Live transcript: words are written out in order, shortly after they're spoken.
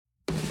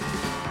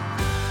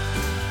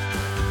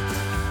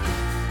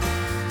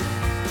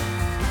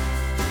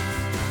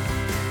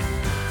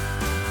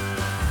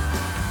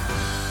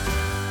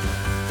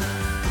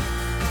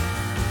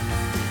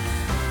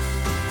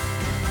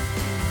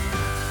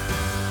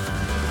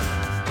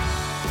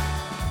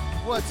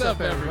What's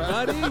up,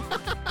 everybody?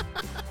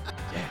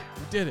 Yeah,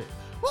 we did it.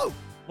 Woo!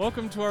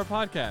 Welcome to our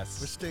podcast.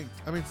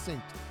 We're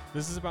synced.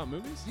 This is about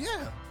movies?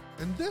 Yeah.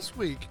 And this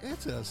week,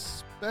 it's a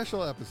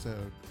special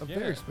episode.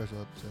 Very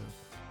special episode.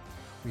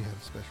 We have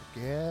a special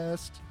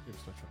guest. We have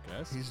a special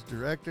guest. He's a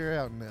director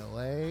out in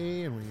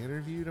L.A., and we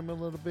interviewed him a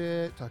little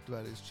bit. Talked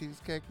about his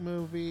Cheesecake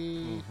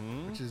movie,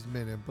 which is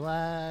Men in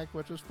Black,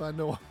 which was fun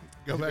to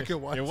go back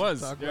and watch. It was,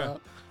 talk yeah.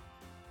 about.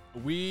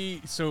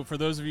 So for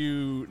those of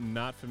you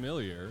not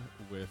familiar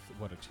with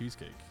what a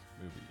cheesecake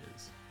movie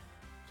is,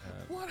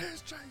 What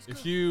is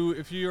cheesecake?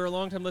 if you are a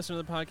long-time listener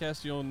to the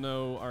podcast, you'll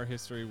know our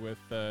history with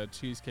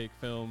cheesecake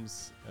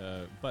films.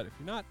 But if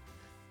you're not,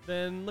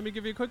 then let me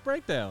give you a quick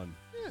breakdown.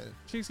 Yeah.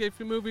 Cheesecake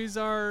movies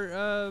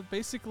are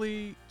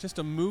basically just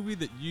a movie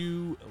that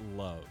you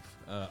love.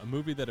 A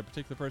movie that a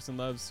particular person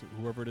loves,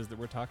 whoever it is that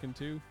we're talking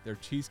to. Their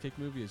cheesecake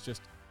movie is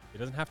just, it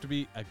doesn't have to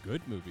be a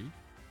good movie.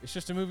 It's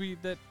just a movie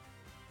that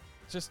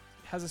just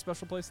has a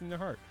special place in their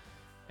heart.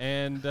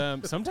 And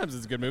sometimes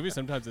it's a good movie,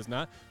 sometimes it's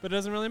not, but it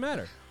doesn't really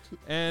matter.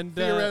 And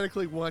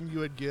theoretically, one you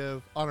would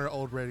give on our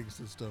old rating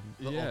system,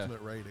 the Yeah.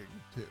 ultimate rating,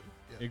 too.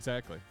 Yeah.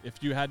 Exactly.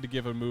 If you had to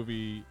give a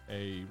movie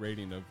a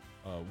rating of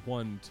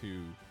 1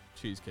 to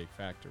Cheesecake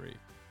Factory,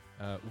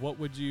 what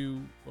would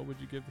you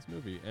give this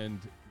movie?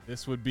 And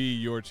this would be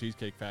your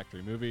Cheesecake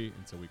Factory movie,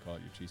 and so we call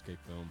it your cheesecake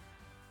film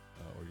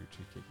or your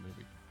cheesecake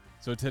movie.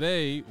 So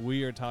today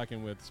we are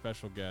talking with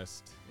special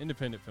guest,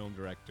 independent film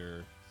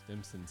director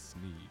Stimson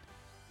Snead.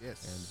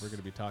 Yes. And we're going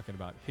to be talking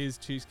about his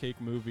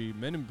cheesecake movie,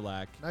 Men in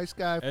Black. Nice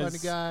guy, funny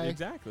guy.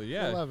 Exactly,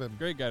 yeah. I love him.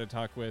 Great guy to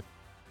talk with.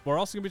 We're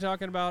also going to be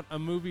talking about a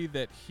movie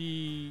that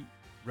he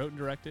wrote and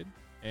directed.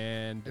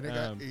 And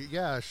it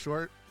got, a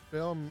short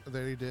film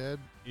that he did.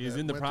 Is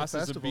in the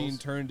process of being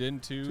turned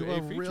into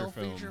a real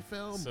feature feature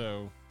film.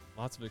 So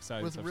lots of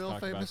exciting with stuff real to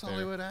talk famous about there.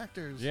 Hollywood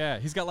actors. Yeah,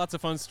 he's got lots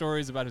of fun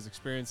stories about his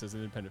experience as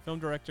an independent film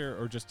director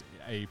or just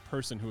a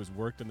person who has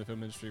worked in the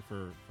film industry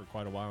for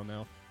quite a while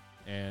now.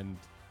 And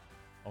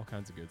all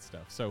kinds of good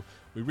stuff. So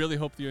we really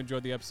hope that you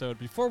enjoyed the episode.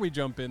 Before we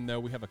jump in, though,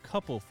 we have a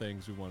couple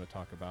things we want to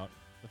talk about.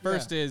 The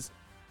first is,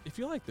 if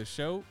you like this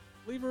show,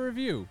 leave a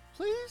review.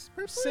 Please.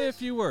 Say a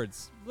few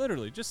words.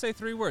 Literally, just say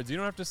 3 words. You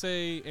don't have to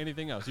say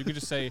anything else. You can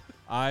just say,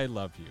 I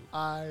love you.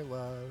 I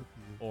love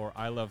you. Or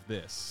I love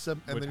this.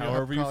 And then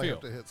however you feel. You have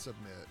to hit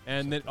submit.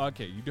 And then,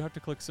 okay, you do have to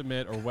click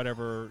submit or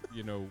whatever,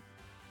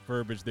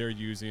 verbiage they're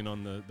using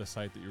on the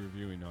site that you're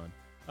reviewing on.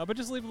 But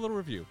just leave a little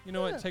review. You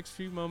know what? It takes a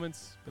few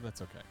moments, but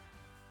that's okay.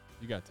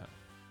 You got time.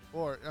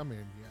 Or,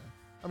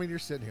 you're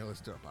sitting here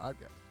listening to a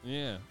podcast.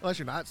 Yeah. Unless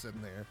you're not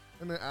sitting there.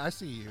 And then I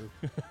see you.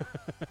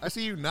 I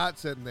see you not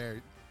sitting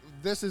there.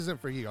 This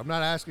isn't for you. I'm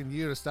not asking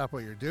you to stop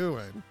what you're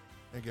doing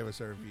and give us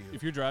a review.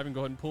 If you're driving,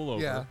 go ahead and pull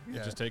over. Yeah.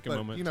 Just take a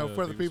moment.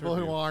 For the people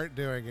who aren't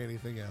doing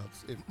anything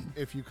else,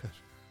 if you could.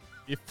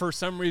 If for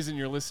some reason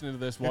you're listening to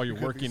this while you're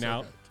working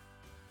out,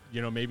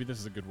 maybe this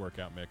is a good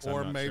workout mix.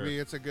 Or maybe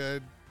it's a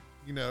good,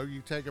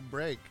 you take a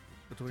break.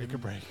 Between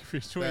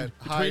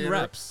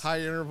reps, high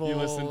interval, you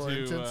listen to,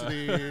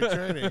 intensity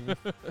training.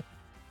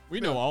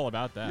 We know all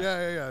about that.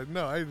 Yeah.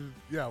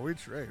 No, we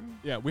train.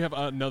 Yeah, we have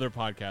another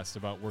podcast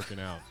about working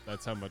out.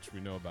 That's how much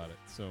we know about it.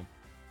 So,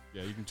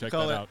 yeah, you can check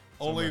that out.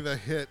 Only the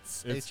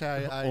hits.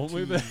 HIITs.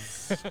 Only the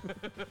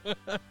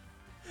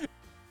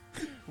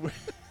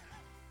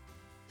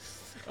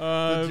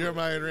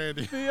Jeremiah and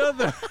Randy. The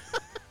other.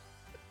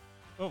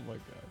 Oh my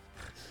God.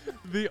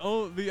 The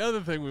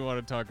other thing we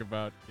want to talk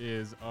about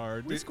is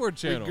our Discord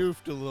channel. We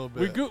goofed a little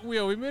bit.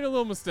 We made a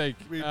little mistake.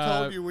 We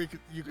told you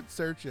you could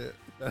search it.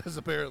 That is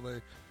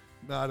apparently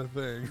not a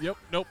thing. Yep.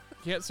 Nope.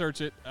 Can't search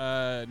it.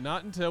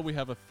 Not until we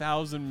have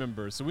 1,000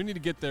 members. So we need to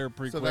get there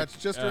pretty quick. So that's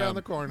just around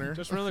the corner.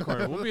 Just around the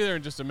corner. We'll be there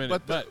in just a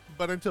minute.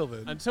 But until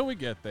then. Until we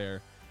get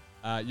there,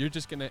 you're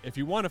just going to, if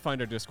you want to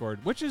find our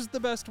Discord, which is the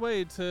best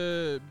way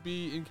to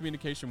be in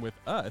communication with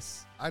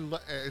us.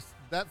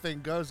 That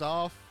thing goes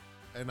off.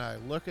 And I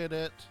look at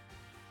it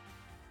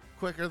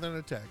quicker than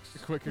a text.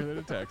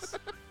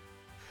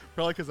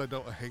 Probably because I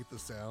don't hate the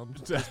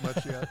sound as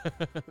much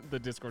yet. The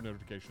Discord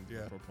notifications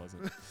are more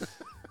pleasant.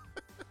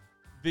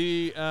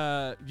 The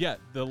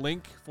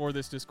link for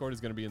this Discord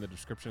is going to be in the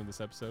description of this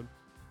episode.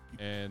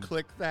 And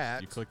click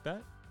that. You click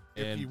that.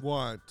 If you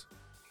want.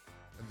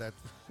 And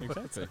that's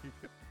exactly.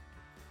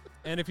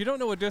 And if you don't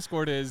know what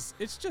Discord is,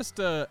 it's just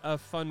a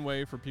fun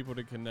way for people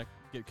to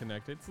get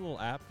connected. It's a little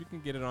app. You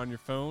can get it on your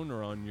phone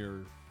or on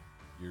your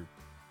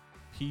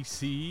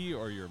PC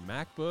or your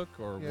MacBook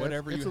or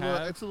whatever you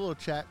have. It's a little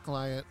chat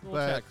client.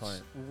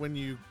 When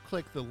you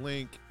click the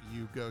link,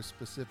 you go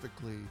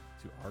specifically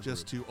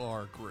to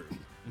our group.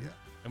 Yeah.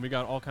 And we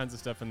got all kinds of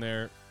stuff in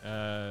there.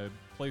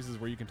 Places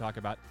where you can talk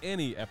about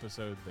any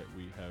episode that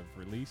we have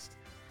released.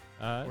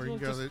 Or you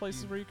can go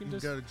places where you can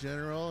just go to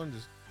general and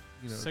just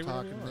say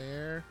talk in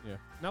there. Yeah.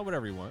 Not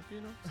whatever you want.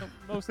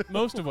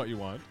 Most of what you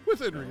want.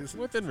 Within reason.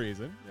 Within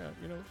reason.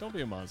 Yeah. Don't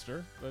be a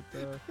monster. But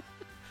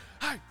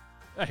Hi.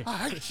 Hey.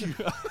 I hate you.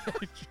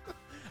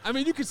 I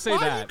mean, you could say Why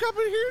that. are you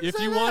coming here and If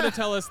say you that? want to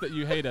tell us that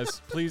you hate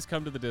us, please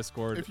come to the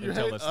Discord If you and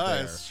hate tell us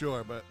us,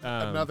 sure, but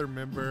another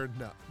member,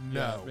 no.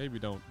 Yeah, maybe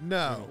don't.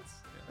 No. Yeah.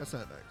 That's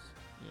not nice.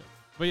 Yeah.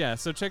 But yeah,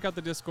 so check out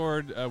the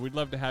Discord. We'd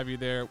love to have you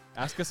there.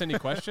 Ask us any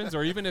questions,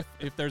 or even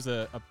if there's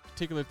a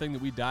particular thing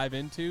that we dive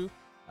into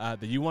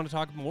that you want to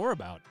talk more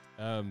about.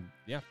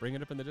 Bring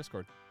it up in the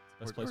Discord.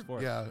 Best place for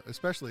it. Yeah,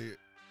 especially,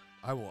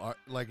 I will,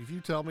 if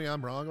you tell me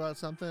I'm wrong about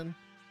something,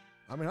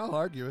 I mean, I'll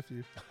argue with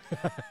you.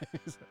 I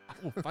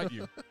will fight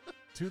you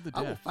to the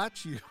death. I will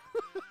fight you.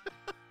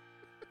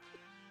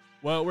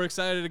 Well, we're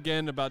excited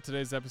again about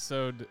today's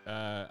episode.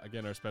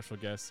 Again, our special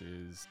guest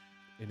is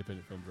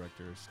independent film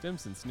director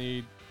Stimson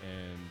Snead,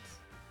 and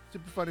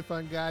super funny,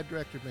 fun guy,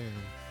 director man.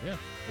 Yeah,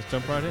 let's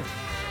jump right in.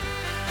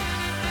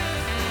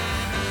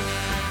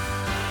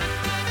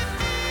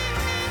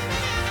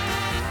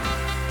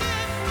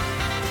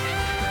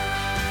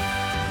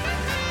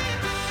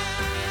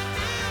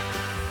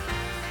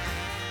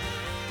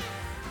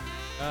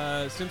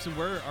 Stimson,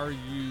 where are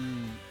you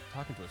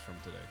talking to us from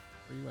today?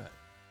 Where are you at?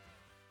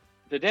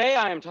 Today,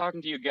 I am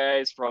talking to you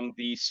guys from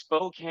the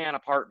Spokane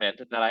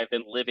apartment that I've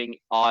been living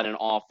on and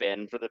off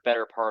in for the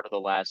better part of the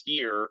last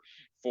year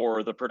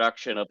for the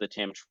production of the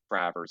Tim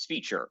Travers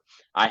feature.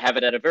 I have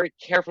it at a very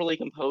carefully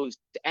composed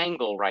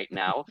angle right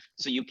now,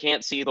 so you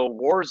can't see the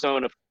war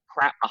zone of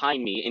crap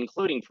behind me,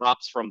 including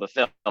props from the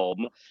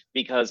film,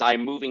 because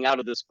I'm moving out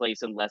of this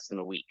place in less than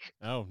a week.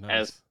 Oh, nice.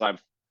 As I'm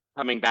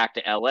coming back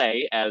to LA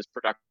as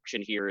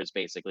production here is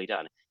basically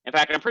done. In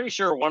fact, I'm pretty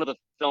sure one of the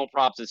film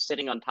props is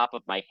sitting on top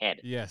of my head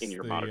in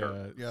your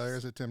monitor. Yeah,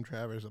 there's a Tim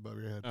Travers above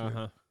your head.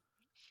 Uh-huh.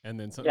 And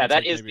then something that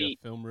like is maybe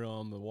a film reel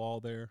on the wall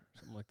there,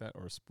 something like that,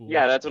 or a spool.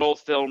 Yeah, that's an old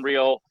film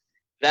reel.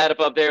 That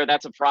above there,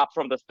 that's a prop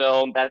from the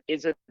film. That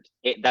isn't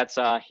it. That's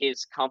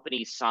his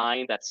company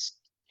sign that's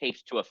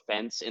taped to a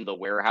fence in the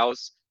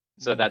warehouse.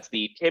 So that's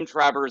the Tim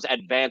Travers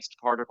Advanced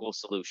Particle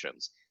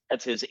Solutions.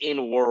 That's his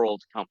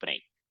in-world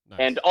company. Nice.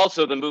 And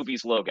also the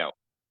movie's logo.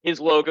 His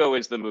logo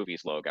is the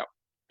movie's logo,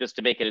 just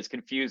to make it as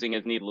confusing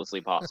as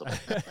needlessly possible.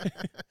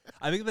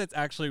 I think that's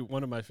actually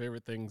one of my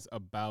favorite things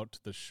about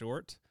the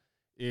short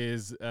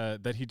is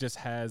that he just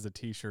has a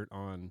T-shirt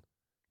on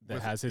that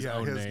has his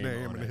own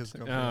name on and it. His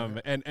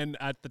company, and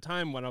at the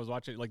time when I was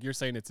watching it, like you're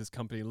saying, it's his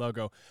company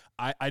logo.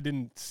 I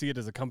didn't see it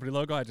as a company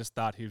logo. I just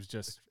thought he was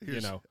just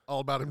all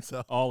about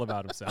himself. All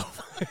about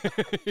himself.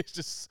 It's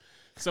just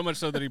so much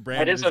so that he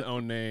branded his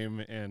own name,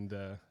 and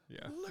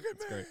look at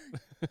me. Great.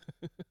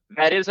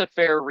 That is a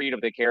fair read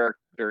of the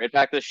character. In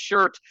fact, the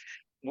shirt,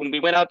 when we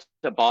went out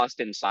to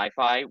Boston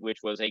Sci-Fi, which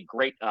was a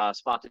great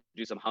spot to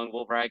do some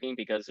humble bragging,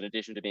 because in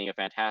addition to being a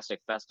fantastic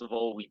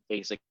festival, we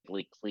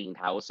basically cleaned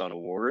house on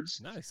awards.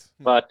 Nice.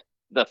 But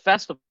the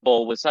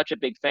festival was such a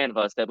big fan of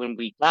us that when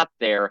we got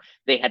there,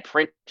 they had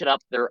printed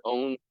up their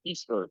own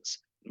T-shirts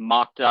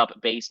mocked up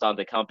based on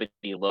the company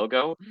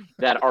logo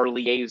that our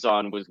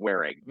liaison was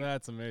wearing.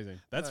 That's amazing.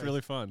 That's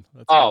really fun.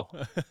 That's cool.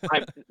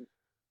 I'm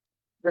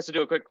just to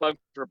do a quick plug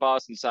for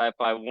Boston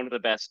Sci-Fi, one of the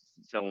best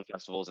film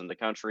festivals in the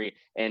country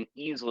and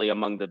easily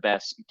among the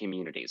best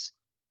communities.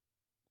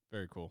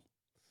 Very cool.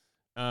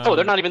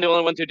 They're not even the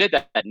only ones who did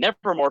that.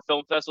 Nevermore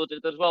Film Festival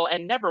did that as well,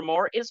 and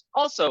Nevermore is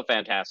also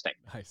fantastic.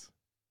 Nice.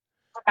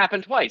 It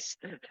happened twice.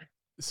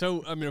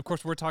 So, I mean, of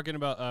course, we're talking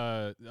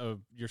about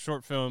your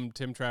short film,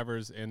 Tim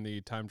Travers and the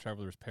Time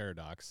Traveler's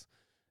Paradox.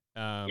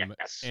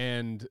 Yes.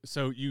 And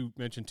so you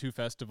mentioned 2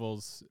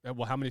 festivals.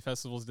 Well, how many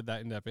festivals did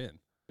that end up in?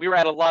 We were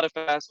at a lot of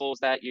festivals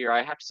that year.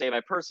 I have to say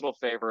my personal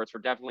favorites were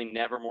definitely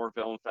Nevermore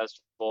Film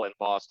Festival and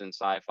Boston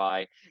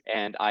Sci-Fi,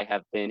 and I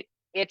have been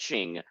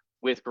itching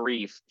with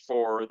grief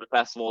for the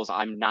festivals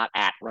I'm not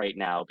at right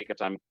now because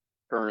I'm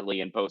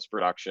currently in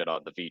post-production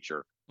on the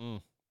feature.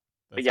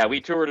 But yeah, we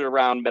toured it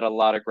around, met a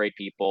lot of great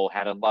people,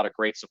 had a lot of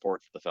great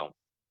support for the film.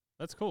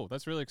 That's cool.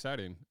 That's really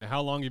exciting.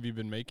 How long have you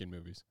been making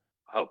movies?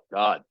 Oh,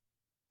 God.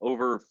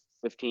 Over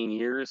 15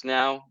 years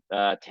now,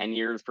 10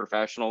 years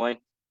professionally.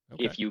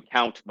 Okay. If you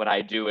count what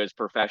I do as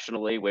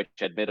professionally, which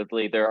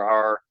admittedly there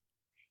are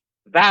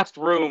vast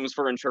rooms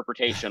for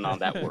interpretation on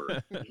that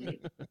word.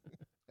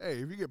 Hey,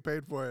 if you get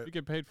paid for it. You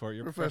get paid for it.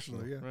 You're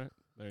professional, yeah. Right?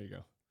 There you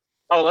go.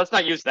 Oh, let's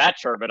not use that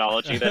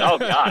terminology then. Oh,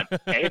 God.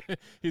 Okay.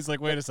 He's like,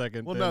 wait a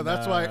second. Well, no,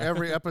 that's why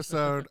every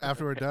episode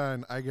after we're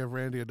done, I give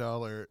Randy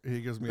 $1.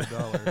 He gives me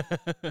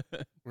 $1.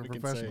 We're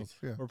professionals.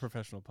 Yeah. We're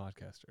professional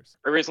podcasters.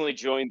 I recently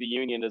joined the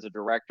union as a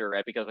director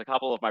because a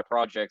couple of my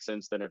projects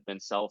since then have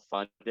been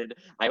self-funded.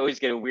 I always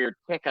get a weird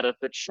kick out of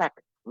the check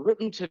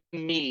written to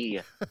me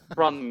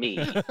from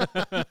me.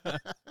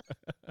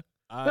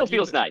 Still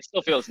feels nice.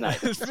 Still feels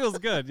nice. It feels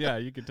good. Yeah,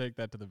 you can take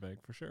that to the bank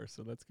for sure.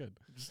 So that's good.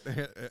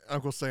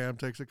 Uncle Sam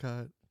takes a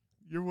cut.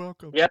 You're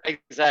welcome. Yeah,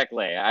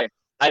 exactly. I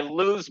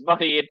lose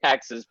money in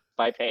taxes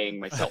by paying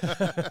myself.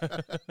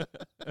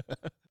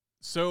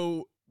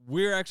 So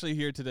we're actually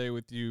here today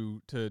with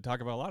you to talk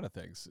about a lot of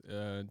things.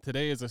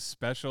 Today is a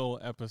special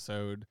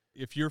episode.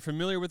 If you're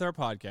familiar with our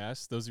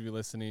podcast, those of you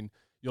listening,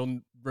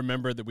 you'll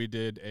remember that we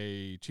did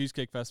a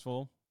Cheesecake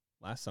Festival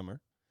last summer.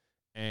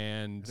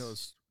 And it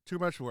was too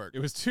much work. It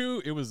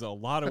was a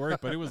lot of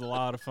work, but it was a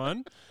lot of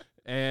fun.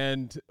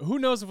 And who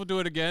knows if we'll do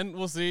it again?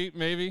 We'll see,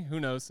 maybe. Who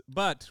knows?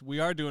 But we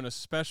are doing a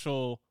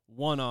special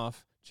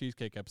one-off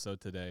Cheesecake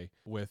episode today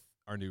with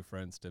our new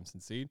friend Stimson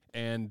Snead.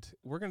 And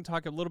we're going to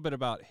talk a little bit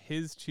about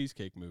his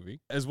Cheesecake movie,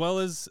 as well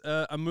as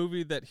a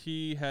movie that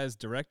he has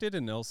directed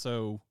and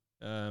also,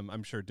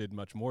 I'm sure, did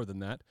much more than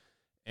that.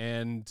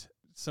 And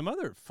some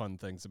other fun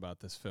things about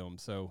this film.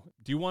 So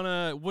do you want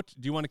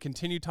to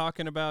continue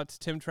talking about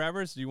Tim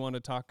Travers? Do you want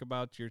to talk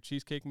about your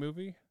Cheesecake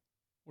movie?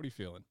 What are you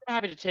feeling?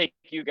 Happy to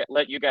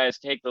let you guys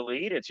take the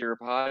lead. It's your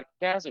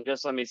podcast, and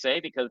just let me say,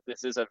 because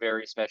this is a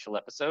very special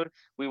episode,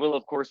 we will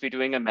of course be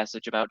doing a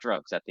message about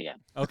drugs at the end.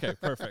 Okay,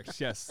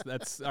 perfect. Yes,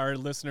 that's our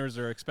listeners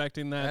are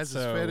expecting that. As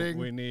so is fitting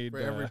we need for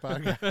every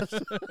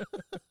podcast.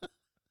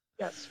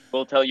 Yes,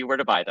 we'll tell you where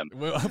to buy them.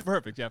 Well,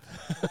 perfect, Jeff.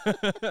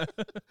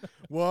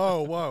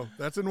 Whoa,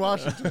 that's in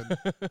Washington.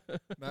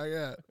 Not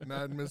yet.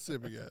 Not in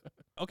Mississippi yet.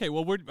 Okay,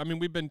 well,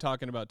 we've been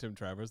talking about Tim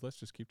Travers. Let's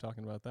just keep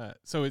talking about that.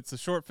 So it's a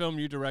short film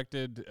you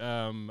directed.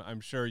 I'm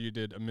sure you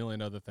did a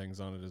million other things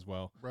on it as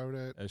well. Wrote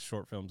it. As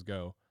short films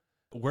go.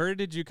 Where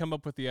did you come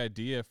up with the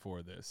idea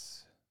for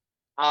this?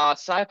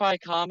 Sci-fi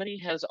comedy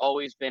has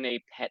always been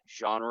a pet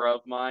genre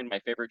of mine. My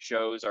favorite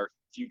shows are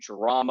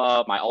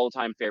Futurama. My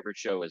all-time favorite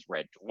show is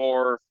Red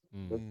Dwarf.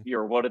 If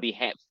you're one of the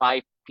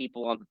 5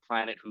 people on the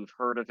planet who've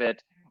heard of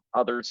it,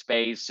 Other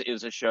Space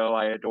is a show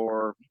I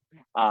adore.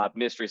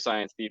 Mystery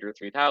Science Theater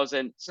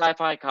 3000.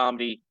 Sci-fi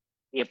comedy,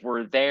 if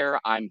we're there,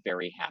 I'm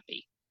very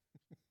happy.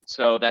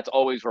 So that's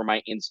always where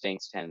my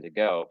instincts tend to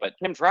go. But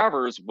Tim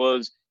Travers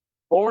was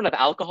born of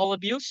alcohol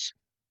abuse.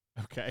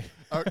 Okay.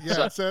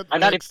 Yeah, so I'm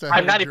not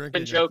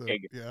even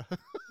joking. Yeah.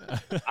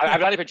 I'm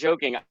not even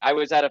joking. I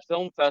was at a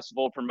film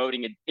festival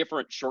promoting a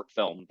different short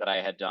film that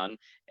I had done,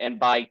 and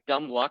by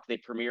dumb luck, they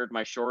premiered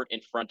my short in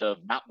front of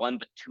not one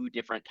but 2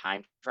 different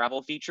time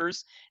travel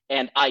features,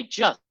 and I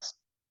just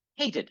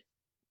hated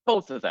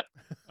both of them.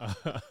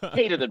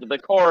 Hated them to the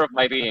core of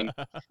my being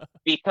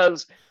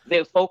because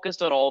they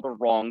focused on all the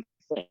wrong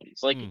things.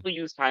 Like people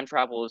use time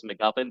travel as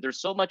MacGuffin. There's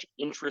so much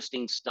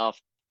interesting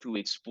stuff to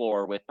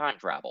explore with time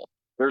travel.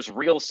 There's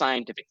real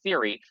scientific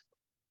theory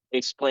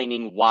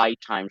explaining why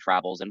time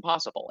travel is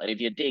impossible. And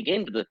if you dig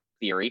into the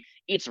theory,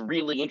 it's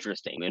really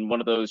interesting. And one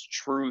of those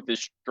truth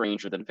is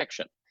stranger than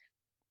fiction.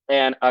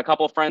 And a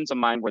couple of friends of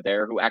mine were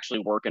there who actually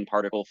work in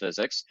particle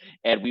physics.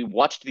 And we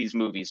watched these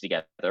movies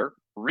together,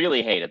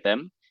 really hated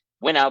them,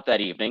 went out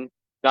that evening,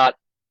 got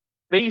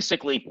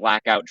basically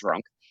blackout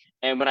drunk.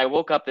 And when I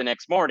woke up the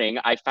next morning,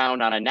 I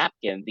found on a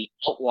napkin the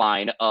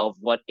outline of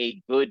what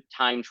a good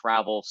time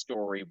travel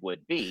story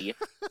would be.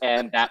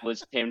 And that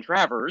was Tim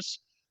Travers.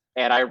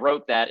 And I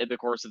wrote that in the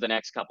course of the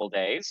next couple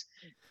days.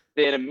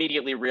 Then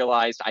immediately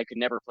realized I could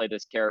never play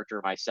this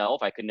character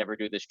myself. I could never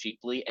do this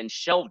cheaply, and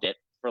shelved it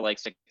for like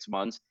 6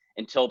 months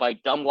until by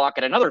dumb luck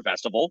at another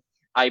festival,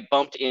 I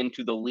bumped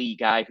into the lead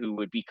guy who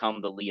would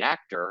become the lead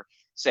actor,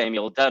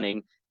 Samuel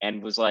Dunning,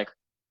 and was like,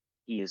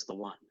 he is the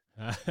one.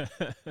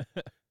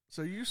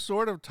 So you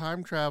sort of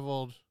time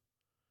traveled,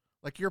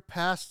 like your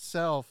past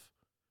self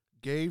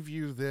gave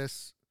you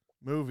this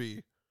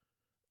movie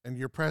and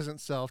your present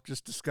self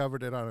just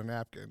discovered it on a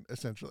napkin,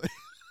 essentially.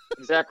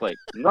 Exactly.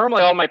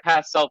 Normally, all my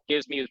past self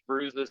gives me is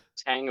bruises,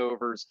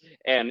 hangovers,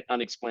 and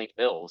unexplained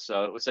bills.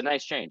 So it was a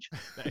nice change.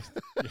 Nice.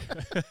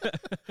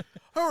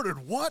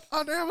 Ordered what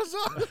on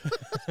Amazon?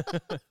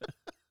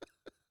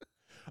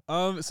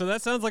 So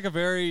that sounds like a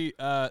very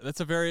that's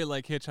a very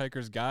like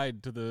Hitchhiker's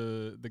Guide to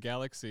the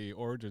Galaxy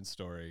origin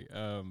story.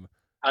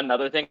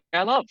 Another thing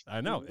I love.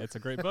 I know it's a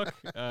great book,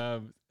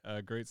 a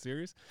great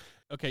series.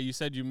 Okay, you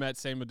said you met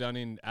Samuel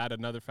Dunning at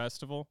another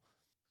festival.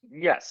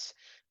 Yes,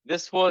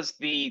 this was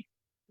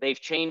they've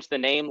changed the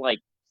name like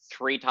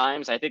 3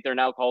 times. I think they're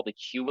now called the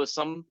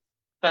Hewissome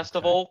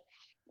Festival,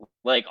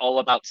 like all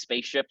about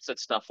spaceships and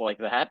stuff like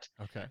that.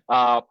 Okay.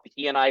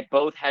 He and I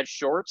both had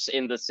shorts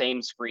in the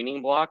same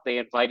screening block. They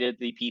invited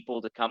the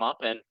people to come up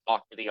and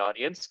talk to the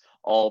audience,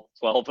 all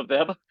 12 of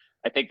them.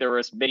 I think there were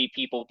as many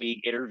people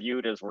being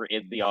interviewed as were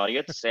in the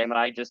audience. Sam and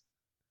I just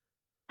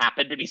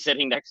happened to be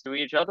sitting next to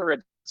each other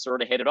and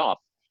sort of hit it off.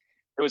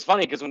 It was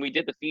funny because when we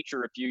did the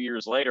feature a few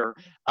years later,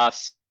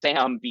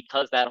 Sam,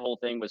 because that whole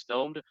thing was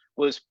filmed,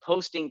 was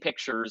posting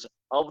pictures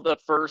of the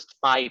first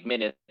 5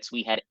 minutes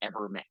we had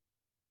ever met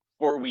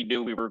before we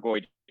knew we were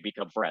going to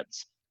become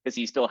friends, because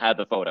he still had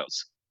the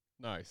photos.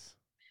 Nice.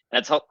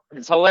 It's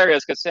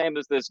hilarious because Sam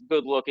is this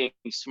good-looking,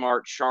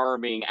 smart,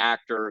 charming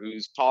actor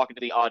who's talking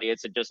to the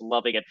audience and just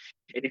loving it.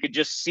 And you could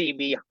just see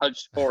me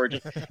hunched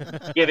forward,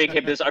 giving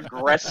him this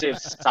aggressive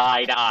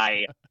side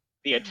eye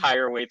the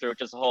entire way through.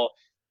 Just a whole,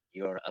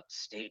 you're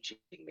upstaging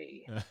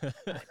me. I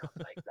don't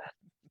like that.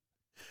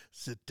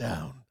 Sit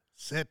down.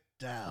 Sit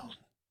down.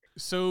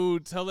 So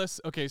tell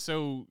us, okay,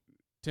 so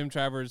Tim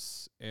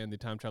Travers and the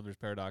Time Traveler's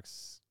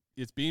Paradox,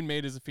 it's being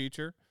made as a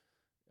feature,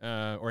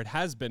 or it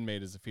has been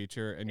made as a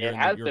feature, and you're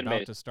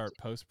about to start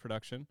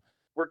post-production.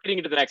 We're getting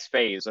into the next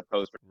phase of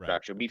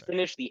post-production. Right. We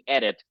finished the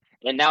edit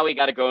And now we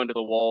got to go into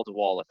the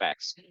wall-to-wall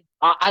effects.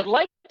 I'd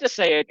like to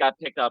say it got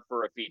picked up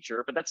for a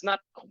feature, but that's not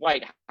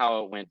quite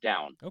how it went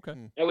down. Okay.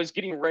 I was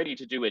getting ready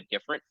to do a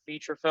different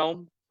feature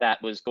film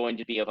that was going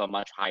to be of a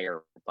much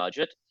higher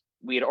budget.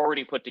 We had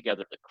already put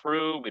together the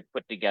crew, we'd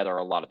put together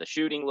a lot of the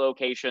shooting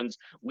locations.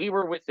 We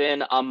were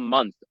within a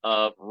month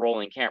of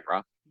rolling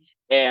camera.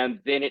 And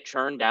then it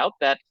turned out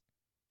that,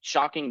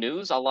 shocking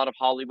news, a lot of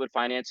Hollywood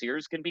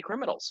financiers can be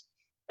criminals.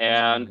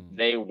 And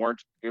they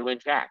weren't doing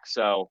jack.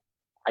 So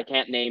I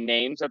can't name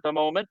names at the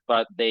moment,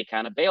 but they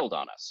kind of bailed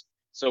on us.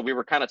 So we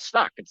were kind of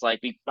stuck. It's like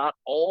we've got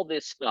all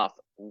this stuff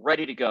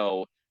ready to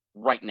go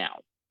right now.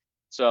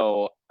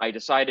 So I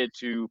decided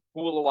to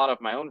pool a lot of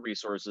my own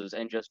resources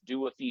and just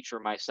do a feature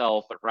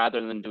myself, but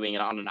rather than doing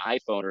it on an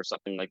iPhone or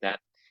something like that,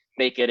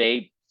 make it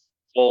a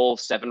full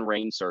 7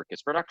 Ring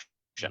Circus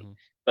production,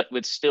 but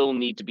would still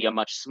need to be a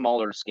much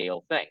smaller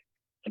scale thing.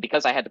 And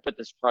because I had to put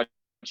this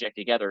project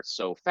together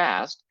so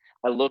fast,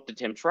 I looked at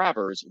Tim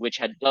Travers, which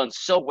had done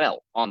so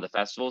well on the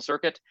festival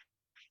circuit,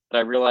 that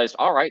I realized,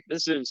 all right,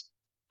 this is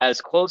as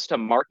close to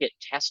market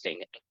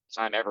testing as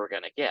I'm ever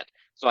going to get.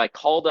 So I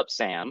called up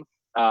Sam,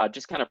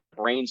 just kind of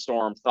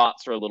brainstormed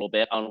thoughts for a little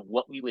bit on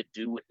what we would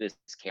do with this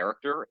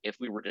character if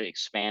we were to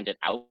expand it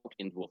out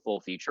into a full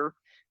feature.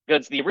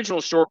 Because the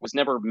original short was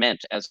never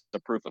meant as a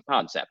proof of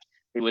concept.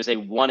 It was a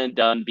one and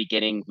done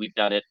beginning, we've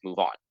done it, move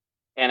on.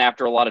 And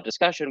after a lot of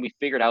discussion, we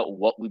figured out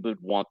what we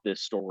would want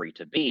this story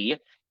to be.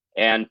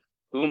 And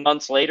 2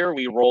 months later,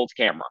 we rolled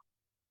camera.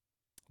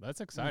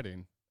 That's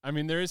exciting. I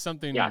mean, there is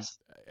something, Yes.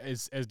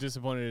 as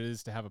disappointed it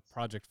is to have a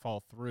project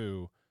fall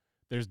through,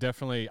 there's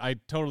definitely, I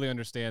totally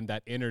understand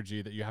that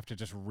energy that you have to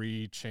just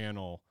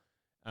rechannel.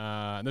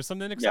 And there's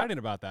something exciting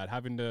about that,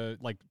 having to,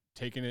 like,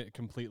 taking it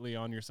completely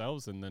on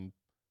yourselves and then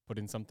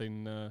putting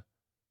something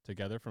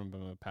together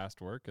from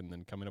past work and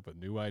then coming up with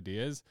new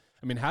ideas.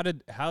 I mean, how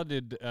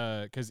did,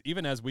 because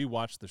even as we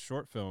watch the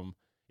short film,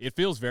 it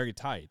feels very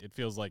tight. It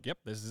feels like, yep,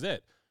 this is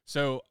it.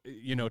 So,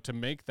 you know, to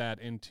make that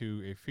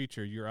into a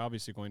feature, you're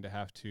obviously going to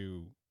have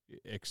to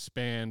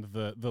expand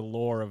the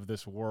lore of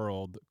this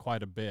world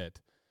quite a bit.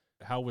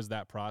 How was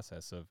that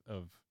process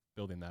of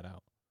building that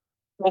out?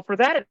 Well, for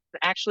that, it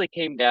actually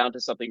came down to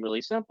something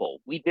really simple.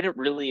 We didn't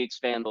really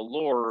expand the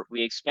lore,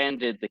 we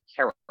expanded the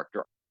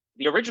character.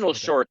 The original Okay.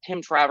 short,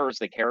 Tim Travers,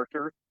 the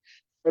character,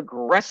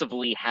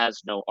 aggressively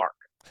has no arc.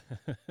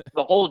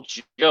 The whole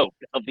joke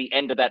of the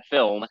end of that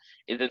film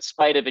is, in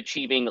spite of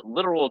achieving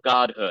literal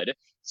godhood,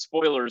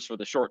 spoilers for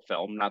the short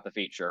film, not the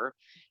feature,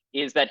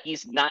 is that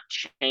he's not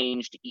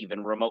changed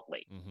even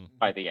remotely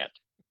by the end.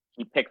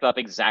 He picks up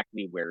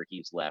exactly where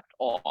he's left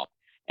off.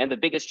 And the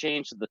biggest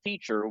change to the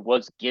feature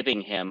was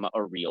giving him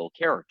a real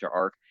character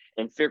arc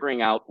and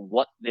figuring out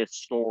what this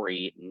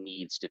story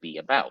needs to be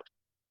about.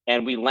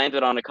 And we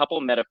landed on a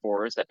couple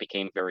metaphors that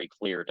became very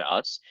clear to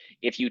us.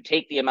 If you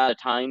take the amount of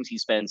times he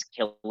spends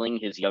killing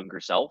his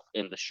younger self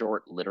in the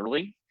short,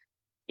 literally,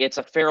 it's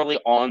a fairly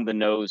on the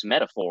nose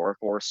metaphor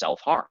for self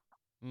harm.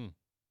 Mm.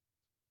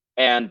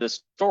 And the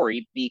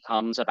story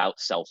becomes about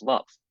self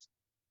love.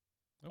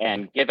 Okay.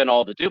 And given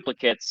all the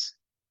duplicates,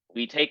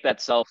 we take that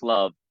self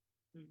love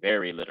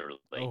very literally.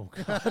 Oh,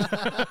 God.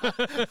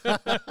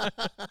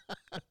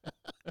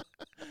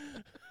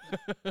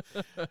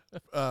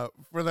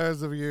 For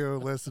those of you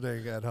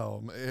listening at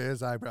home,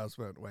 his eyebrows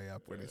went way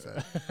up when he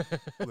said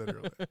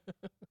literally.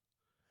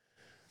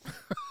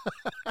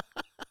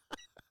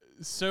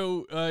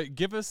 So,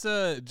 give us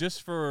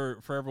just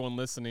for everyone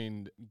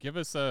listening, give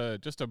us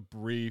just a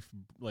brief,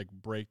 like,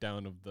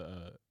 breakdown of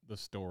the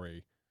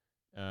story,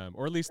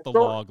 or at least the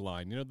log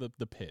line. You know,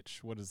 the pitch.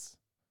 What is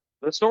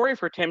the story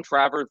for Tim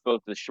Travers,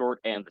 both the short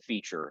and the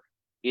feature,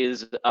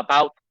 is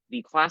about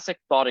the classic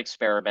thought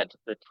experiment,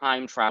 the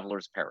time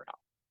traveler's paradox,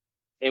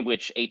 in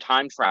which a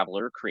time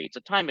traveler creates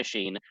a time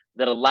machine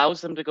that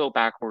allows them to go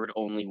backward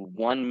only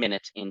 1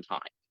 minute in time.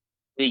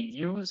 They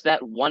use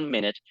that 1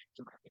 minute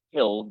to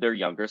kill their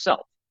younger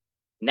self.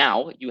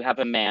 Now you have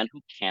a man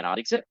who cannot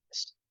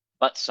exist,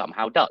 but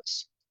somehow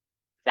does.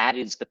 That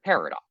is the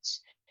paradox.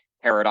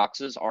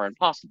 Paradoxes are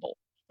impossible.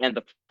 And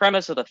the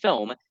premise of the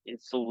film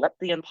is to let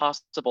the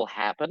impossible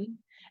happen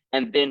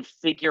and then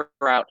figure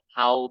out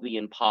how the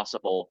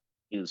impossible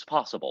is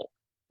possible.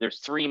 There's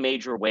 3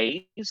 major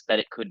ways that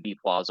it could be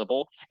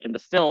plausible, and the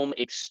film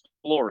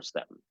explores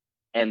them.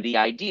 And the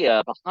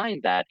idea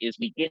behind that is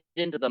we get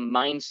into the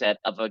mindset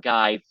of a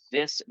guy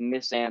this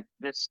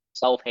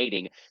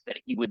self-hating that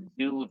he would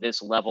do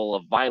this level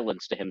of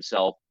violence to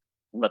himself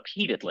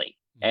repeatedly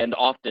and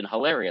often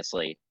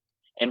hilariously,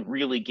 and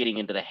really getting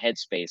into the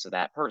headspace of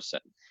that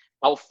person.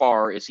 How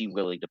far is he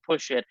willing to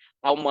push it?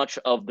 How much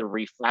of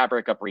the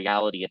fabric of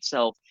reality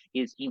itself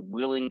is he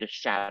willing to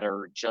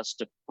shatter just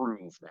to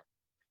prove that?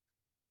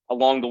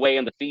 Along the way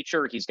in the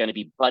feature, he's going to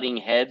be butting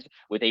heads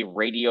with a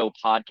radio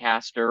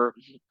podcaster,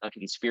 a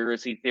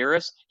conspiracy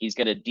theorist. He's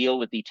going to deal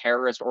with the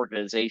terrorist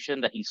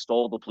organization that he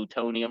stole the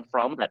plutonium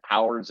from that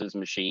powers his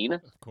machine,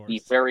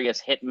 the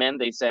various hitmen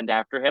they send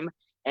after him,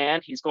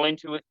 and he's going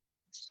to,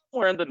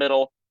 somewhere in the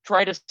middle,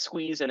 try to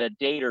squeeze in a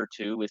date or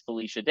two with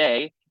Felicia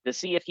Day to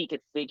see if he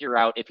could figure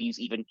out if he's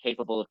even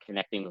capable of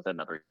connecting with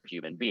another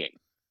human being.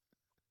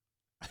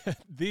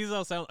 These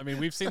all sound, I mean,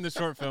 we've seen the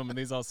short film and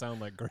these all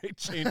sound like great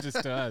changes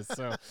to us.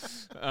 So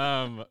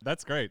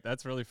that's great.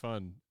 That's really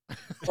fun.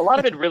 A lot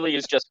of it really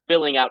is just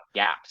filling out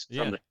gaps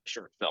Yeah. from the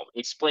short film,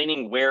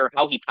 explaining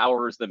how he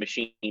powers the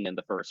machine in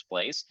the first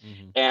place,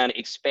 Mm-hmm. and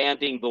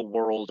expanding the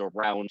world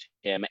around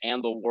him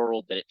and the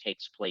world that it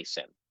takes place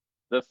in.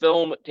 The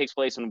film takes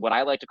place in what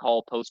I like to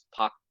call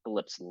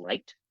post-apocalypse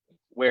light,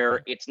 where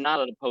Okay. it's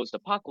not a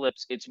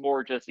post-apocalypse, it's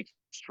more just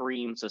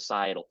extreme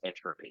societal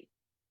entropy.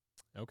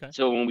 Okay.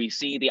 So when we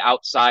see the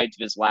outsides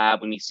of his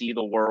lab, when we see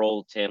the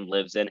world Tim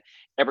lives in,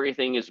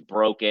 everything is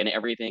broken,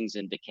 everything's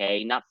in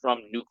decay, not from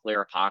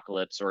nuclear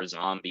apocalypse or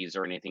zombies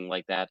or anything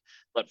like that,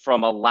 but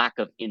from a lack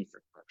of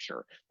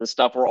infrastructure. The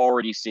stuff we're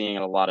already seeing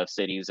in a lot of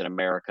cities in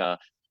America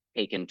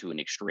taken to an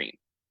extreme.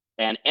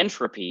 And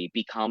entropy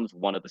becomes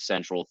one of the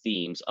central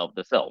themes of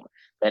the film,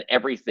 that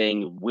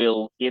everything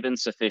will, given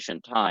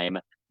sufficient time,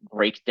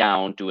 break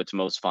down to its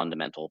most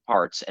fundamental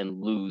parts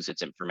and lose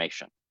its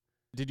information.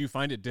 Did you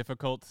find it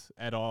difficult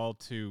at all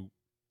to,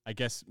 I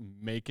guess,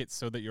 make it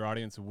so that your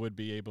audience would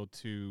be able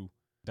to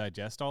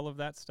digest all of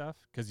that stuff?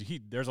 Because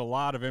there's a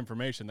lot of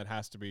information that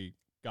has to be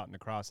gotten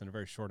across in a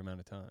very short amount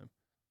of time.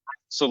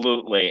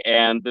 Absolutely.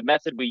 And the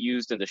method we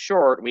used in the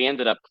short, we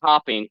ended up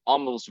copying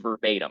almost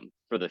verbatim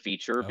for the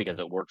feature because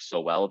Okay. it works so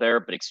well there,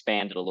 but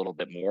expanded a little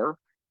bit more.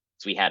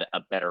 So we had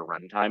a better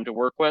runtime to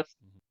work with.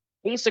 Mhm.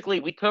 Basically,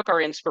 we took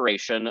our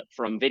inspiration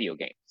from video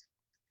games.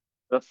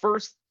 The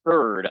first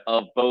third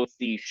of both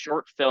the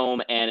short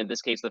film and, in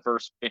this case, the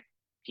first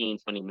 15,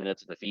 20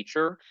 minutes of the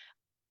feature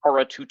are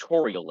a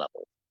tutorial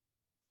level.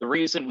 The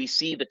reason we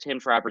see the Tim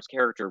Travers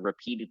character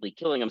repeatedly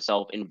killing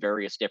himself in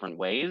various different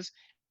ways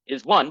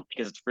is one,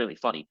 because it's really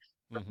funny.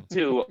 Mm-hmm.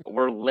 Two,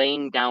 we're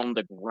laying down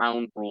the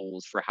ground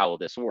rules for how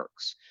this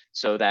works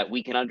so that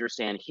we can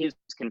understand his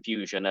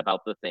confusion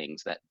about the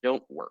things that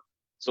don't work.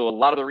 So a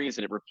lot of the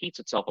reason it repeats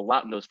itself a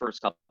lot in those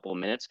first couple of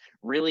minutes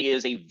really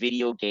is a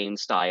video game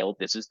style.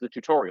 This is the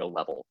tutorial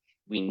level.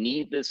 We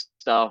need this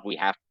stuff. We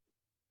have,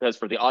 because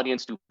for the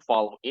audience to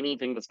follow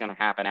anything that's going to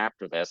happen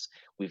after this,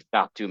 we've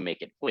got to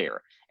make it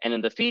clear. And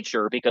in the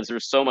feature, because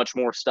there's so much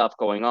more stuff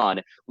going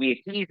on, we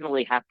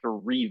occasionally have to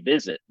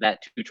revisit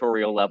that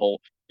tutorial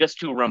level just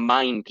to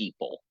remind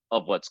people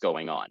of what's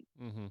going on.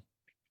 Mm-hmm.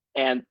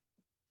 And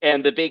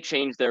and the big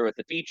change there with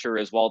the feature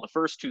is while the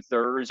first two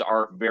thirds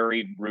are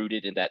very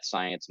rooted in that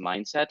science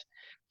mindset,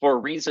 for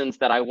reasons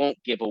that I won't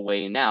give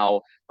away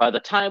now, by the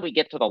time we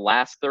get to the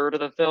last third of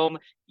the film,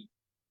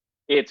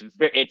 it's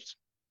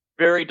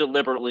very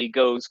deliberately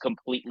goes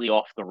completely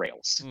off the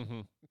rails.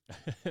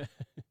 Mm-hmm.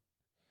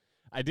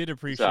 I did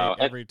appreciate So,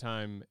 every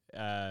time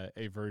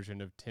a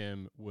version of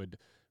Tim would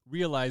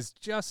realize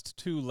just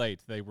too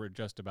late they were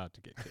just about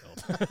to get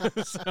killed.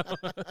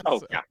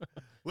 oh yeah.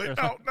 Wait,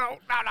 no.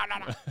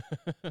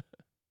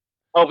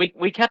 Oh,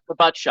 we kept the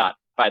butt shot,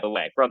 by the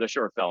way, from the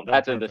short film. Oh,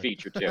 That's in the perfect.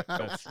 feature too.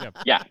 That's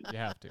Yeah, you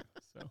have to.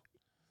 So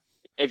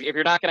if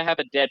you're not gonna have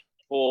a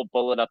Deadpool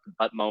bullet up the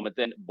butt moment,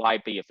 then why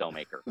be a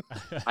filmmaker?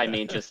 I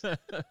mean, just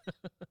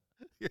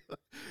You're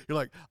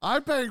like,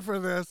 I'm paying for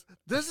this.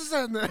 This is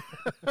in there.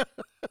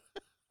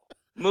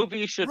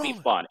 movies should be Roll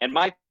it. fun. And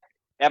my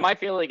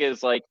feeling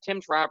is like Tim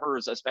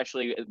Travers,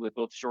 especially with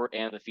both short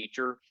and the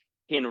feature,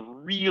 can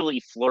really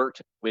flirt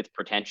with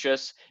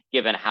pretentious,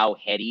 given how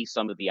heady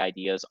some of the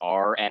ideas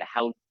are and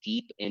how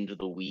deep into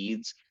the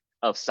weeds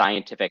of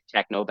scientific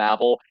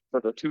technobabble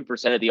for the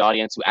 2% of the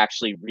audience who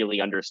actually really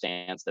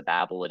understands the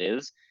babble it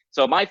is.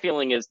 So my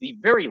feeling is the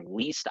very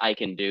least I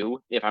can do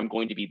if I'm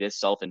going to be this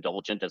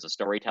self-indulgent as a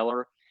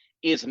storyteller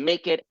is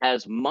make it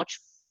as much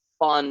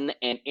fun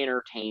and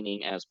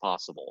entertaining as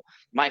possible.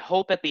 My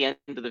hope at the end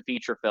of the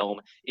feature film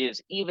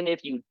is even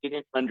if you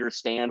didn't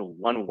understand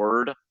one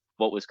word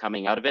what was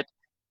coming out of it,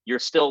 you're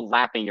still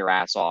laughing your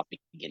ass off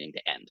beginning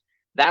to end.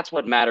 That's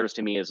what matters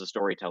to me as a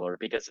storyteller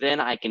because then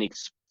I can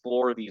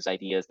explore these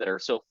ideas that are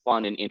so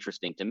fun and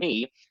interesting to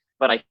me,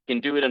 but I can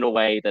do it in a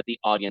way that the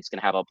audience can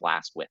have a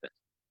blast with it.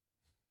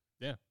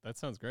 yeah, that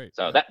sounds great.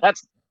 So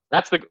that's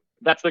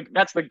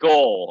the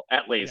goal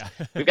at least.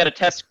 Yeah. We've got a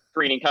test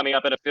screening coming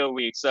up in a few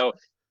weeks, so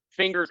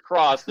fingers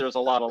crossed. There's a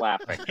lot of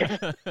laughing.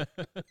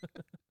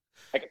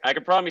 I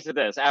can promise you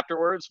this: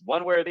 afterwards,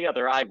 one way or the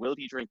other, I will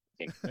be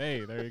drinking.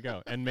 Hey, there you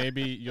go. And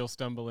maybe you'll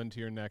stumble into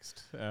your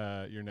next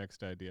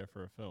idea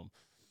for a film.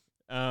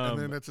 And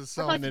then it's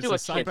a I'd like and to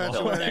it's do a a kid cycle.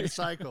 film perpetuating next.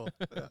 cycle.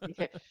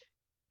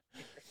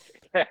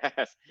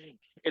 Yeah.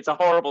 It's a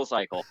horrible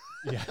cycle.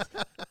 Yeah,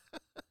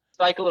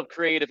 Cycle of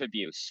creative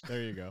abuse.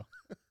 there you go.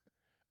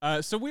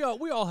 So we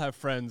all have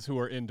friends who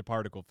are into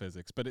particle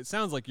physics, but it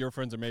sounds like your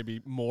friends are maybe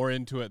more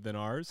into it than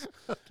ours.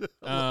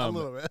 A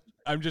little bit.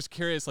 I'm just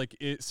curious, like,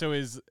 it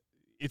sounds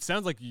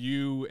like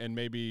you and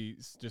maybe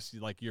just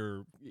like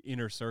your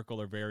inner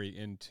circle are very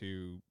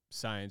into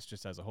science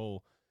just as a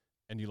whole,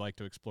 and you like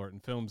to explore it in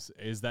films.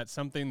 Is that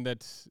something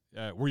that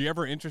were you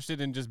ever interested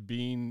in just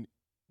being,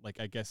 like,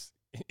 I guess,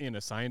 in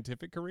a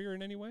scientific career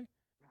in any way?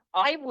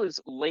 I was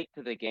late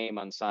to the game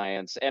on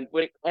science, and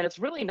it's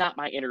really not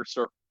my inner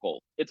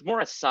circle. It's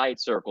more a side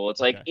circle. It's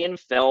like Okay. in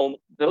film,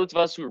 those of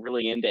us who are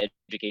really into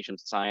education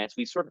science,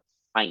 we sort of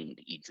find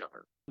each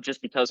other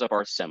just because of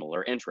our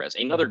similar interests.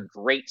 Another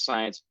great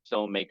science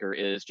filmmaker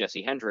is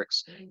Jesse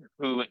Hendricks,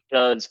 who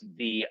does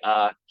the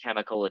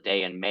Chemical a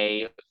Day in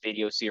May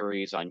video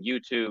series on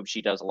YouTube.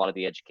 She does a lot of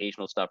the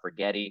educational stuff for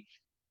Getty.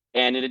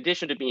 And in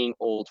addition to being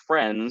old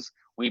friends,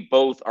 we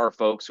both are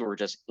folks who are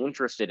just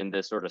interested in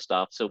this sort of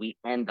stuff. So we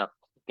end up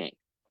talking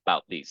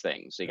about these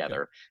things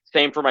together.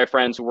 Same for my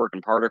friends who work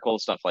in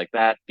particles, stuff like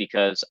that,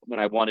 because when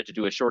I wanted to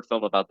do a short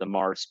film about the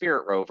Mars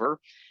Spirit rover,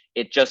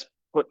 it just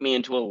put me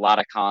into a lot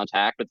of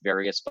contact with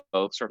various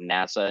folks from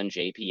NASA and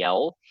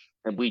JPL.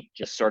 And we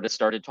just sort of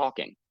started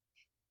talking.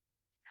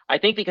 I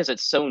think because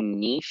it's so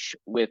niche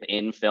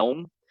within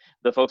film,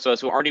 the folks of us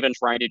who aren't even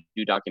trying to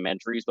do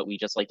documentaries, but we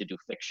just like to do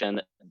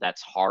fiction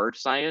that's hard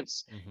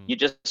science, you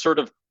just sort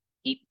of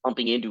keep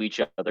bumping into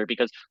each other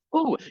because,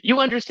 oh, you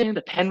understand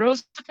the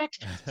Penrose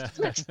effect?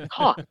 Let's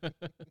talk.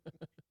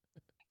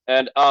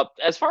 And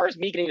as far as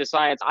me getting to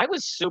science, I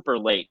was super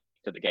late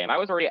to the game. I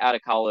was already out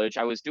of college.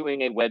 I was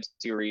doing a web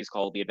series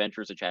called The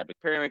Adventures of Chadwick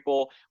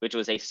Periwinkle, which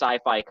was a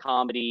sci-fi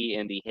comedy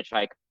in the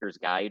Hitchhiker's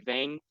Guide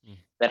vein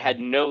that had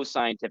no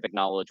scientific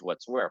knowledge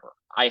whatsoever.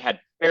 I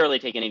had barely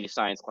taken any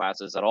science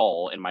classes at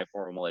all in my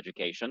formal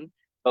education.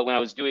 But when I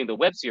was doing the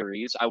web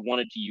series, I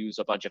wanted to use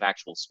a bunch of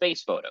actual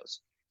space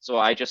photos. So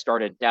I just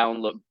started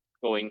going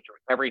through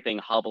everything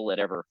Hubble had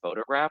ever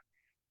photographed,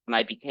 and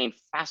I became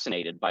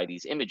fascinated by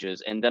these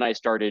images. And then I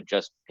started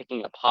just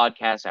picking up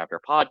podcast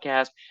after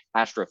podcast,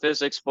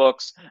 astrophysics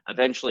books.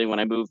 Eventually, when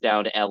I moved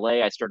down to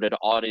LA, I started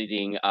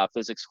auditing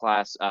physics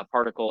class,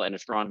 particle and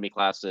astronomy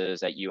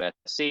classes at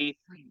USC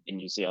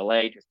in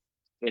UCLA, just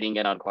getting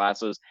in on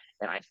classes.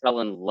 And I fell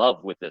in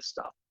love with this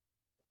stuff.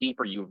 The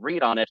deeper you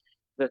read on it,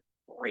 the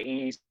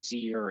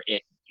crazier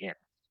it gets.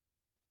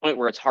 Point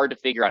where it's hard to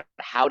figure out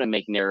how to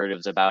make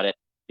narratives about it,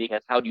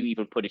 because how do you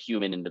even put a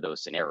human into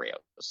those scenarios?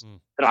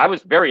 And I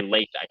was very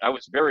late. I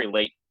was very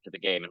late to the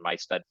game in my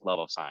love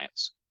of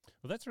science.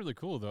 Well, that's really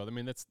cool, though. I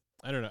mean,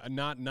 I don't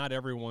know. Not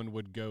everyone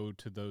would go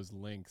to those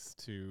lengths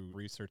to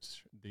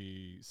research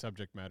the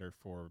subject matter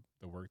for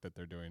the work that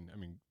they're doing. I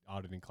mean,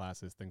 auditing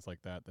classes, things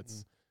like that.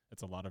 That's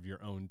a lot of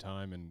your own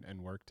time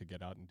and work to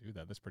get out and do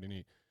that. That's pretty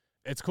neat.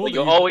 It's cool. Well,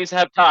 you always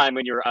have time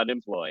when you're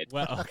unemployed.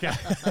 Well, okay.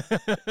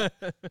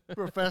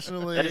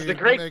 Professionally that is the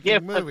great making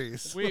gift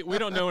movies. We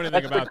don't know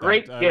anything about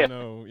great that. Gift. I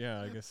don't know.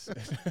 Yeah, I guess.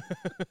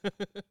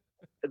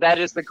 That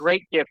is the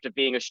great gift of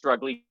being a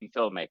struggling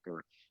filmmaker.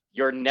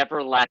 You're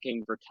never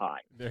lacking for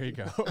time. There you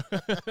go.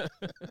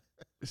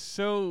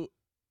 So,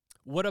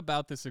 what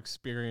about this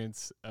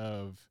experience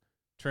of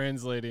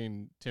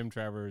translating Tim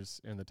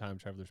Travers and the Time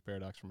Traveler's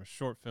Paradox from a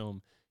short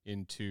film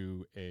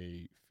into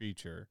a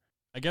feature?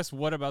 I guess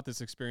what about this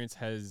experience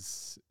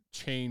has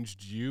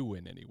changed you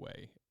in any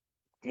way?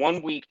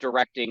 1 week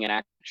directing an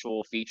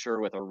actual feature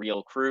with a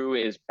real crew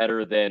is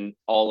better than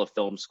all of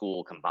film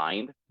school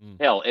combined.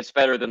 Hell, it's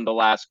better than the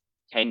last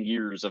 10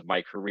 years of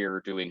my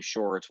career doing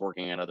shorts,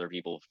 working on other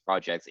people's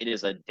projects. It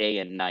is a day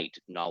and night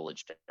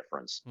knowledge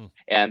difference.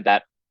 And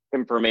that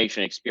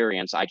information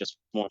experience, I just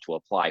want to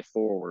apply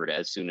forward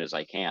as soon as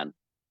I can.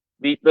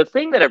 The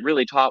thing that it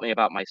really taught me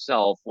about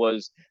myself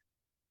was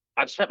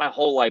I've spent my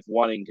whole life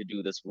wanting to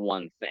do this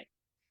one thing,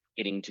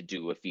 getting to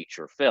do a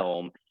feature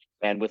film.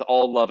 And with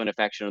all love and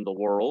affection in the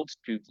world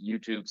to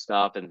YouTube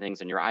stuff and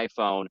things on your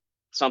iPhone,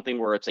 something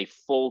where it's a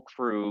full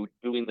crew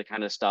doing the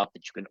kind of stuff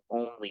that you can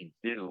only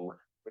do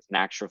with an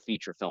actual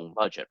feature film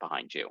budget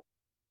behind you.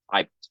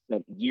 I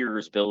spent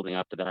years building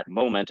up to that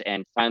moment,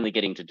 and finally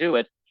getting to do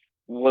it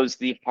was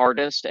the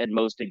hardest and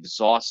most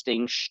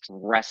exhausting,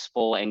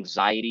 stressful,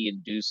 anxiety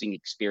inducing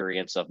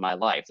experience of my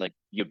life. Like,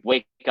 you'd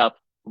wake up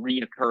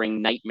reoccurring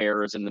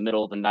nightmares in the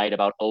middle of the night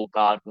about, oh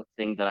God, what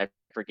thing that I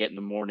forget in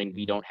the morning?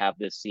 We don't have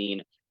this scene.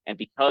 And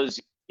because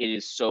it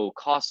is so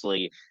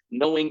costly,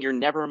 knowing you're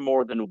never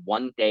more than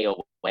 1 day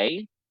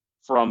away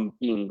from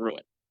being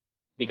ruined.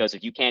 Because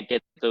if you can't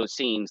get those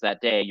scenes that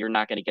day, you're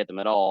not going to get them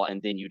at all,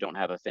 and then you don't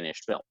have a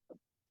finished film.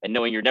 And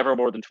knowing you're never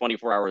more than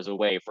 24 hours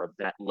away from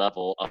that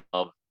level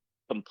of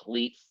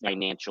complete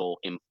financial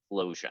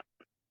implosion.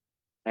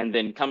 And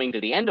then coming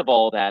to the end of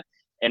all that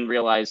and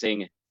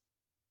realizing,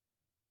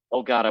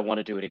 oh God, I want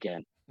to do it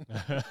again.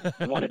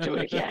 I want to do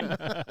it again.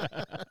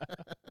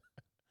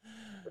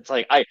 It's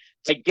like, I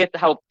get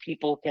how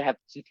people can have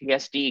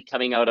PTSD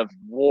coming out of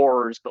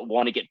wars, but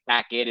want to get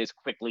back in as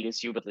quickly as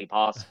humanly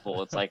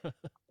possible. It's like, I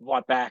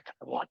want back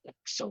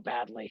so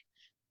badly.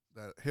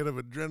 That hit of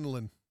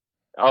adrenaline.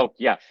 Oh,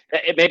 yeah.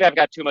 Maybe I've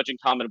got too much in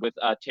common with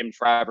Tim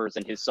Travers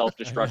and his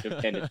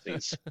self-destructive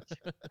tendencies.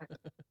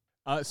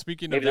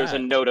 Speaking Maybe of that, there's a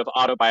note of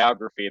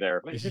autobiography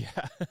there. Yeah.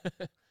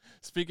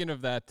 Speaking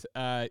of that,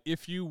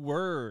 if you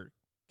were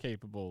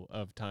capable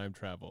of time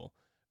travel,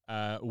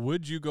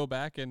 would you go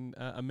back in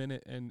a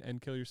minute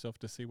and kill yourself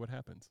to see what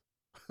happens?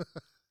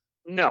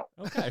 No.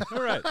 Okay.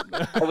 All right.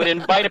 I would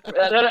invite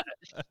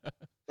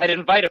I'd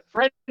invite a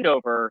friend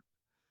over.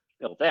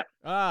 Kill them.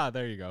 Ah,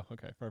 there you go.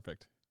 Okay,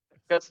 perfect.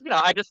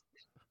 Because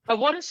I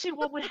want to see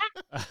what would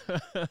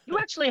happen. You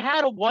actually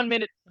had a 1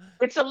 minute.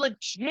 It's a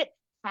legit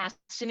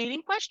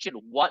fascinating question.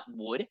 What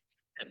would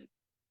happen?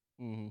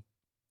 Mm-hmm.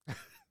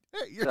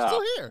 Hey, you're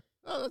still here.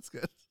 Oh, that's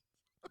good.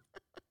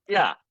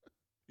 Yeah.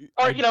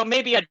 Or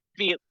maybe I'd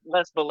be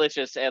less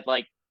malicious and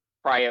like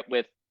try it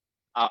with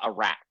a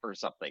rat or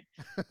something.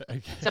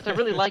 Except I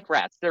really like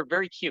rats. They're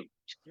very cute.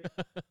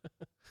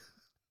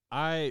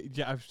 I'm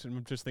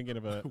just thinking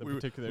of a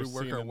particular we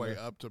work scene our way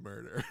up to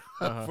murder.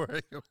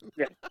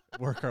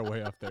 Work our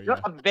way up there. No,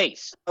 Yeah. a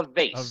vase. A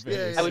vase. A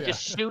vase. I would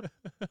just shoot.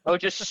 I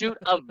would just shoot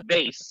a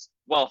vase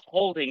while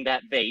holding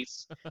that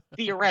vase.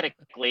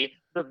 Theoretically,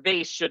 the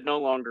vase should no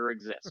longer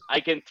exist. I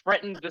can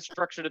threaten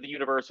destruction of the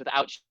universe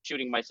without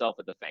shooting myself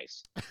in the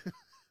face.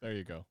 There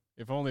you go.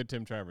 If only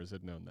Tim Travers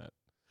had known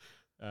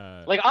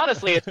that. Like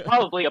honestly, it's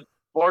probably a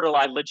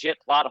borderline legit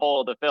plot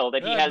hole of the film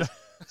that he has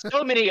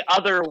so many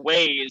other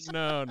ways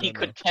he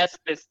could test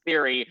this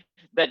theory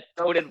that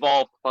don't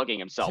involve plugging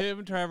himself.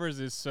 Tim Travers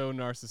is so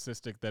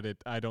narcissistic that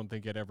I don't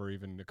think it ever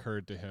even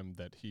occurred to him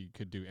that he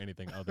could do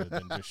anything other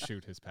than just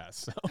shoot his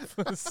past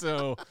self.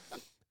 So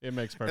it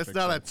makes perfect sense.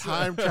 It's not a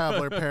time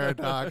traveler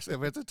paradox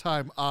if it's a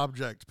time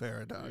object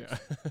paradox.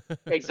 Yeah.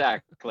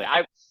 Exactly.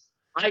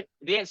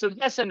 So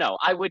yes and no.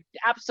 I would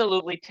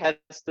absolutely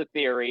test the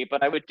theory,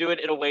 but I would do it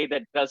in a way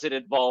that doesn't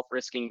involve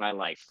risking my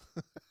life.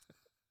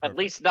 At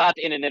least not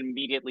in an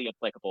immediately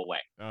applicable way.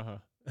 I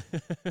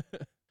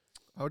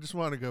just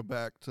want to go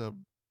back to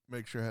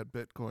make sure I had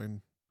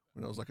Bitcoin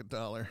when it was like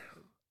 $1.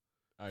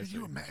 Can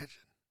you imagine?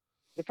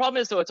 The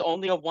problem is, though, it's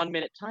only a 1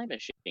 minute time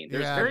machine.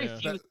 There's very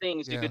few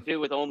things you could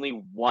do with only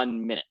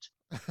 1 minute.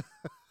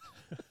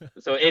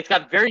 So it's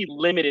got very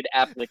limited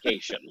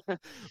application.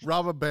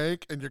 Rob a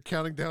bank and you're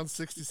counting down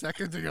 60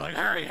 seconds and you're like,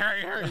 hurry,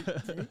 hurry, hurry.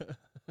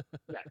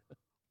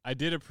 I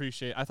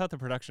thought the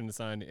production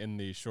design in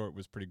the short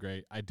was pretty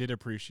great. I did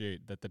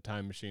appreciate that the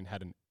time machine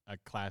had a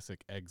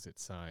classic exit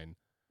sign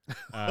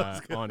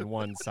on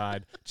one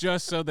side,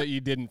 just so that you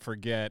didn't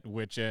forget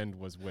which end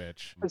was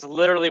which. It's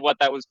literally what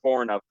that was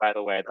born of, by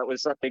the way. That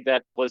was something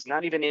that was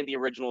not even in the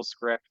original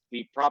script.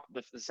 The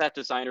set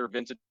designer,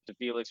 Vincent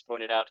DeFelix,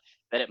 pointed out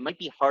that it might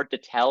be hard to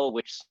tell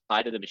which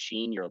side of the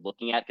machine you're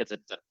looking at because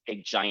it's a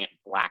big, giant,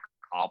 black,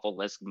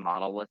 obelisk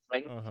monolith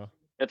thing.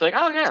 It's like,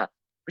 oh, yeah.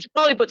 We should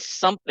probably put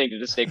something to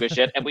distinguish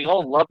it, and we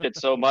all loved it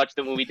so much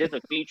that when we did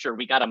the feature,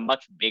 we got a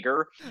much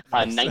bigger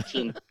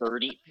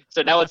 1930.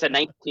 So now it's a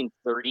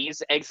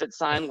 1930s exit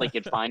sign like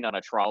you'd find on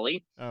a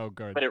trolley. Oh,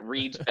 good. But it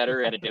reads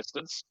better at a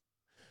distance.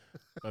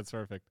 That's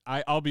perfect.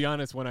 I'll be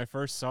honest, when I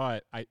first saw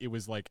it, it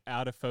was like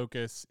out of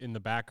focus in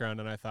the background,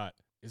 and I thought,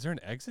 is there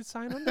an exit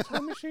sign on the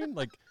time machine?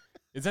 Like,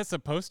 is that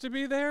supposed to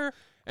be there?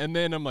 And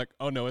then I'm like,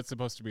 oh, no, it's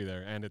supposed to be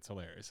there, and it's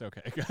hilarious.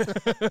 Okay.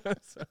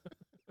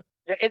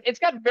 It's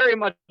got very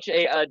much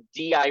a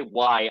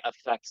DIY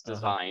effects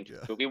design.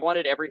 But we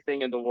wanted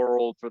everything in the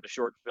world for the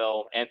short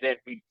film, and then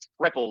we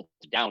tripled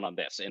down on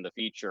this in the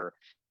feature.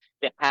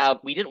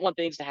 We didn't want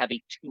things to have a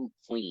too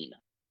clean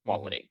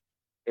quality.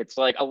 It's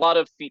like a lot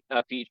of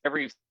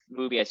every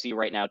movie I see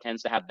right now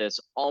tends to have this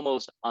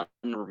almost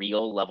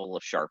unreal level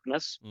of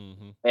sharpness,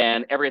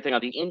 and everything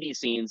on the indie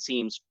scene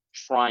seems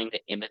trying to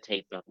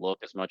imitate that look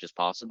as much as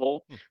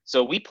possible.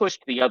 So we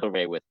pushed the other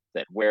way with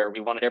it, where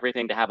we wanted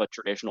everything to have a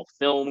traditional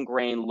film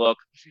grain look,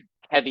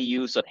 heavy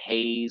use of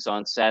haze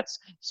on sets,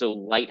 so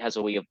light has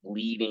a way of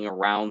bleeding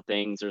around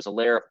things. There's a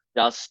layer of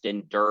dust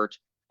and dirt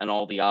and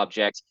all the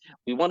objects.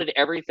 We wanted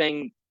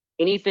anything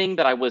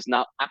that I was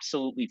not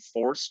absolutely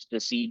forced to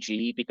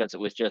CG because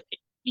it was just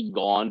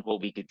beyond what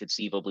we could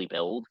conceivably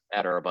build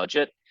at our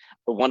budget,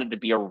 but wanted to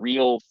be a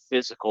real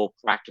physical,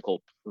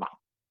 practical prop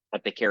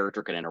that the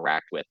character could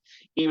interact with.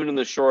 Even in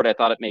the short, I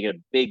thought it made a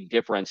big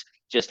difference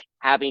just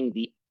having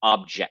the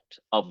object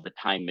of the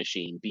time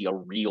machine be a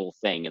real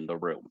thing in the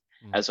room,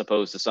 as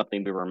opposed to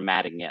something we were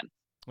matting in.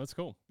 That's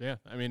cool. Yeah.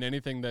 I mean,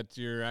 anything that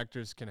your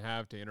actors can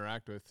have to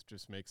interact with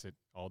just makes it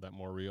all that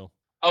more real.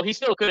 Oh, he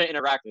still couldn't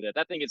interact with it.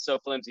 That thing is so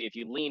flimsy. If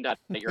you leaned on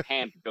it, your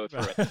hand could go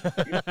through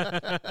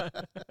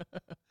it.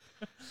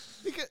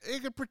 He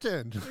could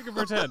pretend. He could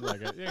pretend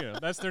like it.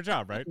 That's their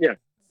job, right? Yeah.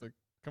 It's like,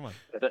 come on.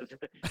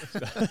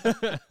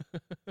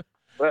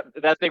 But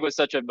that thing was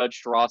such a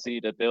monstrosity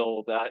to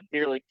build.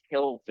 Nearly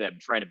killed them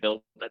trying to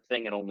build that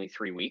thing in only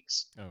 3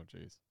 weeks. Oh,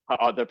 jeez.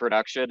 On the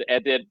production.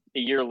 And then a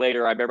year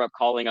later, I remember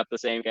calling up the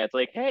same guy. It's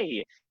like,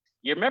 hey,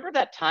 you remember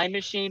that time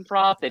machine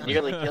prop that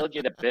nearly killed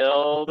you to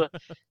build?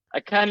 I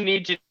kind of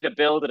need you to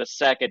build it a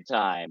second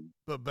time.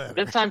 But better.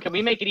 This time, can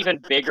we make it even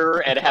bigger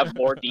and have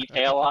more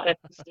detail on it?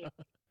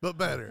 But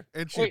better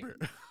and cheaper.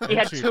 He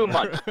had 2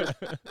 months.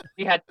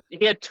 He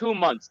had 2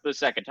 months the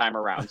second time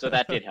around, so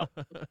that did help.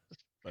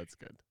 That's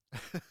good.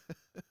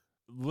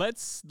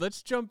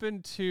 Let's jump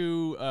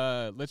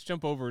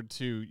over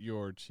to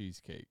your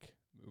Cheesecake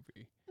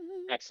movie.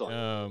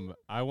 Excellent.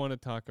 I want to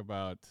talk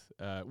about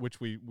which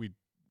we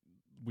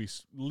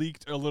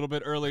leaked a little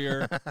bit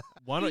earlier.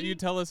 Why don't you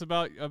tell us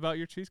about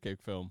your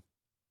Cheesecake film?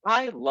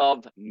 I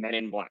love Men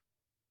in Black.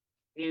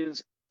 It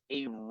is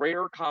a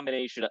rare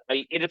combination.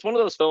 It's one of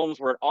those films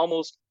where it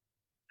almost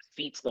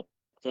defeats the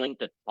point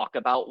to talk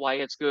about why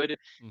it's good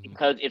Hmm.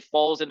 because it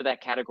falls into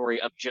that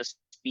category of just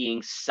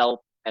being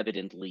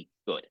self-evidently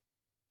good.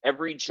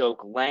 Every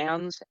joke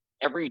lands.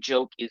 Every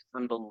joke is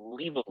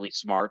unbelievably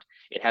smart.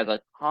 It has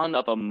a ton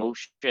of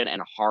emotion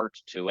and heart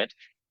to it.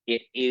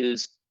 It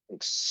is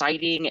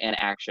exciting and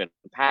action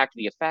packed.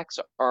 The effects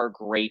are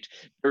great.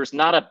 There's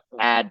not a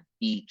bad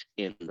beat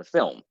in the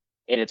film.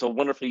 And it's a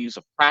wonderful use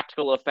of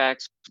practical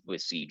effects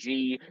with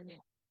CG.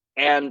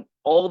 And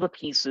all the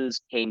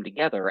pieces came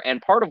together.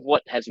 And part of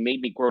what has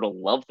made me grow to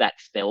love that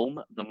film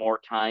the more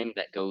time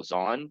that goes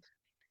on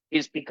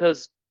is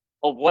because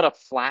of what a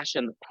flash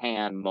in the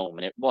pan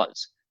moment it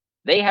was.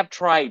 They have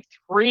tried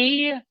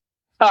 3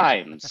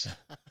 times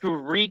to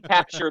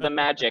recapture the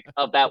magic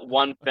of that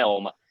one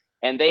film,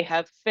 and they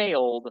have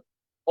failed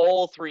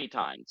all 3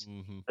 times.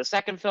 Hmm. The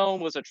second film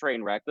was a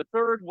train wreck. The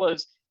third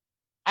was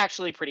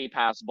actually pretty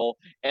passable,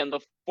 and the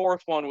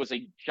fourth one was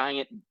a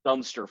giant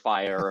dumpster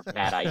fire of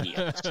bad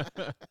ideas.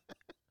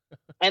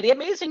 And the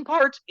amazing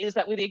part is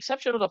that, with the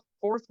exception of the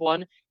fourth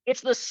one, it's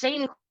the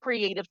same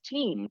creative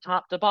team,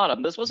 top to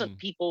bottom. This wasn't Mm.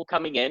 people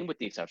coming in, with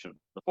the exception of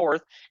the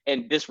fourth,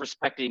 and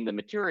disrespecting the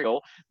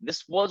material.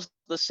 This was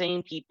the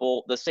same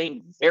people, the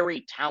same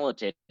very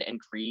talented and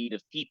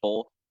creative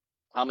people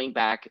coming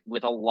back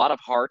with a lot of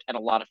heart and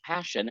a lot of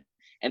passion,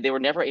 and they were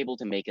never able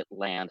to make it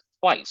land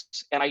twice.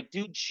 And I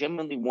do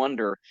genuinely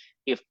wonder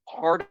if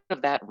part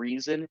of that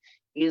reason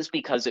is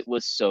because it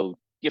was so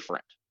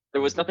different.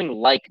 There was Hmm. nothing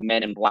like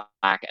Men in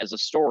Black as a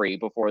story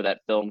before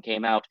that film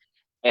came out.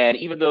 And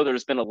even though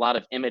there's been a lot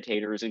of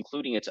imitators,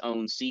 including its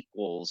own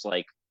sequels,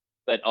 like,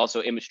 but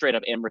also straight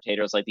up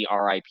imitators like the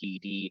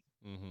RIPD,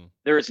 Hmm.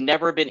 there has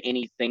never been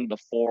anything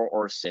before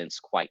or since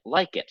quite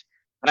like it.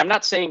 And I'm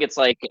not saying it's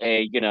like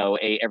a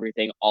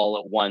everything all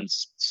at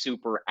once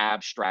super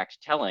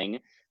abstract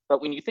telling,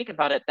 but when you think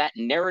about it, that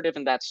narrative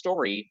and that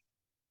story,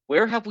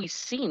 where have we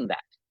seen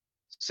that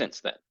since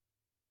then?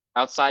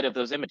 Outside of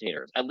those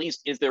imitators, at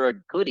least, is there a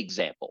good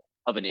example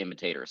of an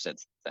imitator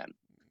since then?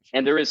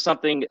 And there is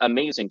something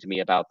amazing to me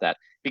about that,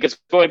 because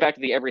going back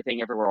to the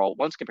Everything Everywhere All at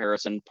Once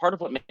comparison, part of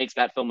what makes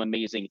that film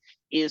amazing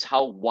is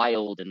how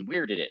wild and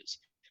weird it is.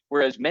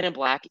 Whereas Men in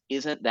Black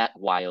isn't that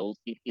wild,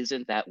 it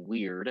isn't that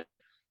weird.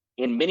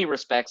 In many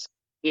respects,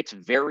 it's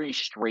very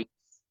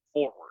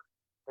straightforward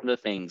from the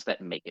things that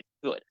make it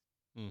good.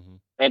 Hmm.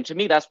 And to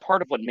me, that's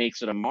part of what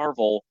makes it a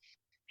marvel,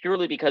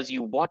 purely because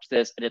you watch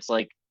this and it's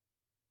like,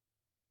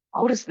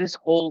 how does this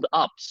hold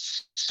up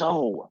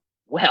so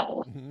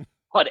well Mhm.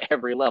 on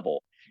every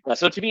level?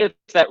 So to me,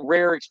 it's that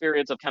rare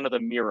experience of kind of the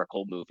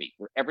miracle movie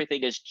where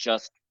everything is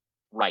just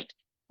right.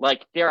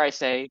 Like, dare I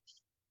say,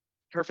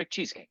 perfect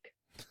cheesecake.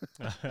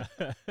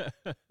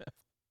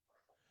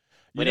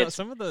 You When know, it's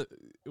some of the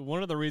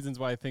one of the reasons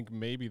why I think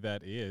maybe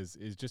that is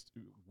just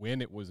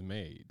when it was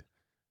made.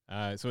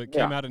 So it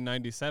came yeah, out in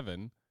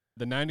 '97.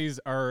 The '90s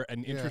are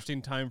an Yeah.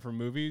 interesting time for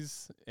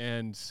movies,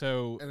 and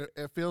so And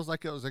it feels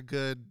like it was a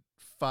good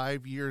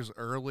 5 years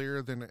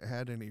earlier than it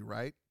had any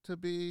right to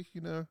be, you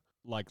know?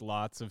 like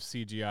lots of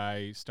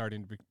CGI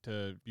starting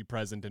to be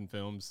present in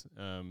films.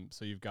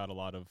 So you've got a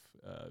lot of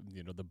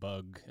the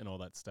bug and all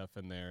that stuff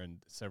in there, and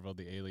several of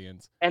the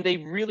aliens. and they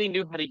really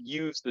knew how to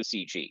use the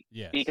CG,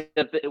 Yes.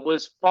 because it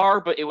was far,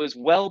 but it was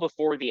well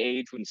before the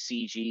age when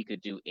CG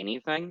could do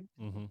anything.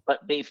 Hmm.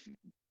 But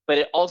but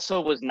it also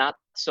was not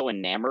so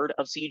enamored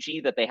of CG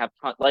that they have,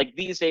 like,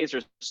 these days.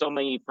 There's so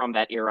many from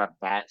that era of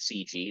bad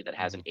CG that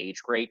Hmm. hasn't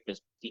aged great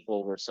because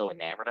people were so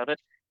enamored of it.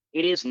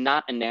 It is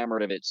not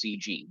enamored of its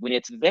CG. When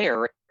it's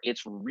there,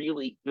 it's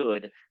really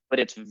good, but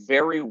it's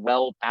very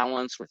well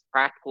balanced with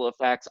practical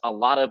effects. A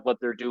lot of what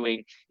they're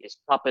doing is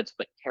puppets,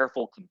 but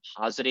careful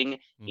compositing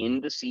Hmm.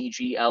 in the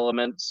CG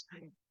elements.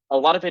 A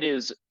lot of it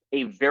is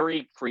a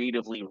very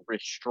creatively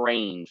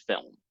restrained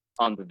film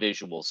on the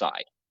visual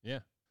side,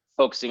 Yeah.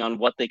 focusing on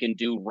what they can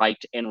do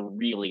right and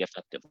really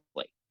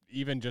effectively.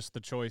 Even just the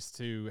choice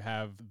to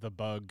have the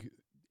bug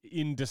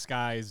in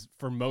disguise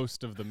for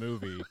most of the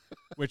movie,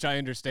 which I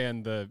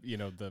understand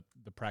the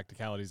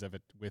practicalities of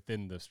it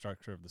within the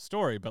structure of the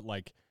story, but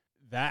like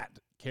that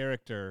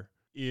character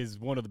is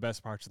one of the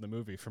best parts of the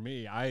movie for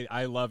me.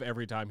 I love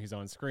every time he's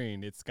on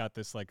screen. It's got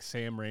this like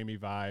Sam Raimi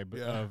vibe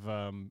Yeah. of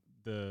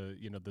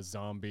the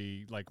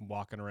zombie like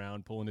walking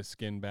around pulling his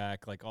skin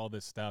back, like all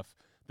this stuff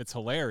that's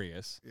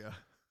hilarious. Yeah.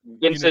 You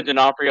know, Vincent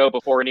D'Onofrio,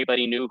 before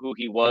anybody knew who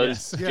he was,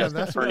 yes. Yeah, just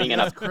that's what turning in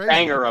that's a crazy.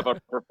 banger of Yeah. a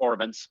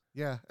performance.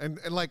 Yeah. And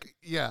like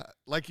yeah,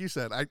 like you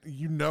said,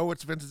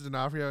 it's Vincent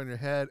D'Onofrio in your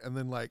head, and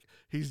then like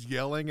he's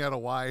yelling at a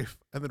wife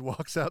and then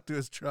walks out to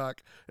his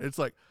truck, and it's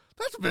like,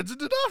 that's Vincent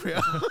D'Onofrio.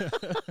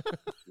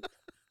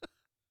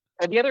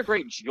 And the other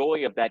great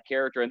joy of that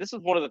character, and this is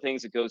one of the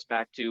things that goes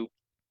back to,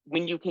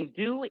 when you can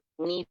do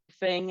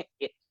anything,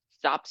 it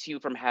stops you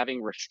from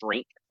having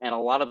restraint. And a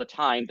lot of the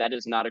time, that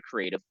is not a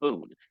creative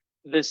boon.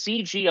 The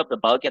CG of the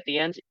bug at the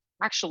end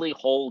actually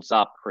holds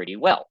up pretty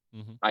well,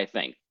 Hmm. I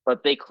think.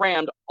 But they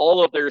crammed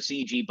all of their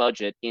CG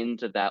budget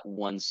into that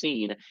one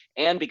scene.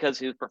 And because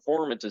his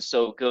performance is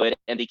so good,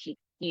 and they keep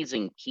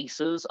teasing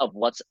pieces of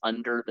what's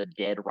under the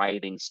dead,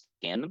 writhing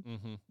skin,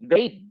 Hmm.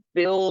 they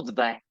build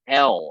the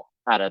hell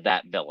out of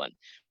that villain.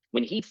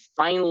 When he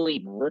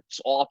finally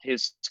rips off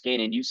his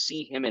skin and you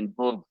see him in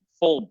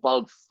full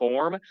bug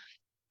form,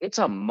 it's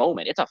a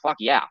moment. It's a fuck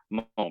yeah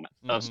moment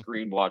of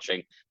screen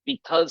watching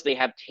because they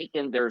have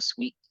taken their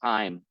sweet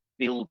time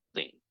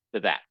building to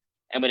that.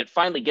 And when it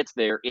finally gets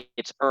there,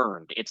 it's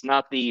earned. It's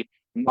not the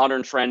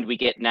modern trend we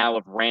get now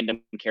of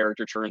random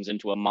character turns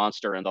into a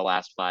monster in the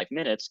last 5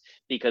 minutes,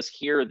 because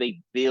here they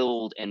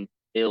build and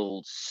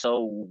build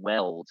so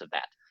well to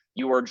that.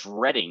 You are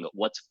dreading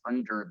what's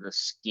under the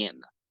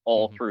skin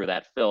all through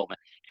that film.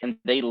 And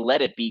they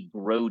let it be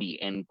grody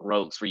and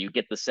gross, where you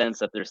get the sense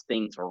that there's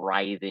things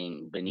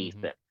writhing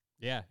beneath it.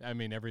 Yeah, I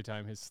mean, every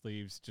time his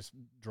sleeves just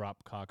drop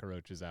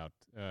cockroaches out,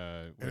 which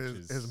and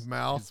is his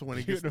mouth is when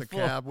he gets in the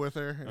beautiful. cab with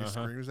her and he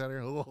screams at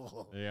her.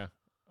 Yeah,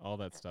 all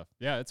that stuff.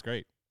 Yeah, it's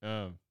great.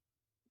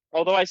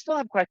 Although I still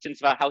have questions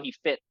about how he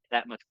fit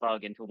that much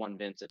bug into one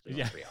Vincent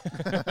D'Onofrio.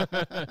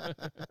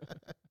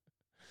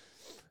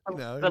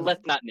 But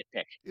let's not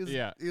nitpick.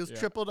 He was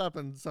tripled up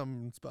in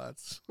some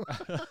spots.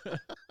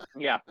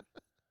 Yeah.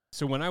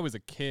 So when I was a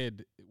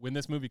kid, when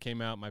this movie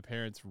came out, my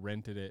parents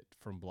rented it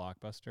from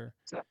Blockbuster,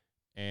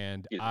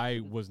 and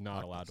I was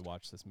not allowed to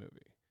watch this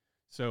movie.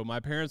 So my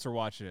parents were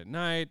watching it at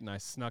night, and I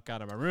snuck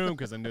out of my room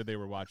because I knew they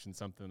were watching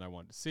something I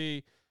wanted to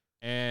see.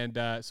 And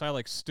so I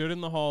like stood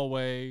in the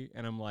hallway,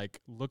 and I'm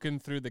like looking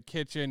through the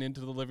kitchen into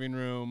the living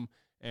room,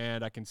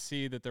 and I can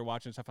see that they're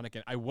watching stuff.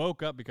 And I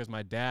woke up because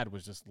my dad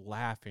was just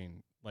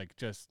laughing, like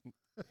just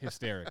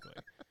hysterically.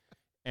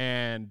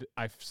 And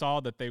I saw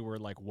that they were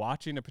like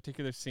watching a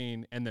particular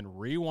scene and then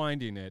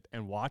rewinding it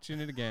and watching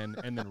it again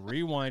and then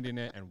rewinding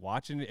it and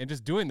watching it and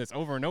just doing this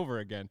over and over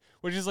again,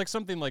 which is like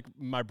something like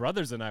my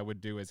brothers and I would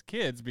do as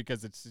kids,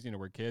 because it's, you know,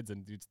 we're kids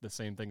and it's the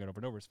same thing over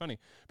and over. It's funny,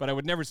 but I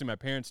would never see my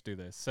parents do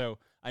this. So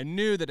I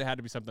knew that it had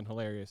to be something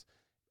hilarious.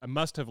 I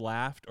must have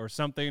laughed or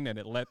something, and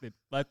it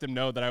let them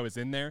know that I was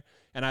in there.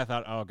 And I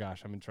thought, oh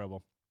gosh, I'm in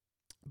trouble.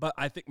 But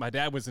I think my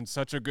dad was in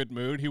such a good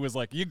mood. He was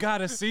like, you got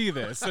to see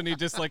this. And he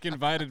just like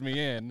invited me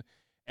in.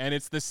 And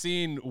it's the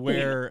scene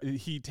where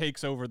he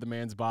takes over the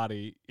man's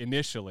body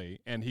initially,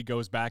 and he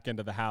goes back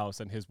into the house,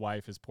 and his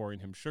wife is pouring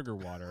him sugar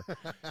water.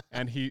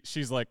 And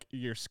she's like,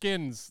 your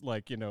skin's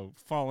like, you know,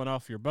 falling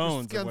off your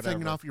bones your or whatever.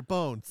 hanging off your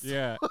bones.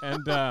 Yeah.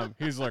 And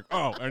he's like,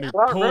 oh, and he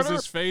pulls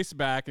his face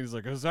back, and he's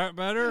like, is that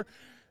better?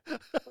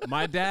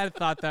 My dad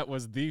thought that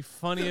was the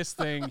funniest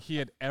thing he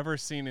had ever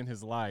seen in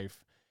his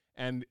life,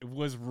 and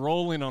was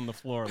rolling on the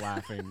floor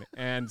laughing.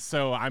 And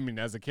so, I mean,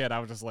 as a kid, I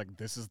was just like,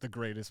 this is the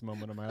greatest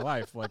moment of my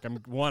life. Like, I'm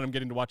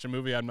getting to watch a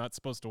movie I'm not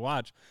supposed to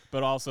watch,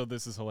 but also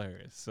this is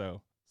hilarious.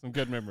 So some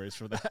good memories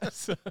for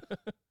that.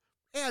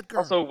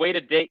 Also, way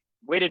to date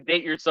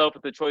yourself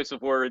with the choice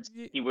of words.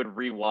 He would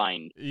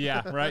rewind.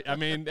 Yeah, right. I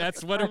mean,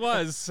 that's what it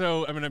was.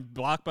 So, I mean, a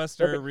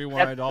Blockbuster,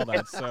 rewind, all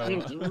that. So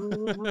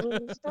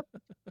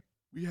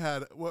we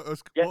had what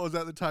was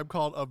at the time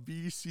called a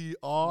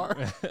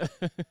VCR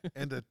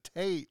and a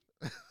tape.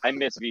 I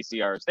miss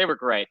VCRs. They were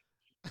great.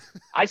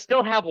 I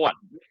still have one.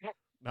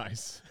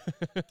 Nice.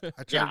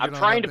 I'm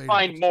trying to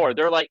find more.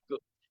 They're like,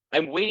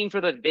 I'm waiting for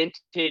the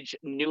vintage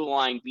new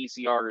line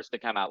VCRs to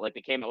come out. Like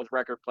they came out with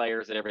record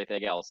players and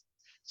everything else.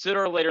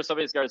 Sooner or later,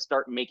 somebody's got to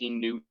start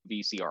making new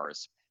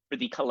VCRs for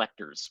the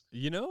collectors.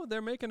 You know,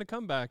 they're making a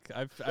comeback.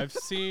 I've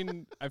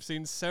seen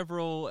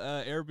several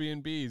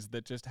Airbnbs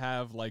that just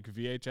have like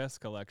VHS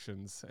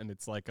collections, and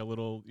it's like a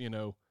little, you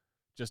know,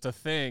 just a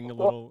thing. A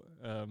little.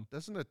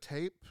 Doesn't a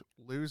tape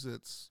lose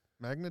its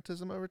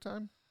magnetism over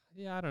time?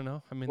 Yeah, I don't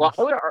know. I mean, well,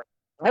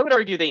 I would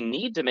argue they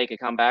need to make a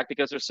comeback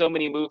because there's so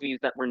many movies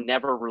that were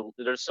never.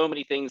 There's so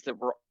many things that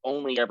were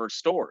only ever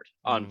stored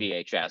on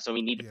VHS, so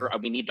we need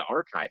to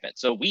archive it.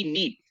 So we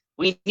need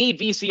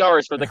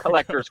VCRs for the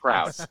collectors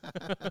crowd.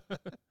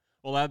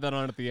 We'll add that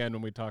on at the end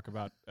when we talk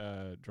about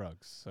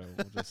drugs. So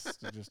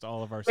we'll just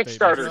all of our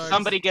Kickstarter.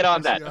 Somebody get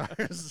on that.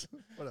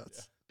 What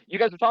else? You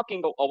guys were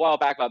talking a while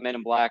back about Men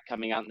in Black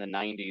coming out in the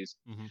 90s.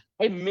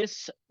 I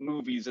miss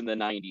movies in the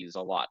 90s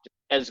a lot.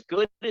 As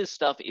good as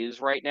stuff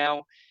is right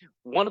now,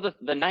 one of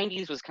the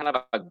 90s was kind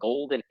of a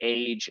golden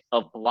age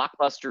of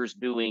blockbusters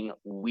doing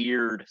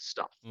weird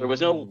stuff. There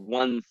was no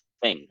one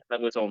thing that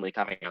was only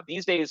coming out.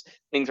 These days,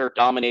 things are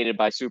dominated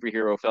by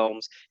superhero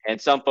films, and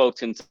some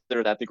folks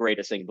consider that the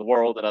greatest thing in the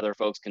world, and other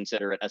folks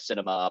consider it a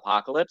cinema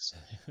apocalypse.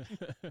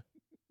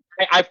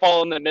 I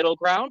fall in the middle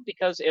ground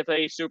because if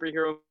a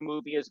superhero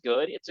movie is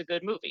good, it's a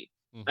good movie.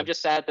 I'm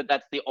just sad that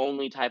that's the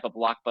only type of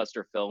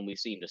blockbuster film we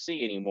seem to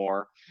see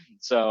anymore.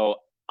 So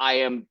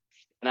I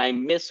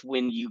miss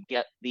when you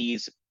get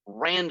these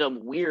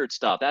random weird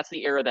stuff. That's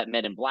the era that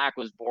Men in Black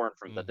was born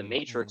from, that The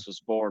Matrix was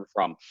born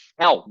from.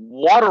 Hell,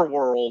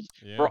 Waterworld,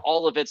 for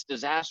all of its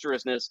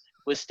disastrousness,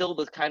 was still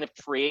the kind of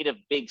creative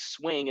big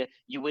swing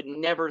you would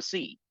never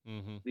see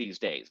these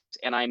days.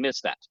 And I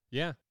miss that.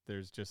 Yeah,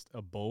 there's just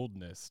a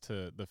boldness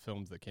to the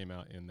films that came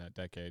out in that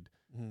decade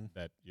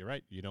that, you're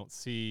right, you don't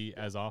see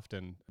as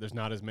often. There's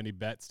not as many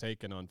bets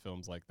taken on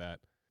films like that.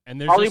 And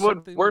there's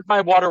Hollywood, where's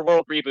my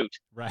Waterworld reboot?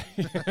 Right.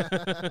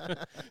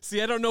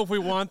 See, I don't know if we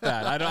want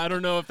that. I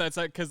don't know if that's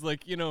like, because,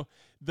 like,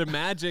 the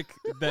magic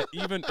that,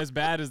 even as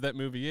bad as that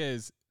movie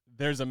is,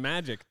 there's a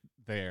magic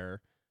there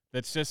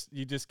that's just,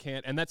 you just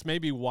can't. And that's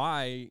maybe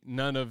why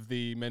none of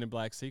the Men in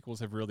Black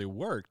sequels have really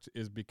worked,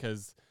 is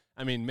because,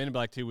 I mean, Men in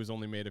Black 2 was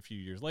only made a few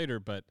years later,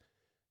 but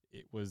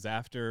it was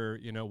after,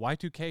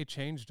 Y2K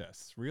changed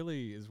us,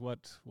 really, is what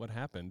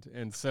happened.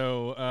 And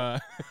so,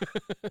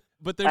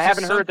 but there's I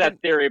haven't heard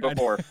that theory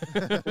before.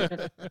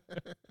 The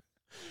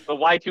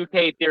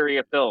Y2K theory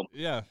of film.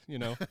 Yeah,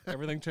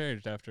 everything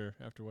changed after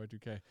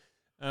Y2K.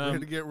 We had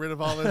to get rid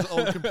of all those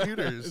old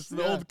computers. It's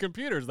the old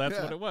computers. That's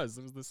what it was.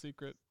 It was the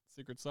secret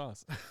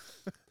sauce.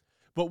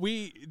 But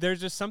there's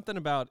just something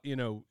about,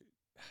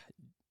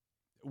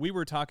 we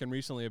were talking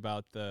recently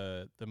about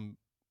the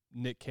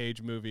Nick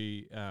Cage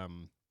movie,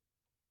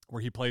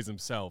 where he plays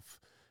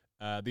himself,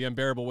 The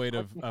Unbearable Weight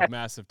of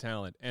Massive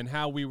Talent, and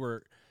how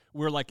we're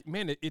like,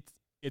 man,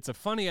 it's a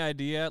funny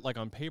idea. Like,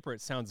 on paper, it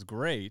sounds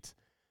great,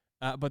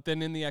 but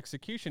then in the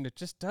execution, it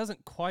just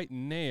doesn't quite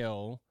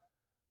nail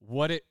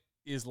what it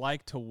is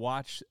like to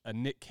watch a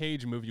Nick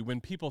Cage movie.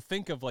 When people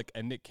think of, like,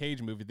 a Nick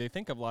Cage movie, they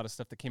think of a lot of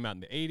stuff that came out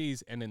in the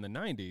 80s and in the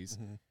 90s,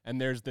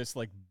 and there's this,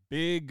 like,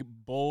 big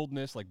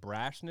boldness, like,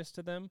 brashness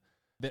to them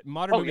that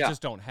modern movies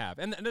just don't have.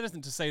 And that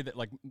isn't to say that,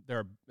 like,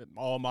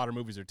 all modern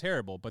movies are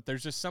terrible, but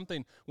there's just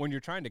something when you're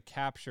trying to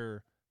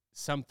capture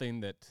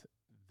something that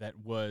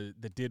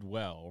did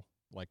well,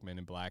 like Men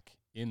in Black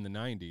in the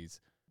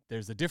 90s,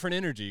 there's a different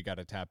energy you got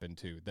to tap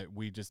into that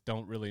we just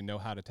don't really know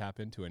how to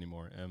tap into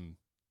anymore.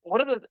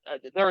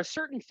 There are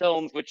certain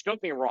films which, don't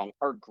get me wrong,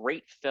 are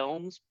great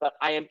films, but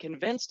I am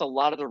convinced a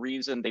lot of the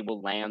reason they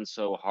will land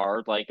so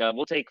hard, like,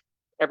 we'll take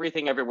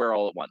Everything Everywhere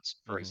All at Once,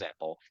 for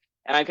example.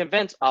 And I'm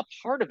convinced a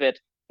part of it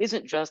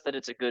isn't just that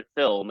it's a good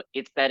film,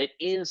 it's that it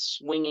is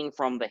swinging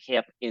from the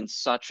hip in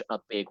such a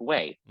big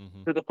way.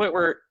 To the point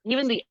where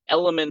even the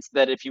elements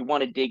that, if you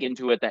want to dig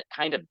into it, that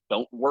kind of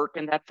don't work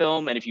in that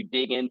film, and if you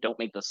dig in, don't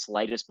make the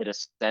slightest bit of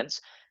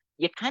sense,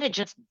 you kind of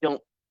just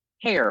don't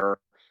care,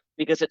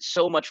 because it's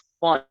so much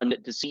fun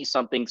to see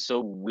something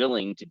so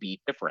willing to be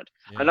different.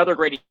 Yeah. Another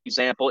great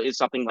example is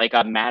something like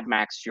a Mad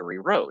Max Fury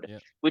Road,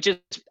 which is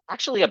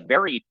actually a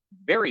very,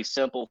 very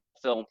simple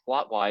film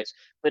plot-wise,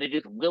 but it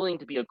is willing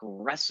to be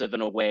aggressive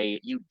in a way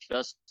you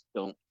just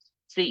don't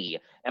see.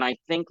 And I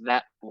think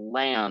that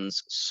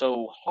lands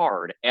so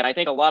hard. And I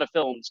think a lot of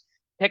films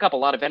pick up a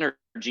lot of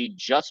energy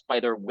just by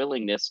their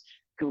willingness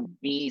to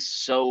be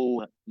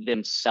so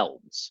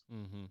themselves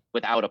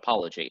without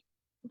apology.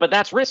 But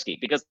that's risky,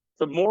 because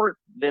the more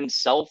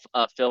themselves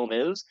a film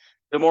is,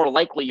 the more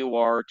likely you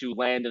are to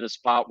land in a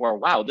spot where,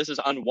 wow, this is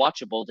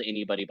unwatchable to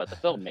anybody but the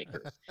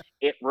filmmakers.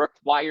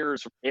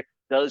 It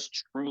does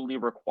truly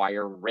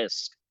require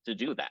risk to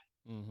do that.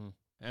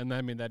 And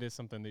I mean, that is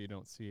something that you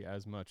don't see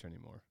as much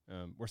anymore.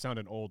 We're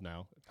sounding old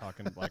now,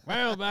 talking like,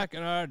 well, back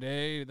in our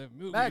day, the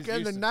movies back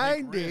in the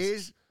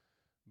 90s.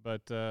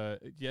 But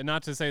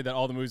not to say that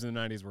all the movies in the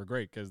 90s were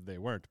great, because they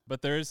weren't.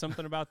 But there is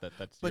something about that.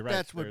 That's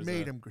what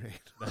made them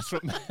great. That's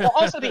what. Well,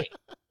 also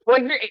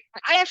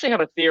I actually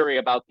have a theory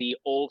about the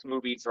old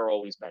movies are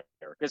always better,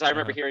 because I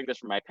remember hearing this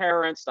from my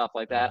parents, stuff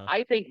like that.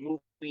 I think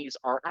movies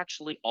are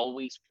actually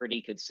always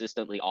pretty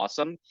consistently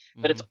awesome,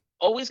 but it's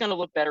always going to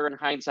look better in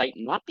hindsight,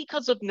 not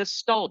because of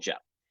nostalgia,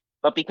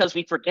 but because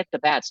we forget the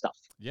bad stuff.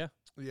 Yeah.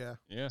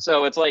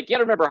 So it's like, you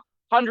gotta remember,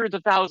 hundreds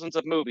of thousands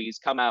of movies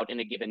come out in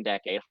a given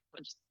decade,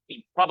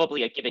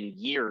 probably a given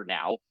year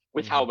now,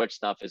 with how much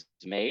stuff is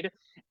made,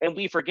 and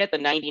we forget the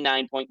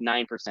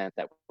 99.9%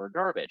 that were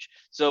garbage.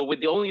 So with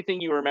the only thing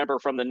you remember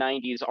from the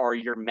 90s are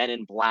your Men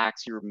in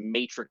Blacks, your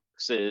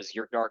Matrixes,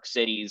 your Dark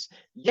Cities,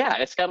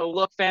 it's gonna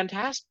look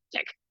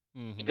fantastic,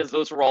 because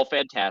those were all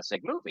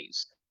fantastic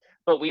movies.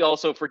 But we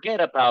also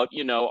forget about,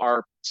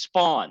 our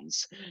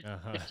Spawns.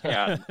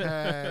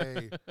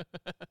 Hey,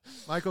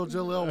 Michael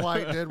Jalil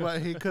White did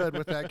what he could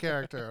with that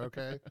character,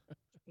 okay?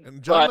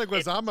 And John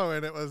Leguizamo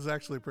in it was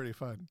actually pretty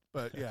fun.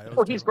 But yeah,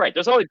 he's great.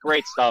 There's always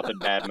great stuff in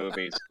bad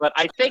movies. But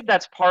I think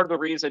that's part of the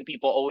reason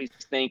people always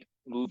think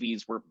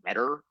movies were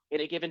better in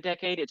a given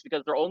decade. It's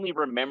because they're only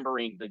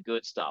remembering the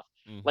good stuff.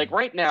 Like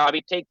right now, I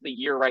mean, take the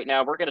year right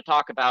now. We're going to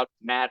talk about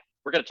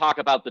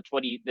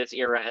this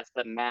era as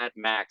the Mad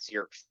Max,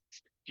 your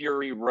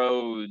Fury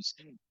Roads,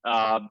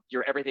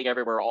 your Everything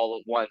Everywhere All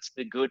at Once,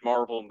 the good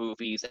Marvel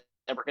movies,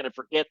 and we're going to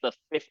forget the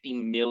 50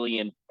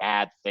 million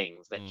bad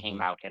things that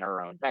came out in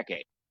our own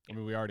decade. I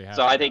mean, we already have.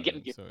 So I think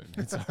so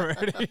it's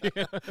already.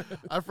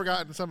 I've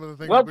forgotten some of the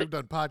things we've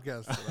done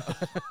podcasts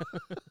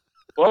about.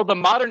 Well, the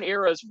modern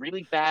era's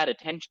really bad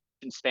attention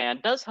span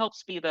does help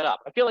speed that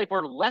up. I feel like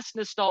we're less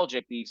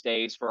nostalgic these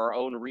days for our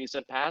own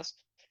recent past,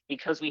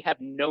 because we have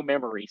no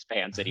memory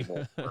spans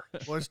anymore.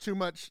 Well, it's too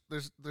much.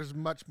 There's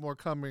much more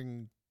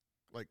coming,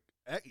 like,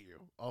 at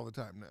you all the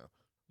time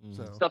now.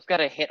 So stuff's got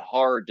to hit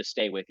hard to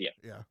stay with you.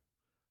 Yeah,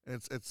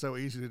 it's so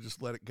easy to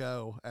just let it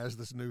go as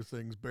this new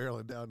thing's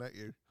barreling down at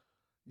you.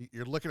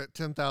 You're looking at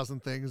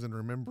 10,000 things and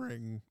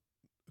remembering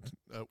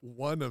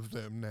one of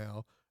them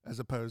now, as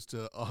opposed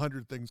to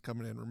 100 things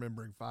coming in,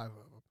 remembering 5 of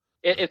them.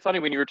 It's funny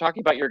when you were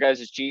talking about your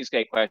guys'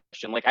 Cheesecake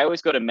question. Like, I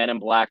always go to Men in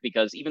Black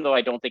because even though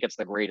I don't think it's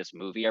the greatest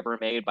movie ever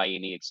made by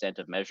any extent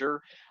of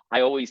measure,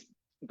 I always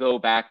go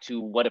back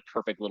to what a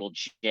perfect little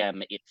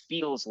gem it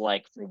feels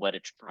like for what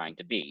it's trying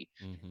to be.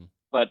 Mm-hmm.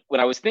 But when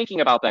I was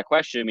thinking about that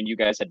question, when you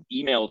guys had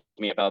emailed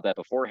me about that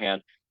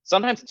beforehand,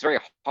 sometimes it's very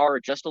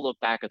hard just to look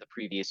back at the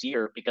previous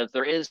year because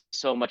there is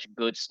so much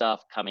good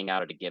stuff coming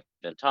out at a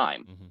given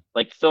time. Mm-hmm.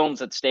 Like films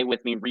that stay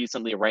with me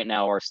recently right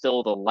now are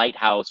still The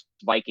Lighthouse,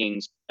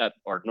 Vikings,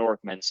 or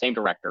Northman, same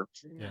director,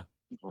 Yeah.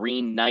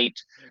 Green Knight,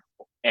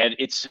 and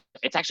it's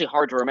actually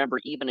hard to remember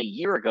even a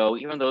year ago,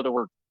 even though there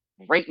were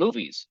great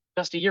movies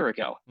just a year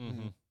ago.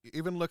 Mm-hmm.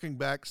 Even looking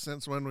back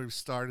since when we've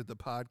started the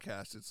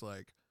podcast, it's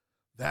like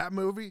that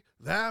movie,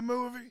 that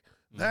movie,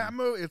 that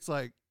movie. It's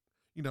like,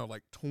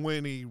 like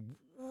 20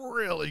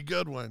 really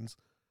good ones.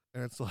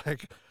 And it's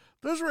like,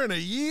 those were in a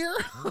year?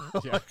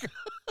 Yeah.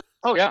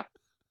 Oh, yeah.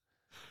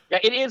 Yeah,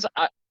 it is.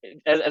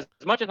 As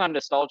much as I am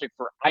nostalgic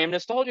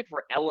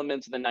for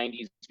elements of the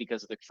 90s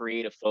because of the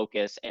creative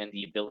focus and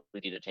the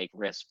ability to take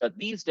risks. But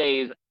these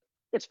days,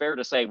 it's fair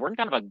to say we're in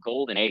kind of a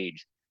golden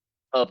age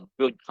of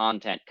good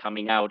content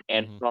coming out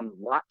and from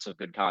lots of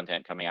good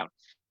content coming out.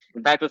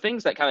 In fact, the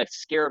things that kind of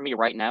scare me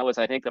right now is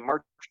I think the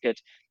market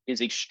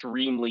is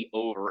extremely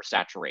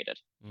oversaturated.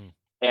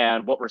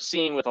 And what we're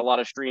seeing with a lot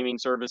of streaming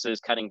services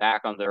cutting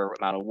back on their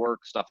amount of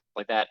work, stuff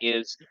like that,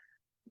 is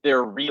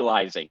they're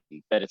realizing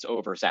that it's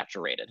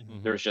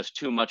oversaturated. There's just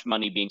too much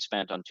money being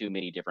spent on too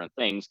many different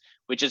things,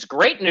 which is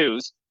great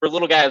news for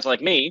little guys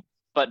like me,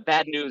 but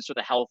bad news for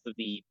the health of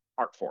the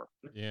art form.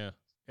 Yeah.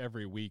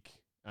 Every week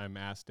I'm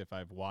asked if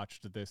I've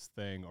watched this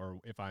thing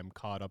or if I'm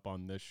caught up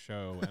on this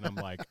show, and I'm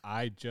like,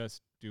 I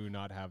just do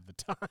not have the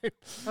time I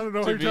don't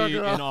know to what you're talking be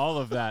about. in all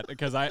of that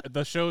because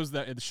the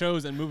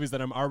shows and movies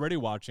that I'm already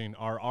watching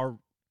are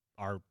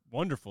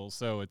wonderful.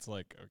 So it's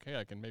like, okay,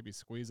 I can maybe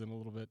squeeze in a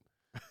little bit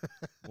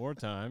more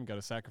time. Got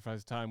to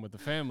sacrifice time with the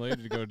family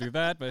to go do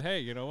that. But hey,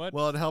 you know what?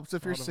 Well, it helps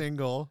if you're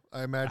single.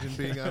 I imagine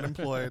being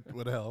unemployed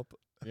would help.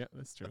 Yeah,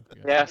 that's true.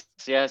 Yeah.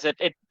 Yes,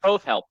 it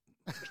both help.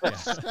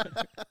 Yes.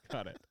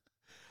 Got it.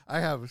 I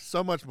have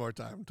so much more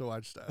time to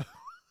watch stuff.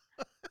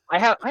 I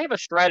have a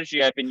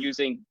strategy I've been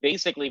using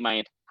basically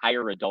my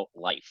entire adult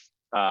life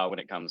when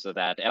it comes to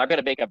that, and I'm going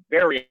to make a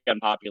very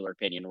unpopular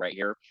opinion right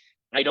here.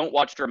 I don't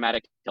watch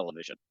dramatic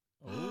television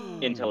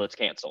until it's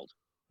canceled.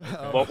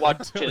 Okay. Won't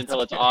watch it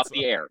until it's off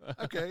the air.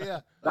 Okay, yeah,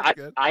 that's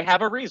good. I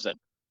have a reason.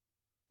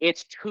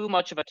 It's too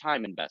much of a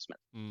time investment.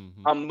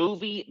 A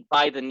movie,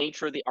 by the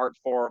nature of the art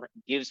form,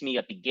 gives me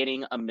a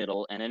beginning, a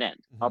middle, and an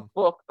end. A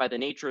book, by the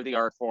nature of the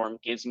art form,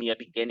 gives me a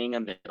beginning, a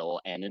middle,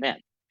 and an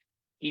end.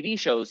 TV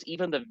shows,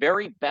 even the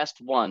very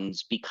best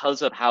ones,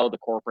 because of how the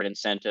corporate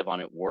incentive on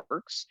it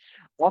works,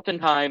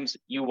 oftentimes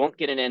you won't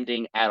get an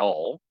ending at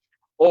all,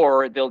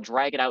 or they'll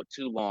drag it out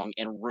too long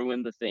and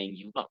ruin the thing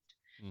you loved.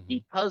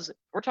 Because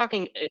we're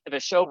talking, if a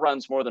show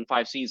runs more than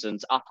 5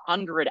 seasons,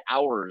 100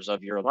 hours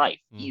of your life,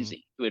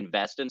 easy to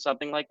invest in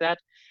something like that.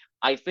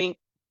 I think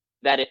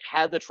that it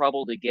had the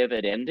trouble to give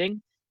it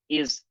ending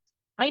is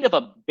kind of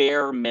a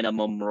bare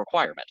minimum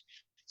requirement.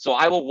 So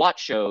I will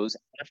watch shows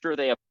after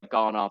they have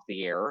gone off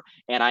the air,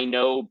 and I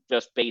know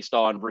just based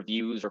on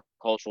reviews or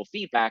cultural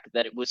feedback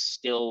that it was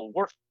still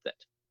worth it.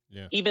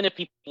 Yeah. Even if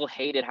people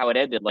hated how it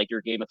ended, like your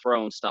Game of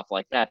Thrones, stuff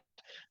like that,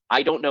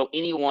 I don't know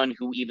anyone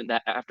who even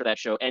that after that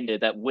show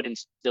ended that wouldn't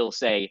still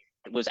say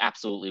it was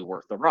absolutely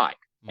worth the ride.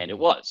 And it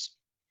was.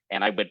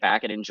 And I went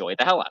back and enjoyed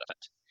the hell out of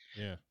it.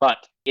 Yeah. But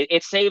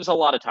it saves a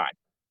lot of time.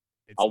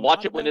 I'll watch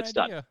not it a when bad it's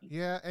idea. done.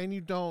 Yeah,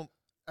 and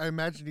I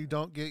imagine you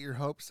don't get your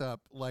hopes up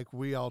like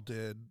we all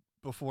did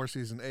before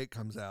season 8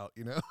 comes out,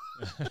 You're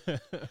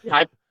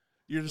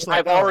just like,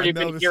 I've already I know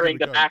been this is hearing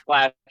the gonna go.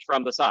 backlash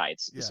from the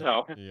sides. Yeah.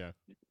 So Yeah.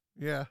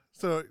 Yeah.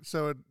 So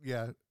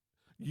yeah,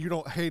 you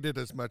don't hate it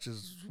as much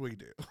as we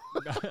do.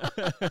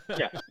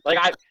 yeah, like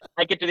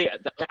I get to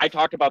I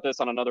talked about this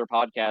on another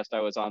podcast I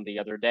was on the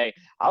other day.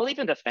 I'll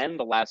even defend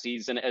the last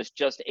season as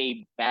just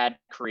a bad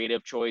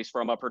creative choice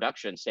from a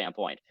production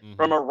standpoint.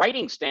 From a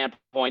writing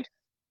standpoint,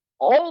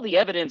 all the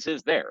evidence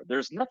is there.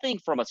 There's nothing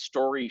from a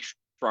story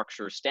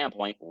structure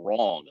standpoint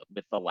wrong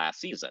with the last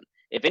season.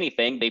 If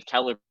anything, they've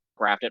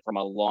telegraphed it from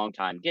a long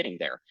time getting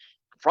there.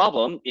 The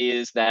problem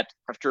is that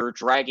after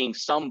dragging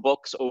some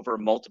books over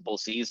multiple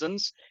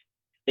seasons,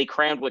 they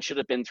crammed what should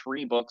have been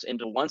 3 books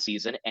into 1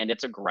 season, and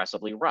it's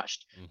aggressively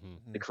rushed.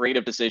 The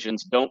creative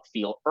decisions don't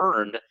feel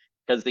earned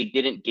because they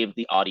didn't give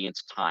the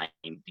audience time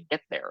to get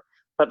there.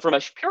 But from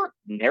a pure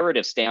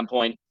narrative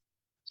standpoint,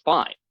 it's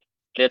fine.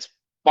 It's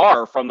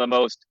far from the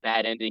most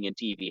bad ending in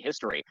TV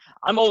history.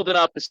 I'm old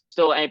enough to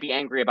still be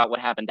angry about what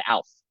happened to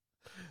Alf.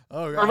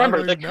 Oh,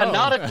 remember the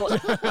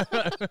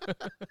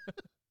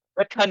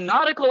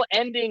canonical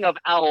ending of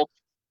Alf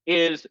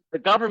is the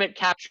government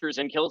captures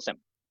and kills him.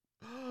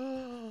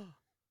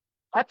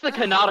 That's the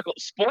canonical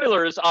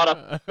spoilers on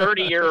a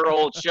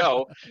 30-year-old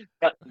show.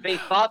 But they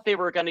thought they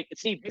were going to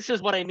see. This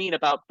is what I mean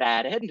about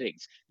bad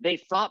endings. They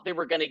thought they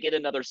were going to get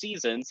another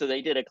season, so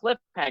they did a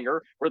cliffhanger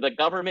where the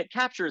government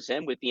captures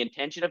him with the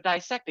intention of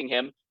dissecting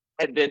him,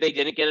 and then they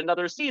didn't get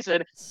another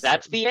season.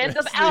 That's the end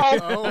of Alf.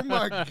 Oh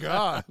my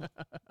god.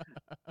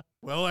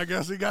 Well, I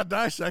guess he got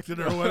dissected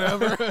or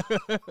whatever.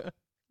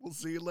 We'll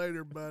see you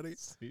later, buddy.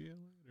 See you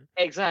later.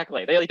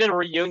 Exactly. They did a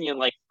reunion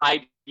like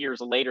 5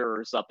 years later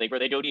or something where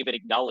they don't even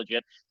acknowledge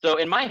it. So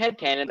in my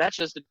headcanon, that's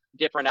just a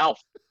different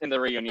Alf in the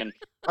reunion.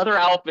 Other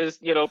Alf is,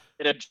 in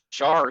a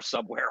jar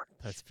somewhere.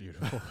 That's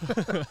beautiful.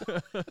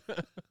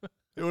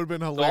 It would have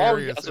been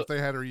hilarious if they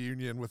had a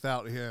reunion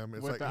without him.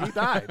 It's like, he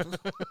died.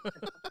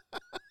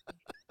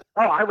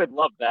 Oh, I would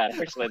love that,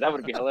 actually. That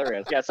would be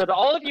hilarious. Yeah, so to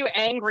all of you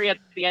angry at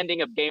the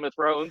ending of Game of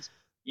Thrones,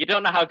 you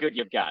don't know how good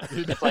you've got.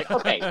 It's like,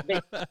 okay,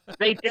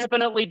 they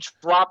definitely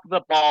dropped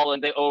the ball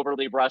and they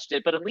overly rushed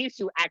it, but at least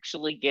you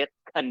actually get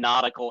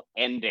canonical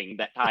ending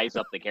that ties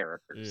up the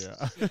characters.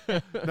 Yeah.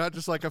 Not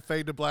just like a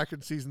fade to black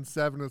in season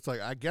 7. It's like,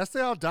 I guess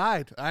they all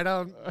died. I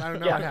don't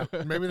know what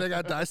happened. Maybe they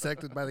got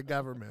dissected by the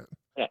government.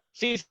 Yeah.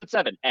 Season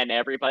 7, and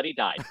everybody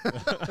died.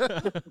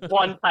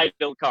 One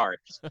title card.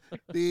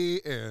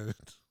 The end.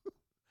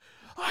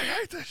 I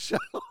hate this show.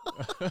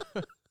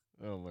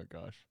 Oh my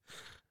gosh.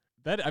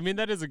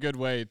 That is a good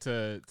way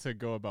to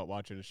go about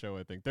watching a show,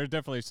 I think. There's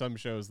definitely some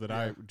shows that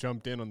I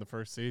jumped in on the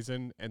first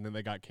season and then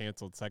they got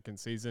canceled second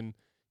season.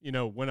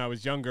 When I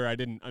was younger, I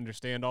didn't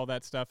understand all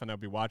that stuff, and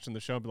I'd be watching the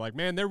show and be like,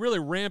 man, they're really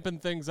ramping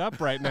things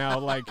up right now.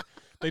 Like,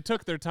 they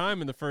took their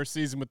time in the first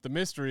season with the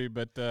mystery,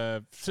 but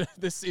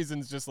this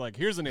season's just like,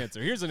 here's an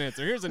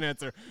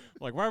answer.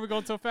 Like, why are we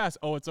going so fast?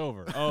 Oh, it's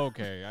over. Oh,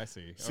 okay, I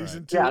see.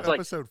 Season 2,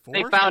 episode 4?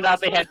 They found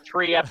out they had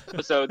 3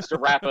 episodes to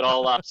wrap it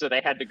all up, so they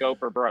had to go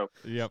for broke.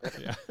 Yep,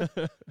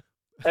 yeah.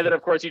 And then,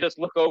 of course, you just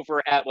look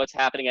over at what's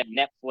happening at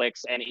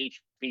Netflix and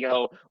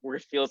HBO, where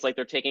it feels like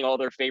they're taking all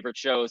their favorite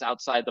shows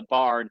outside the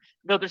barn.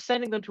 No, they're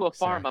sending them to a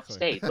farm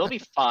upstate. They'll be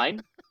fine.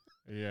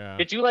 Yeah.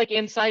 Did you like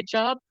Inside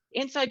Job?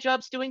 Inside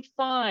Job's doing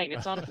fine.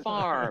 It's on a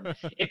farm.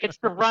 It gets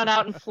to run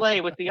out and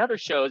play with the other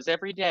shows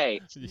every day.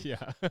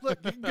 Yeah. Look,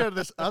 you can go to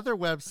this other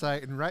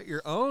website and write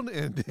your own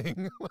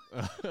ending.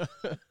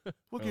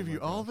 We'll give you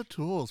all the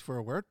tools for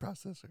a word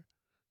processor.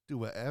 Do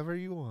whatever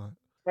you want.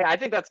 Yeah, I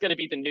think that's going to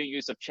be the new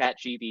use of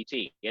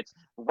ChatGPT. It's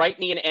write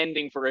me an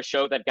ending for a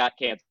show that got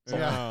canceled.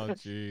 Yeah. Oh,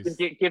 jeez.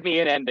 Give me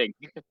an ending.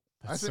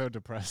 That's so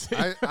depressing.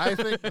 I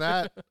think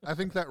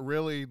that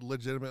really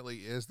legitimately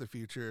is the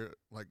future,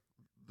 like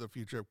the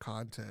future of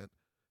content.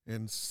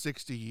 In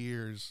 60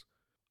 years,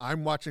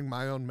 I'm watching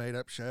my own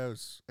made-up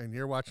shows, and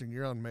you're watching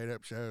your own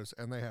made-up shows,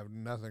 and they have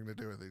nothing to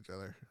do with each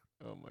other.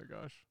 Oh my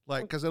gosh!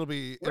 Like, because it'll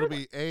be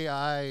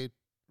AI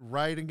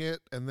writing it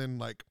and then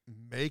like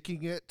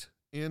making it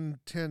in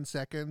 10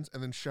 seconds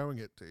and then showing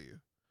it to you.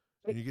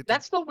 And you get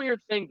That's the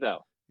weird thing, though.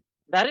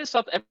 That is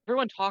something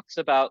everyone talks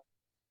about.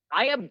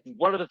 I am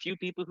one of the few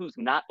people who's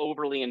not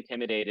overly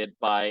intimidated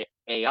by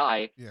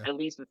AI, at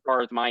least as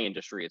far as my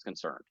industry is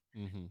concerned.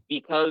 Mm-hmm.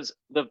 Because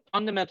the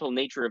fundamental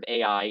nature of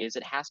AI is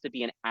it has to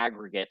be an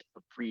aggregate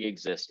of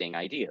pre-existing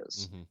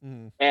ideas. Mm-hmm.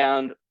 Mm-hmm.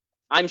 And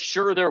I'm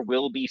sure there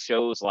will be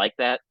shows like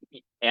that,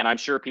 and I'm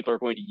sure people are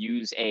going to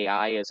use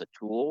AI as a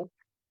tool.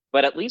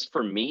 But at least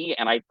for me,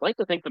 and I'd like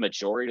to think the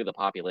majority of the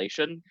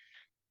population,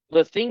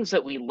 the things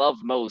that we love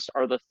most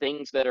are the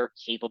things that are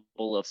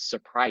capable of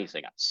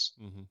surprising us,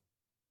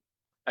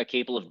 are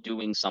capable of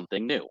doing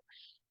something new.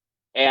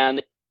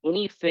 And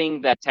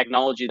anything that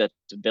technology that's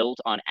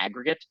built on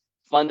aggregate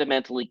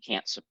fundamentally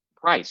can't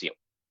surprise you.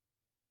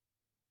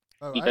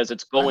 Because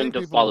it's going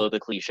to follow the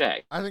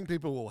cliche. I think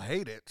people will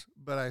hate it,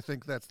 but I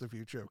think that's the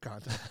future of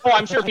content. Oh,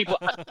 I'm sure people,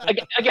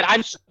 again,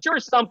 I'm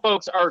sure some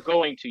folks are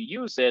going to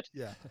use it,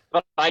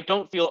 but I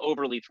don't feel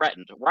overly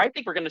threatened. Where I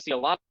think we're going to see a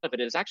lot of it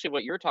is actually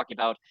what you're talking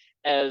about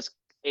as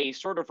a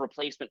sort of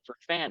replacement for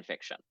fan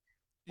fiction.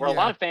 Where a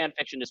lot of fan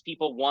fiction is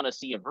people want to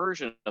see a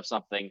version of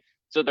something,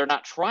 so they're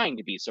not trying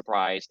to be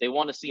surprised. They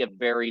want to see a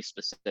very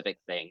specific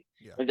thing,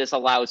 and this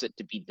allows it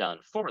to be done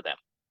for them.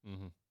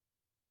 Mm-hmm.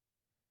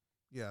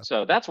 Yeah.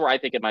 So that's where I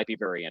think it might be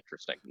very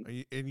interesting.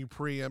 And you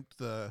preempt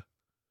the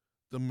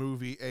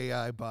movie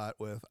AI bot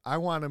with, I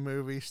want a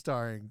movie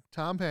starring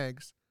Tom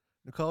Hanks,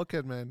 Nicole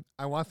Kidman.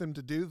 I want them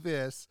to do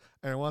this,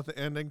 and I want the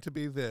ending to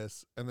be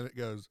this. And then it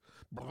goes,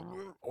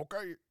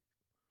 okay.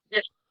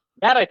 Yeah,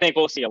 that I think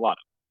we'll see a lot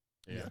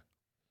of. Yeah.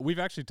 We've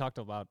actually talked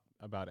a lot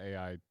about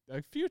AI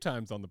a few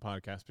times on the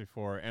podcast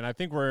before, and I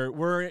think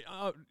we're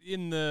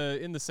in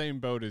the same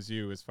boat as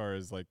you as far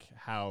as like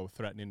how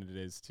threatening it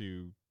is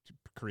to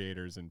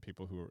creators and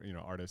people who are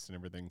artists and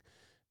everything,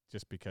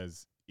 just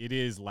because it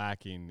is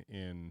lacking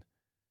in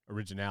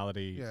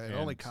originality. Yeah, it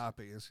only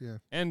copies. Yeah,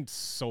 and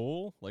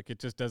soul. Like it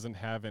just doesn't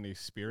have any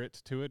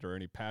spirit to it or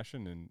any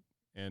passion,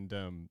 and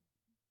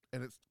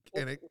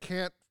it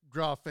can't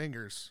draw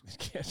fingers. It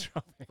can't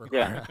draw fingers.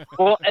 Yeah.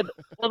 Well,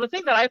 the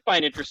thing that I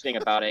find interesting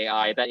about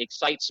AI that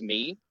excites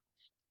me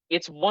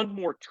it's one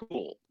more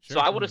tool. So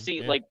Sure. I want to see,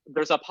 Yeah. like,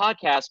 there's a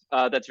podcast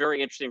that's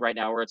very interesting right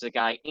now where it's a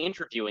guy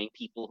interviewing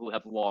people who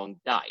have long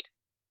died.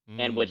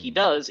 And what he Mm.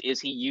 does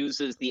is he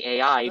uses the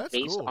AI That's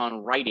based cool.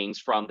 on writings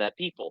from that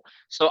people.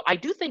 So I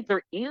do think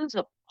there is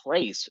a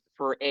place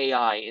for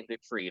AI in the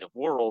creative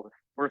world.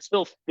 We're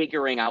still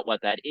figuring out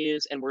what that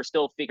is, and we're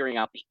still figuring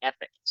out the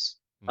ethics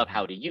of Mm-hmm.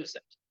 how to use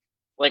it.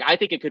 Like, I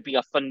think it could be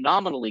a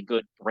phenomenally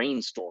good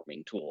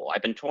brainstorming tool.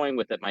 I've been toying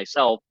with it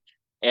myself,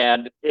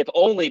 and if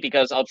only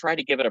because I'll try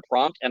to give it a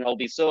prompt and I'll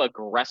be so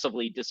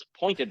aggressively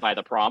disappointed by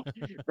the prompt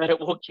that it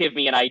will give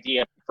me an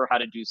idea for how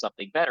to do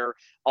something better.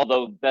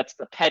 Although that's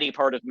the petty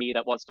part of me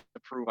that wants to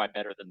prove I'm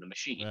better than the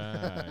machine.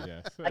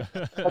 Yes.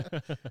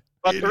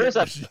 But there Idiot is a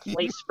machine.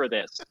 place for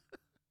this.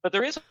 But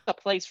there is a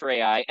place for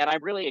AI, and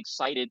I'm really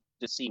excited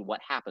to see what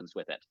happens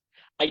with it.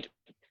 I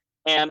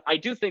and I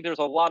do think there's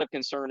a lot of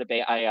concern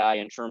about AI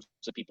in terms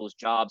of people's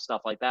jobs,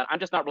 stuff like that. I'm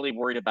just not really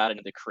worried about it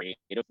in the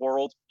creative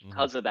world Mm-hmm.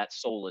 because of that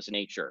soulless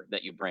nature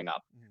that you bring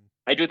up. Mhm.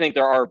 I do think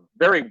there are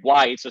very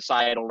wide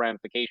societal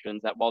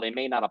ramifications that, while they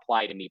may not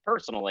apply to me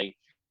personally,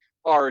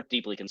 are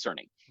deeply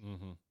concerning.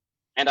 Mm-hmm.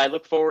 And I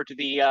look forward to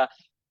the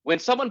when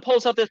someone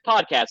pulls up this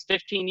podcast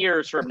 15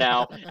 years from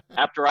now,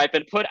 after I've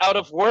been put out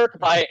of work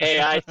by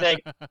AI, saying,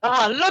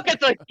 look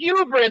at the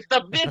hubris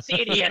of this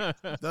idiot.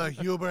 The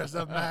hubris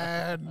of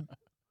man.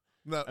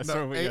 No, That's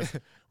no. where we,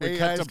 we AI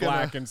cut is to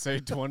black gonna, and say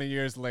 20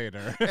 years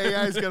later.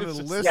 AI is going to It's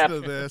just- listen Yeah. to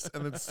this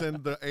and then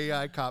send the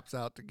AI cops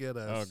out to get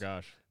Oh us.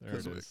 gosh, there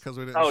it is. Because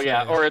we didn't Oh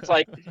yeah, say or it. it's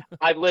like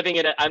I'm living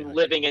in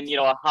cops.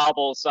 a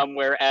hovel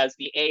somewhere as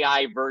the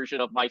AI version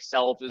of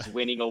myself is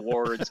winning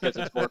awards because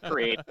it's more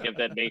creative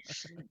than me.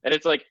 And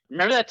it's like,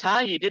 remember that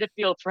time you didn't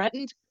feel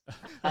threatened?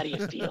 How do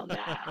you feel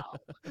now?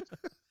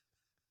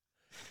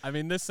 I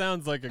mean, this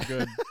sounds like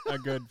a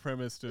good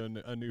premise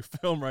to a new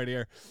film right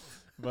here,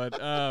 but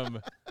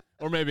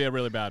or maybe a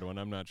really bad one.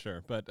 I'm not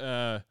sure, but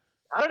I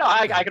don't know.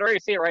 I can already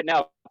see it right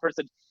now.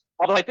 Person,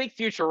 although I think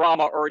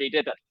Futurama already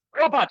did that.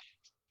 Robot,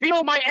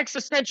 feel my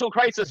existential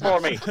crisis for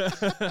me.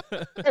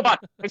 Robot,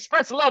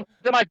 express love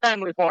to my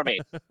family for me.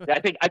 Yeah,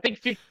 I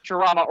think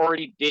Futurama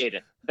already did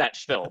that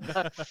film.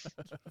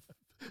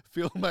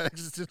 Feel my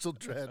existential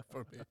dread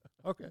for me.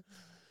 Okay.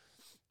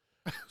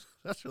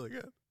 That's really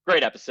good.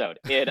 Great episode.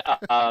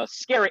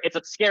 It's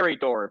a scary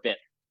door bit.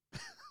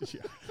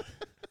 yeah.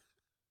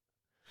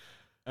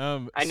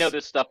 I know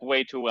this stuff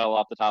way too well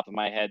off the top of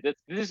my head.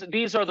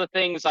 These are the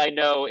things I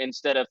know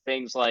instead of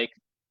things like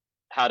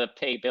how to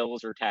pay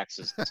bills or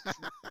taxes.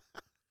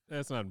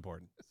 That's not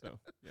important. So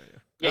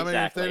yeah. I mean,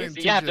 if they Exactly. didn't So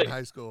teach you have it in to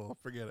high school,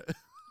 forget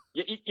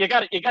it. you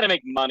got to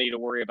make money to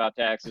worry about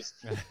taxes.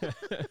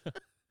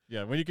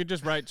 Yeah, when you can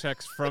just write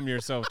checks from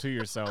yourself to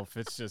yourself,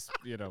 it's just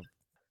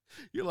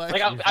You're like,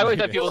 Like I always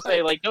have people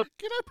say like, "Don't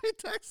can I pay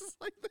taxes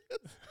like this?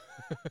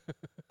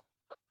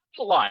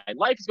 lie.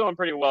 Life is going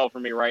pretty well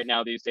for me right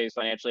now these days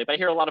financially." But I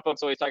hear a lot of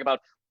folks always talk about,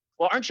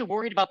 "Well, aren't you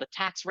worried about the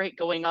tax rate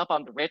going up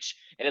on the rich?"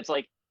 And it's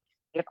like,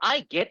 if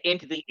I get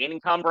into the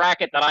income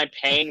bracket that I'm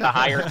paying the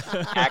higher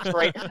tax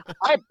rate,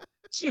 I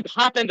should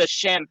hop into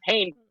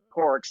champagne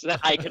corks that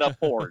I can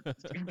afford.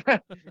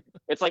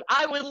 It's like,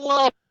 I would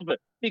love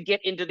to get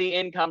into the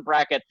income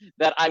bracket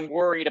that I'm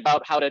worried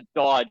about how to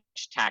dodge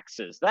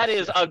taxes. That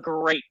is a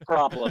great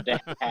problem to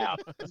have.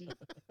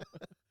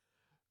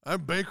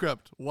 I'm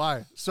bankrupt.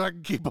 Why? So I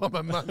can keep all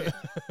my money.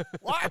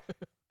 What?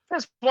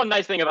 That's one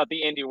nice thing about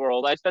the indie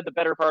world. I spent the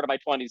better part of my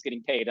 20s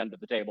getting paid under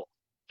the table.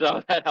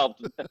 So that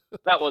helped.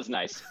 That was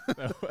nice.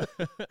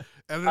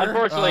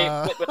 Editor,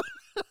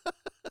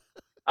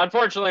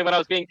 Unfortunately, when I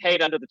was being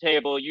paid under the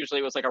table,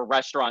 usually it was like a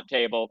restaurant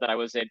table that I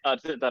was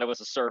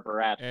a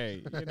server at.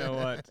 hey, you know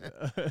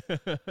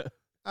what?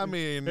 I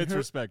mean, it's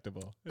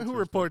respectable. Who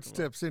reports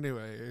tips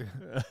anyway?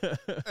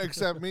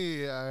 Except me,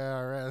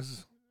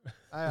 IRS.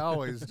 I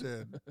always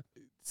did.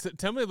 So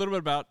tell me a little bit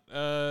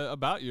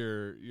about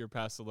your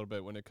past a little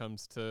bit when it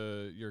comes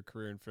to your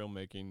career in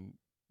filmmaking.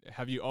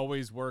 Have you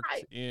always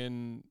worked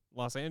in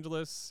Los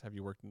Angeles? Have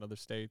you worked in other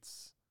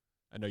states?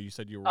 I know you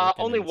said you were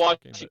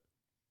working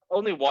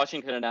only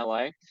Washington and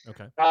LA.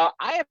 Okay. I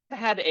have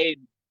had a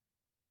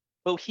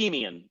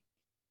bohemian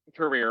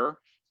career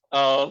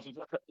of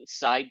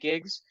side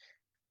gigs,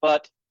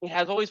 but it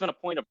has always been a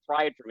point of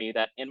pride for me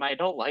that in my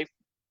adult life,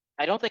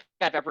 I don't think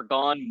I've ever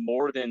gone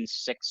more than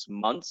 6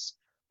 months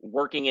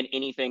working in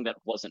anything that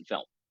wasn't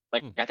film.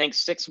 Like, I think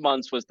 6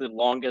 months was the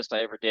longest I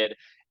ever did,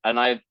 and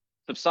I've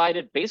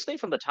subsided basically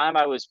from the time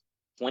I was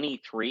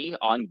 23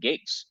 on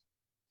gigs.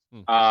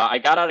 I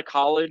got out of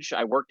college.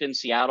 I worked in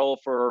Seattle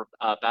for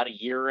about a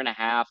year and a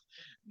half,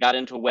 got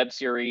into a web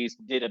series,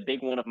 did a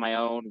big one of my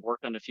own,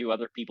 worked on a few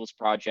other people's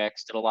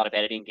projects, did a lot of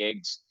editing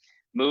gigs,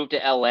 moved to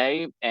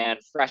LA, and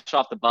fresh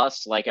off the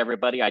bus, like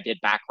everybody, I did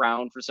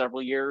background for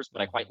several years,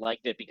 but I quite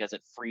liked it because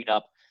it freed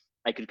up.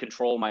 I could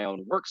control my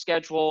own work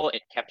schedule.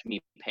 It kept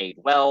me paid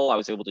well. I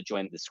was able to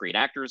join the Screen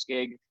Actors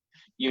Gig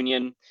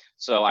Union.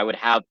 So I would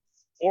have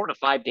 4 to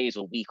 5 days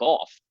a week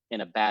off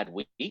in a bad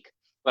week,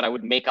 but I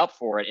would make up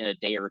for it in a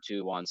day or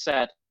two on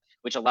set,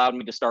 which allowed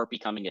me to start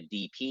becoming a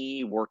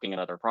DP, working on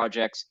other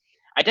projects.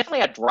 I definitely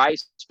had dry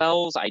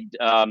spells. I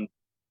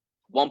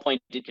one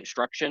point did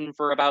construction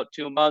for about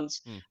 2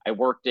 months. Hmm. I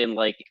worked in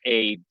like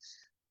a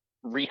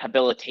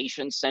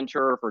rehabilitation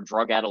center for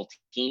drug-addled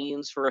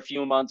teens for a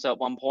few months at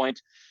one point.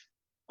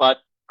 But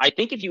I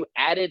think if you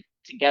added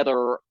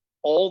together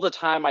all the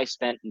time I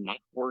spent not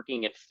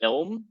working at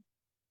film,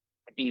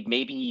 it'd be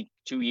maybe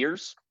 2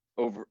 years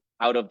over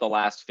out of the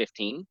last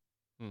 15.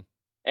 Hmm.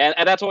 And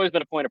that's always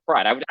been a point of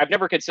pride. I've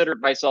never considered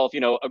myself,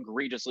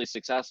 egregiously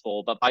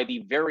successful, but by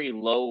the very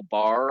low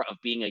bar of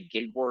being a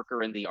gig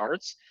worker in the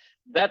arts,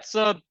 that's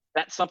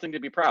something to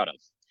be proud of.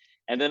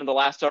 And then in the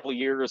last several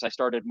years, I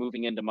started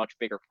moving into much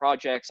bigger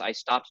projects. I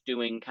stopped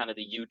doing kind of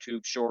the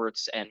YouTube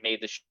shorts and made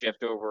the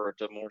shift over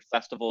to more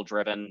festival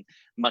driven,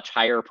 much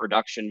higher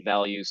production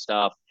value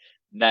stuff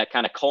that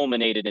kind of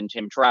culminated in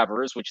Tim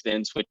Travers, which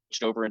then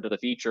switched over into the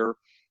feature.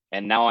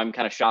 And now I'm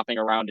kind of shopping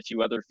around a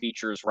few other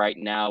features right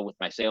now with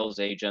my sales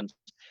agent,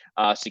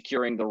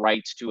 securing the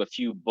rights to a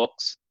few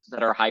books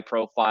that are high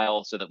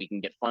profile so that we can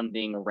get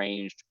funding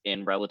arranged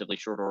in relatively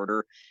short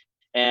order,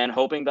 and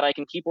hoping that I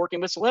can keep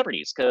working with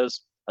celebrities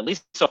because at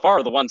least so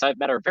far, the ones I've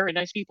met are very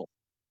nice people.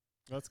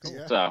 That's cool.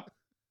 Yeah. So,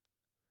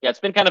 yeah, it's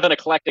been kind of an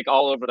eclectic,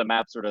 all over the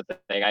map sort of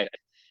thing. I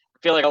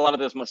feel like a lot of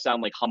this must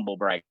sound like humble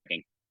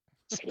bragging.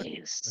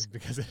 Jeez.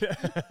 Because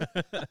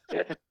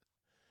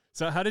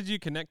so how did you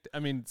connect? I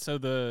mean, so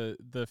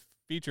the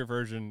feature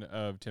version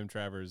of Tim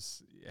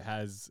Travers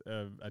has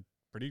a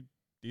pretty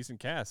decent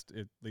cast,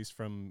 at least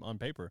from on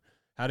paper.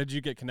 How did you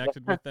get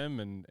connected with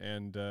them,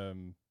 and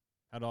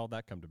how did all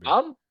that come to be?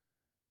 Um,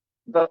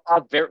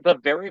 the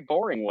very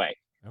boring way.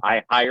 Okay.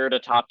 I hired a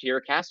top tier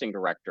casting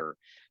director.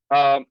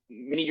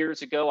 Many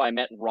years ago, I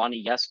met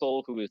Ronnie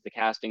Yeskel, who is the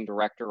casting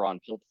director on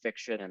Pulp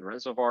Fiction and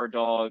Reservoir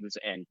Dogs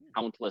and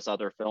countless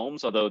other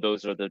films, although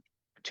those are the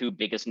two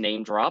biggest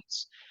name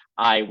drops.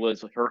 I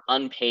was her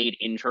unpaid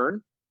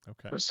intern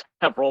Okay. for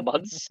several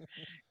months,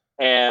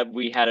 and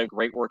we had a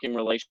great working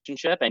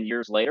relationship. And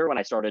years later, when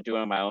I started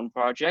doing my own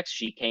projects,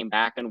 she came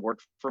back and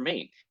worked for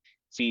me.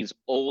 She's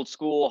old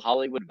school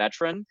Hollywood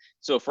veteran.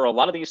 So for a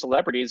lot of these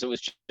celebrities, it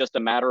was just a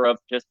matter of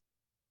just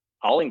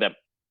calling them,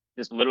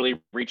 just literally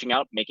reaching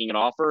out, making an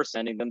offer,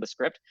 sending them the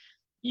script.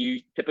 You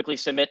typically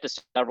submit to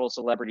several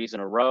celebrities in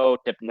a row,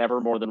 never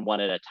more than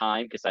one at a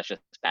time, because that's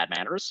just bad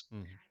manners.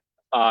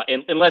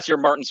 Mm-hmm. Unless you're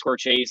Martin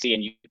Scorsese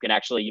and you can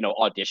actually,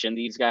 audition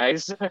these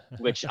guys,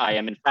 which I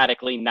am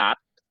emphatically not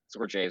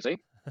Scorsese.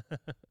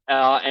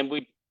 And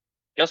we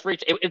just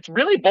reach. It's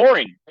really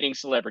boring getting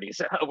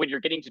celebrities when you're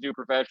getting to do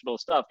professional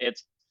stuff.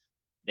 It's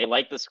they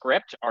like the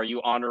script. Are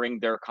you honoring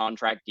their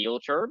contract deal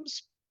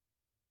terms?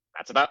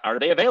 That's about. Are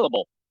they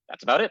available?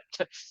 That's about it.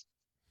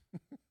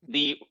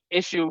 The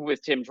issue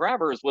with Tim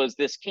Travers was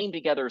this came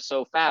together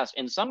so fast.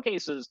 In some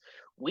cases,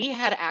 we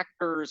had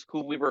actors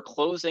who we were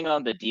closing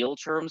on the deal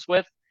terms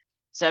with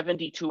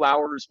 72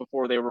 hours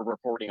before they were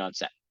reporting on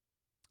set.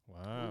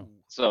 Wow.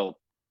 So,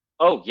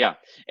 oh yeah,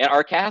 and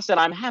our cast, and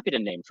I'm happy to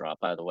name drop,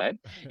 by the way.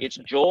 It's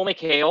Joel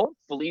McHale,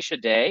 Felicia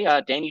Day,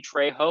 Danny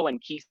Trejo, and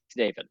Keith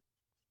David.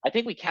 I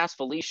think we cast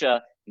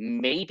Felicia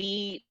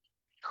maybe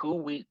 2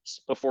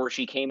 weeks before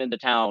she came into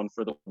town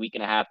for the week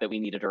and a half that we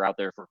needed her out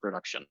there for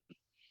production.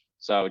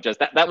 So just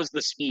that was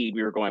the speed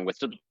we were going with,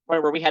 to the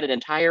point where we had an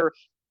entire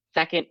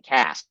second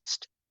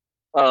cast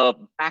of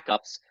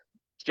backups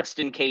just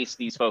in case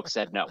these folks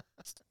said no.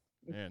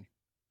 Man.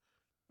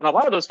 And a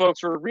lot of those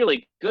folks were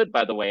really good,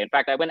 by the way. In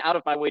fact, I went out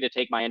of my way to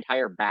take my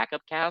entire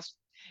backup cast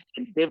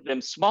and give them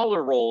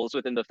smaller roles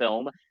within the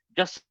film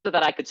just so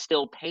that I could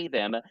still pay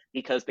them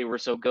because they were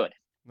so good.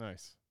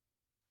 Nice.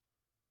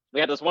 We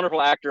had this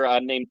wonderful actor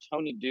named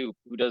Tony Dupe,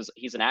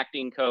 he's an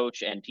acting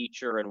coach and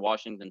teacher in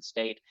Washington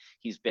State.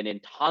 He's been in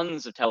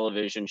tons of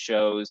television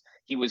shows.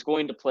 He was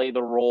going to play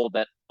the role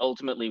that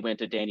ultimately went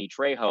to Danny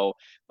Trejo,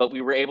 but we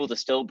were able to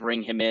still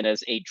bring him in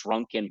as a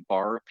drunken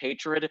bar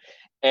patron.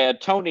 And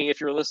Tony, if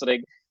you're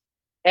listening,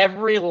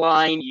 every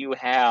line you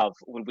have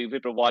when we've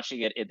been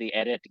watching it in the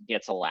edit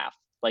gets a laugh.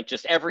 Like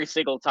just every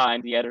single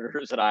time the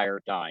editors and I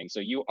are dying.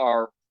 So you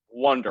are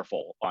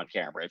wonderful on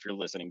camera if you're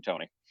listening,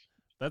 Tony.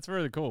 That's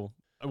really cool.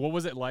 What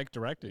was it like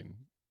directing?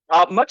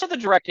 Much of the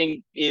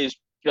directing is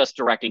just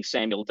directing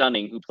Samuel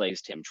Dunning, who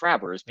plays Tim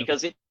Travers,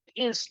 because it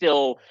is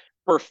still,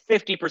 for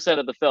 50%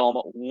 of the film,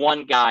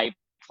 one guy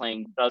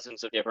playing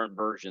dozens of different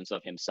versions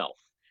of himself.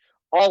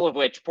 All of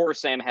which poor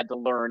Sam had to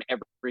learn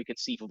every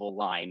conceivable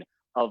line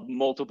of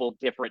multiple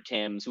different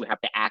Tims who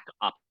have to act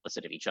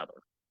opposite of each other.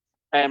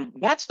 And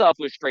that stuff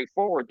was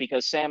straightforward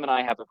because Sam and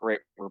I have a great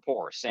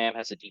rapport. Sam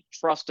has a deep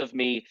trust of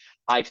me.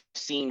 I've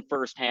seen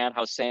firsthand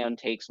how Sam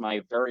takes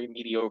my very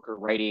mediocre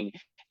writing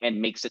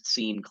and makes it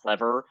seem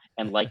clever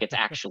and like it's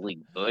actually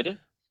good.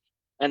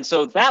 And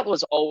so that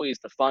was always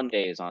the fun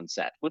days on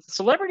set. With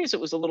celebrities, it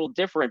was a little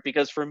different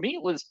because for me,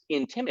 it was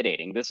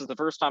intimidating. This is the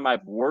first time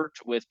I've worked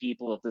with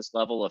people of this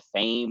level of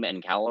fame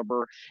and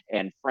caliber,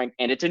 and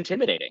it's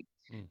intimidating.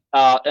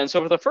 Mm. And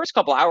so for the first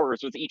couple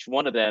hours with each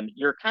one of them,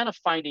 you're kind of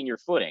finding your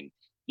footing.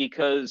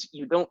 because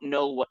you don't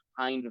know what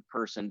kind of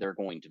person they're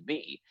going to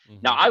be.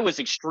 Now, I was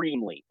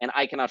extremely, and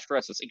I cannot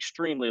stress this,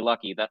 extremely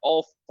lucky that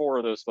all four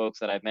of those folks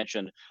that I've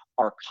mentioned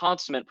are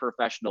consummate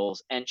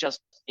professionals and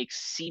just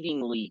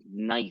exceedingly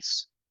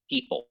nice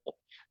people.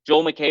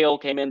 Joel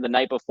McHale came in the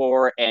night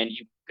before, and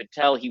you could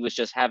tell he was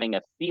just having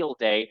a field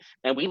day,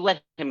 and we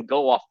let him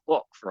go off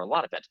book for a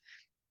lot of it.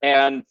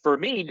 And for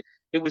me,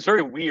 it was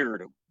very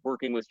weird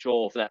working with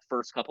Joel for that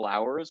first couple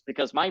hours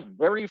because my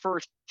very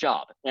first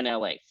job in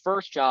LA,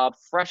 first job,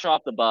 fresh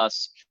off the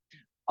bus,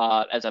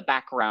 as a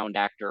background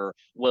actor,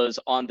 was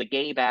on the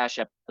Gay Bash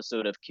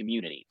episode of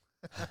Community.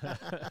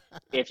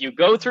 If you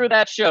go through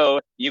that show,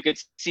 you could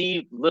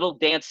see little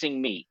dancing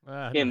me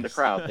in the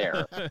crowd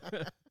there.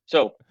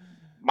 So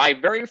my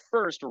very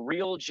first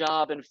real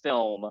job in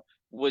film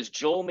was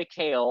Joel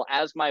McHale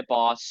as my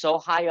boss, so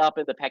high up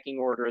in the pecking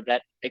order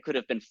that it could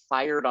have been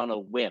fired on a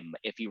whim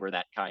if he were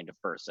that kind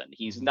of person.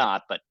 He's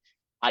not, but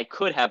I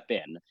could have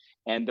been.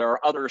 And there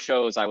are other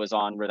shows I was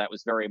on where that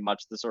was very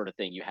much the sort of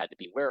thing you had to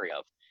be wary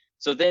of.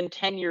 So then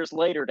 10 years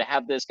later, to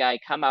have this guy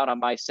come out on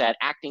my set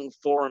acting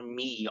for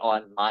me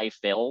on my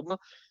film,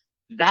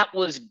 that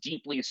was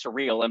deeply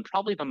surreal and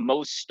probably the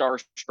most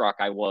starstruck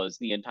I was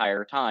the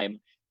entire time,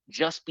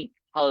 just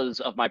because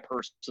of my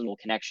personal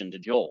connection to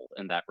Joel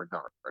in that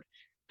regard.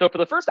 So for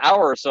the first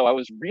hour or so, I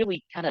was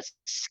really kind of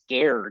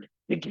scared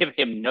to give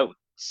him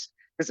notes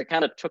because it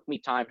kind of took me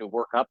time to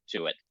work up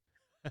to it.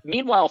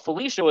 Meanwhile,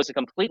 Felicia was a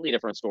completely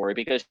different story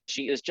because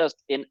she is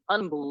just an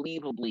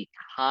unbelievably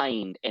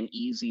kind and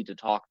easy to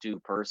talk to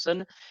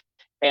person.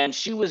 And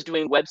she was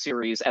doing web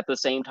series at the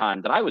same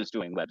time that I was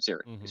doing web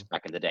series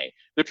back in the day.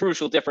 The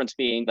crucial difference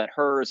being that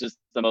hers is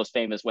the most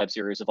famous web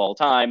series of all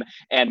time,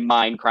 and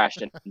mine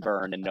crashed and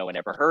burned, and no one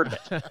ever heard of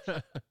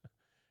it.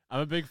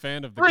 I'm a big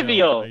fan of the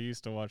Trivial. Guild. I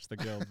used to watch the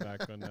Guild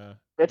back when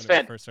it's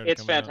when it first started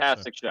it's coming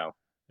fantastic out, so. show.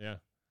 Yeah.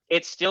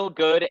 It's still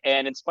good,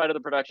 and in spite of the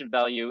production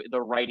value, the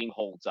writing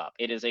holds up.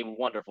 It is a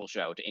wonderful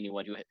show to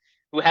anyone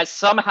who has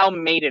somehow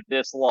made it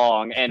this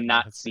long and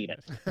not seen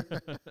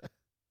it.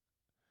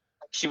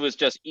 She was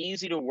just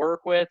easy to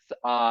work with.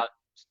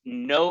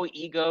 No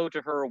ego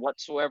to her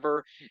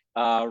whatsoever.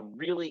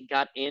 Really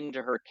got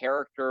into her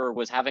character.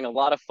 Was having a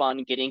lot of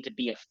fun getting to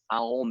be a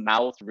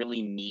foul-mouthed,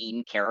 really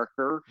mean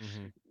character,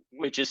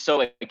 which is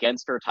so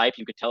against her type.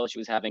 You could tell she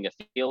was having a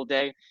field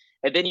day.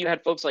 And then you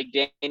had folks like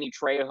Danny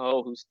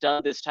Trejo, who's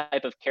done this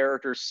type of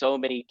character so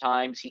many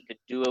times he could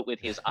do it with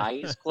his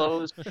eyes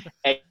closed,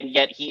 and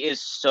yet he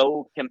is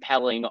so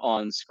compelling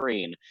on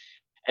screen.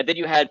 And then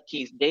you had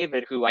Keith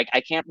David, who I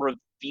can't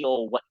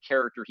reveal what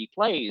character he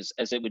plays,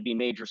 as it would be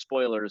major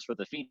spoilers for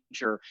the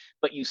feature,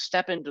 but you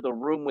step into the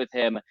room with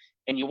him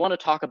and you want to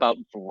talk about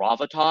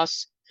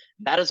gravitas.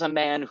 That is a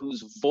man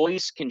whose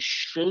voice can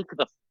shake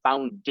the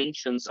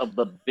foundations of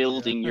the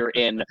building you're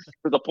in,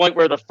 to the point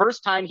where the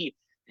first time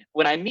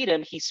when I meet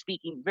him, he's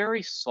speaking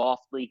very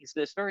softly. He's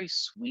this very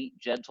sweet,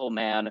 gentle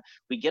man.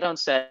 We get on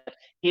set.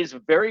 His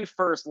very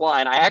first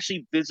line, I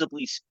actually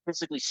physically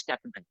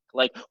stepped back,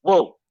 like,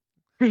 whoa,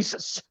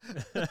 Jesus.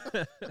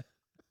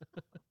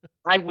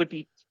 I would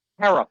be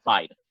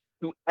terrified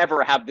to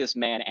ever have this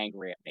man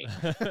angry at me.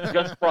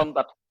 Just from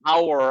the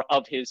power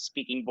of his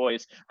speaking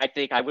voice, I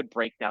think I would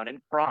break down and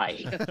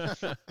cry.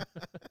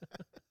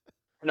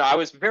 No, I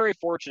was very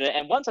fortunate.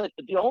 And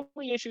the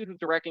only issue with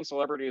directing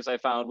celebrities I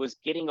found was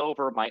getting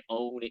over my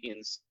own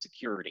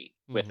insecurity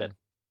with it.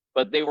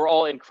 But they were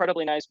all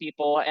incredibly nice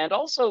people. And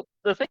also,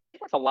 the thing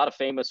with a lot of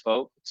famous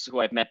folks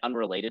who I've met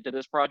unrelated to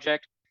this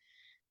project,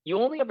 you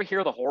only ever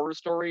hear the horror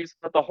stories,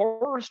 but the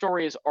horror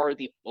stories are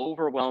the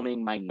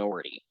overwhelming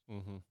minority.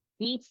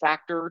 Key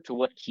factor to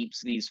what keeps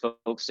these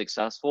folks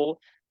successful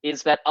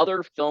is that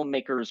other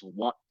filmmakers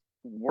want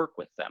to work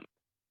with them.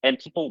 And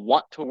people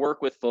want to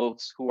work with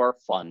folks who are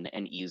fun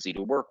and easy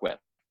to work with.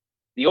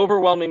 The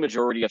overwhelming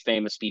majority of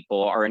famous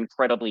people are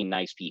incredibly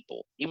nice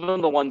people. Even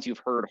the ones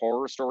you've heard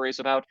horror stories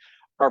about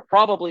are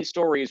probably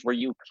stories where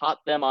you caught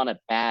them on a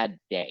bad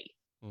day.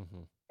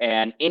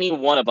 And any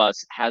one of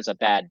us has a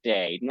bad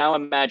day. Now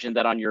imagine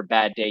that on your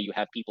bad day, you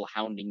have people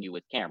hounding you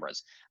with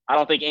cameras. I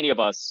don't think any of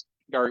us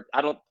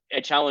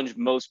I challenge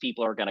most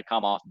people are going to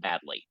come off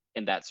badly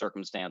in that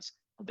circumstance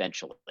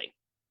eventually.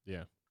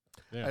 Yeah.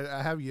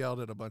 I have yelled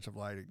at a bunch of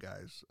lighting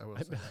guys. I will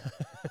say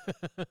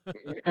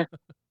that.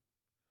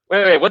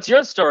 Wait, what's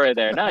your story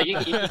there? No, you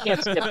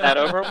can't skip that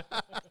over.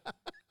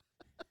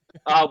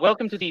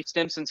 Welcome to the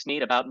Stimson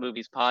Snead About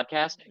Movies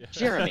podcast.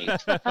 Jeremy,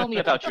 tell me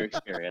about your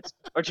experience.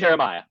 Or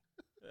Jeremiah.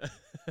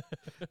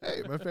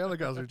 Hey, my family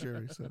calls her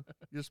Jeremy, so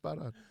you're spot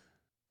on.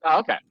 Oh,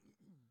 okay.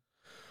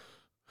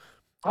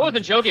 I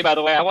wasn't joking, by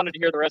the way. I wanted to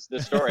hear the rest of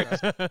this story.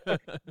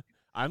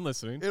 I'm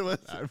listening. It was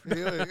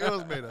made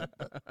up.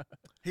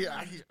 He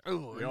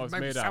was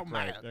made up,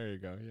 right? There you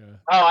go. Yeah.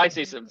 Oh, I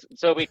see.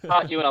 So we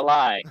caught you in a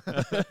lie.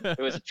 It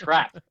was a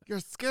trap. Your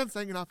skin's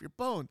hanging off your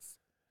bones.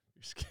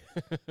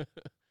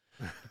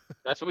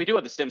 That's what we do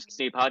at the Stimson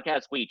Snead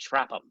podcast. We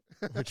trap them.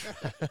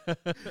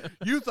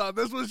 You thought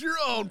this was your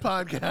own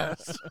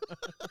podcast.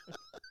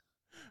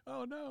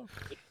 Oh no.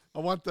 I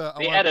want the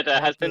The editor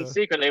has been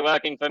secretly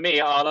working for me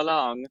all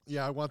along.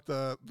 Yeah, I want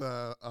the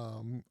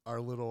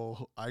our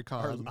little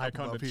icon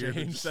icon up to here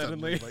change just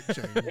suddenly. like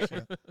change.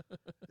 Yeah.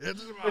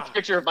 It's This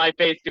picture of my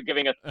face to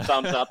giving a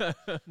thumbs up.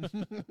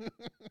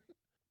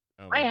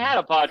 Oh I my had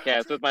a God.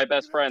 podcast with my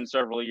best friend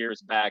several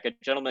years back, a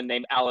gentleman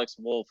named Alex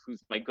Wolf,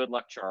 who's my good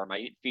luck charm.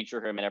 I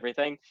feature him and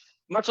everything.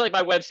 Much like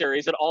my web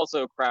series, it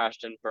also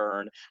crashed and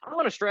burned. I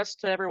want to stress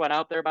to everyone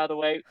out there, by the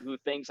way, who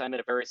thinks I'm in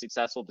a very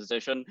successful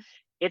position,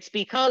 it's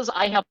because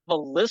I have a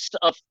list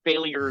of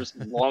failures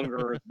yeah.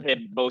 longer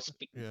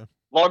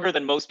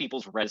than most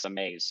people's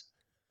resumes.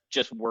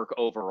 Just work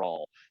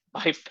overall.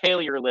 My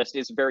failure list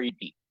is very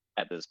deep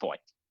at this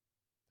point.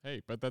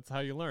 Hey, but that's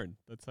how you learn.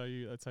 That's how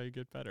you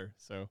get better.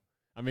 So,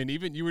 I mean,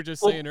 even you were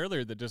just Well, saying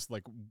earlier that just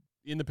like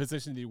in the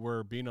position that you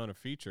were being on a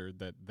feature,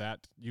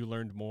 that you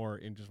learned more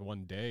in just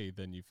one day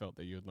than you felt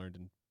that you had learned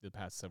in the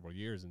past several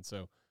years. And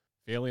so,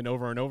 failing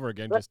over and over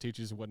again just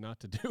teaches you what not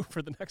to do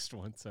for the next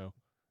one. So,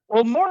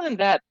 Well, more than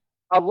that,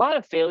 a lot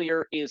of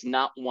failure is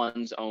not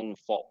one's own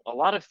fault. A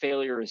lot of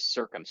failure is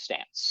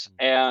circumstance.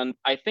 And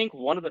I think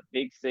one of the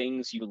big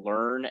things you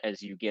learn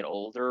as you get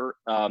older,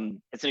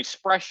 it's an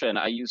expression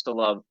I used to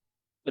love.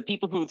 The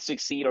people who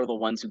succeed are the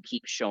ones who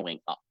keep showing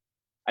up.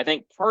 I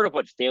think part of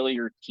what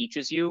failure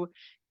teaches you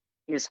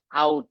is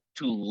how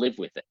to live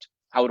with it,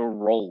 how to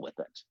roll with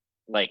it.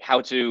 Like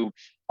how to,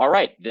 all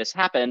right, this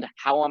happened.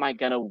 How am I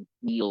going to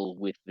deal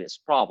with this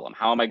problem?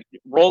 How am I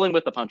rolling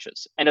with the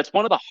punches? And it's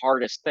one of the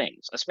hardest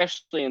things,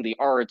 especially in the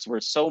arts where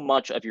so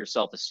much of your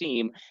self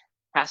esteem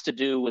has to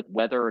do with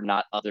whether or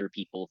not other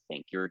people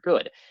think you're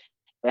good.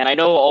 And I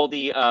know all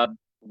the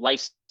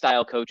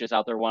lifestyle coaches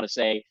out there want to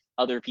say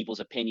other people's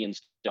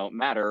opinions don't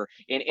matter.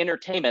 In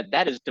entertainment,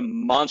 that is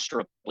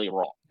demonstrably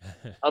wrong.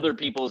 Other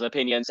people's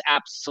opinions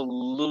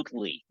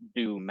absolutely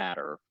do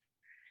matter.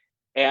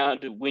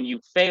 And when you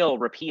fail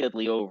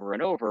repeatedly over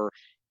and over,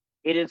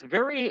 it is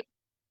very,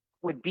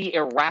 would be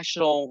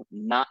irrational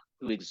not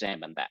to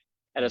examine that.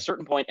 At a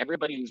certain point,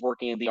 everybody who's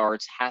working in the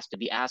arts has to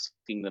be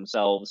asking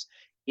themselves,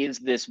 is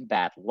this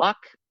bad luck?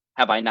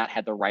 Have I not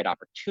had the right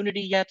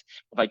opportunity yet?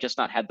 Have I just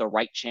not had the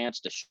right chance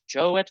to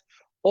show it?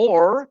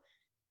 Or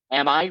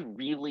am I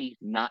really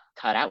not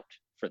cut out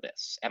for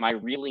this? Am I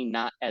really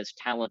not as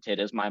talented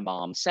as my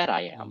mom said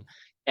I am?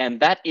 And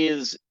that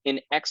is an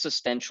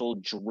existential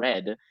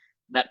dread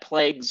that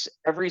plagues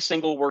every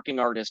single working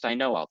artist I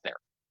know out there.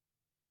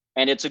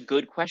 And it's a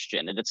good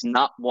question. And it's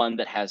not one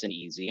that has an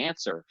easy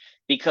answer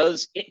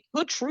because it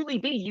could truly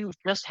be you've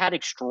just had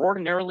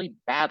extraordinarily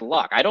bad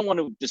luck. I don't want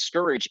to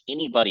discourage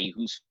anybody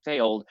who's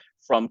failed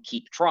from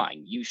keep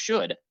trying. You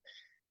should.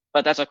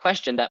 But that's a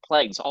question that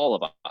plagues all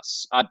of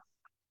us.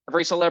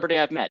 Every celebrity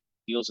I've met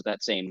deals with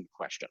that same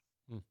question.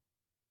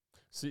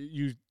 So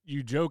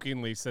you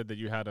jokingly said that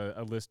you had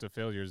a list of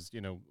failures,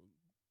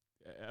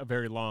 a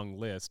very long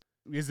list.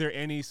 Is there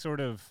any sort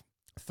of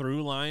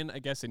through line, I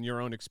guess, in your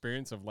own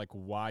experience of like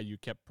why you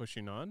kept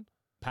pushing on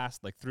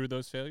past like through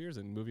those failures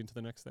and moving to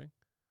the next thing?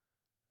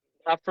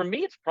 For me,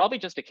 it's probably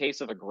just a case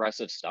of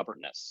aggressive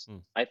stubbornness.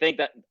 I think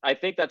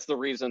that's the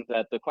reason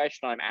that the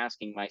question I'm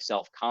asking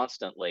myself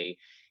constantly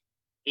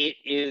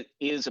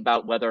is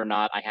about whether or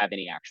not I have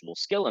any actual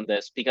skill in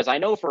this, because I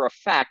know for a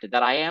fact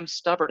that I am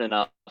stubborn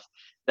enough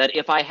that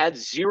if I had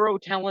zero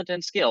talent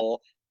and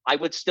skill, I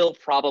would still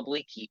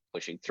probably keep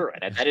pushing through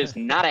it. And that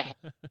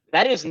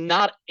is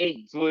not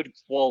a good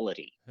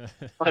quality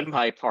on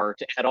my part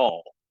at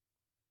all.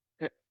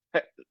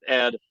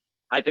 And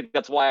I think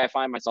that's why I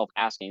find myself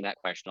asking that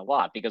question a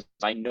lot, because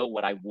I know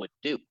what I would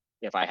do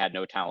if I had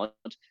no talent,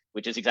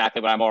 which is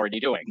exactly what I'm already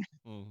doing.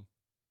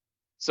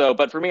 So,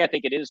 but for me, I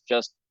think it is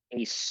just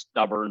a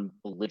stubborn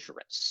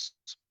belligerence.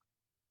 That's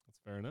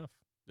fair enough.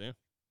 Yeah.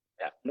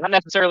 Yeah, not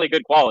necessarily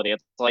good quality.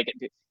 It's like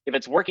if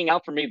it's working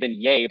out for me, then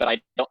yay. But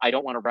I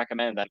don't want to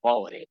recommend that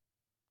quality.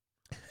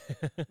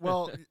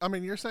 Well, I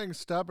mean, you're saying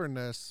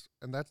stubbornness,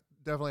 and that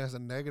definitely has a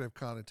negative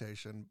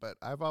connotation. But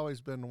I've always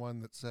been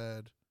one that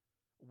said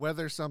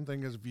whether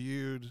something is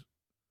viewed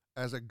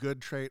as a good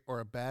trait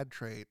or a bad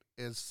trait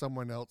is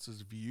someone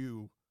else's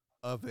view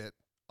of it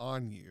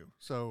on you.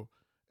 So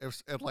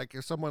if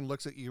someone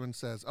looks at you and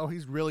says, "Oh,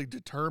 he's really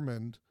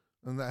determined,"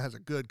 then that has a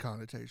good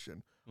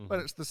connotation. But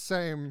it's the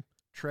same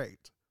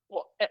trait.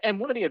 Well, and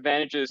one of the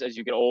advantages as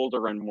you get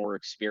older and more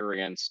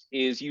experienced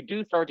is you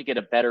do start to get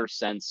a better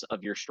sense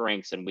of your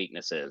strengths and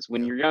weaknesses.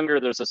 When you're younger,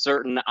 there's a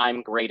certain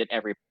I'm great at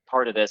every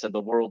part of this, and the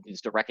world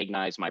needs to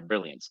recognize my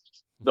brilliance.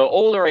 The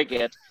older I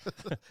get,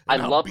 I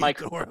love my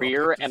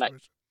career, and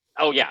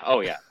oh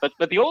yeah.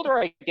 But the older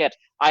I get,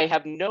 I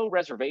have no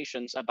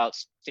reservations about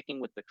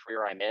sticking with the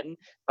career I'm in.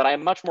 But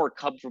I'm much more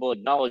comfortable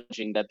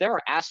acknowledging that there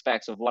are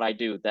aspects of what I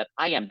do that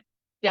I am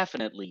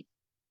definitely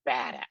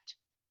bad at,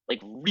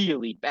 like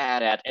really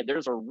bad at, and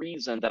there's a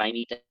reason that I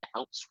need to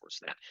outsource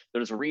that.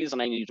 There's a reason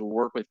I need to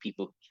work with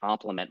people who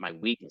complement my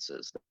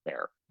weaknesses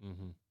there.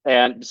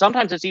 And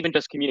sometimes it's even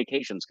just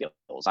communication skills.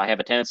 I have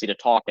a tendency to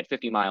talk at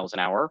 50 miles an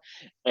hour,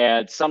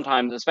 and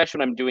sometimes, especially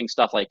when I'm doing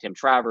stuff like Tim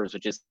Travers,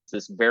 which is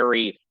this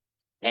very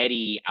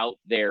heady, out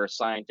there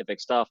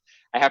scientific stuff,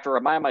 I have to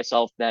remind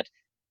myself that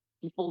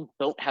people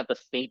don't have the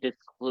faintest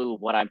clue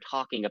what I'm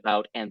talking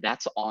about, and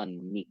that's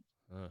on me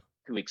Uh,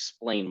 to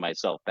explain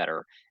myself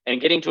better.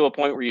 And getting to a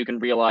point where you can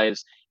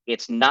realize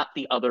it's not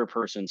the other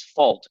person's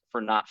fault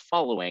for not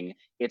following,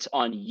 it's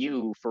on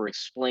you for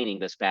explaining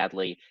this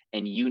badly,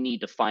 and you need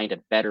to find a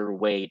better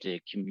way to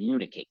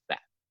communicate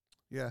that.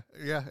 Yeah,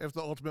 yeah. If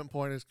the ultimate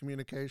point is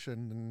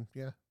communication, then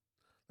yeah,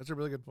 that's a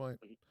really good point.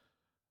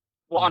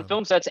 Well, on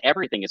film sets,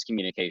 everything is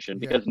communication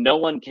Yeah. because no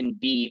one can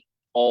be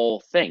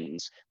all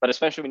things. But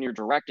especially when you're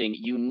directing,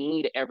 you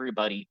need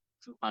everybody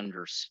to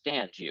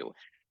understand you.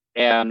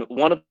 And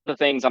one of the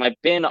things, and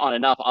I've been on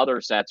enough other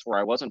sets where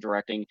I wasn't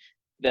directing,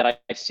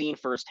 that I've seen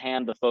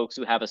firsthand the folks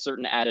who have a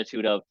certain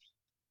attitude of,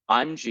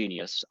 I'm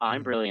genius,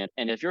 I'm Mhm. brilliant,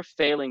 and if you're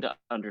failing to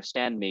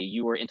understand me,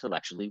 you are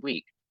intellectually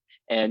weak.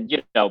 And,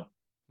 you know,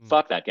 mm.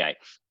 fuck that guy.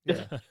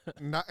 Yeah.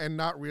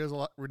 Not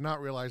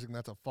realizing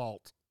that's a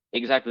fault.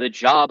 Exactly. The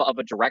job of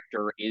a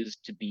director is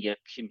to be a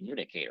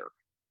communicator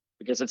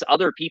because it's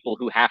other people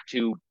who have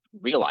to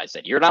realize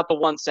it. You're not the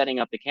one setting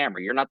up the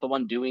camera. You're not the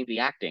one doing the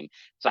acting.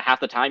 So half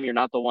the time you're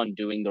not the one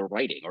doing the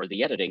writing or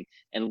the editing,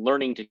 and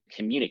learning to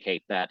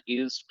communicate that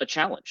is a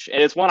challenge.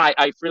 And it's one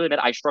I freely admit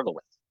I struggle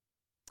with.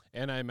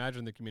 And I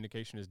imagine the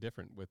communication is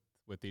different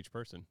with each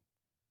person.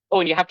 Oh,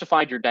 and you have to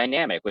find your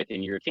dynamic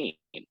within Mm. your team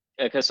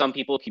because some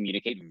people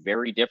communicate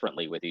very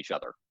differently with each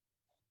other.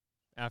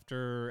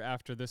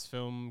 After this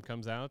film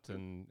comes out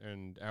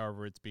and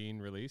however it's being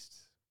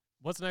released,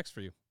 what's next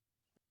for you?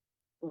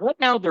 Right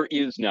now there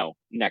is no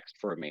next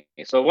for me.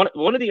 So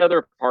one of the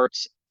other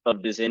parts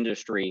of this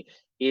industry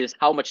is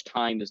how much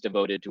time is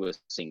devoted to a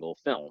single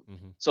film.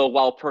 Mm-hmm. So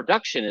while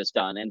production is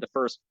done and the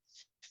first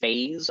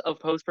phase of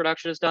post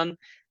production is done,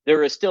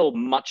 there is still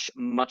much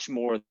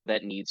more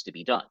that needs to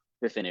be done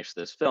to finish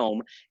this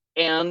film.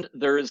 And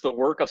there is the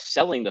work of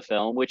selling the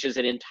film, which is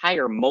an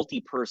entire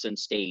multi-person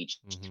stage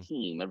Mm-hmm.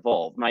 team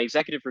involved. My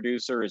executive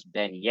producer is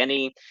Ben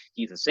Yenny.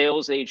 He's a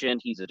sales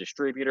agent, he's a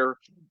distributor,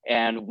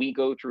 and we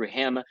go through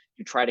him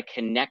to try to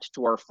connect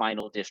to our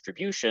final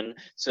distribution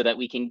so that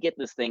we can get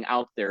this thing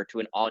out there to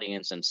an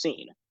audience and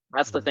seen.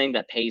 That's the Mm-hmm. thing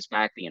that pays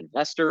back the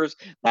investors.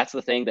 That's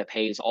the thing that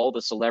pays all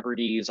the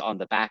celebrities on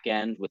the back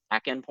end with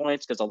back end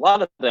points, because a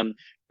lot of them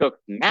took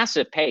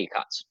massive pay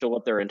cuts to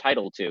what they're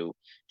entitled to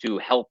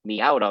help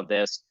me out on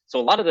this. So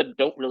a lot of them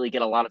don't really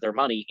get a lot of their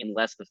money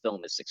unless the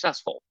film is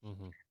successful.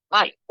 Mm-hmm.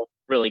 I won't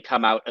really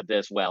come out of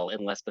this well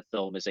unless the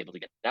film is able to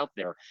get out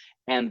there.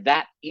 And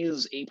that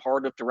is a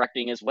part of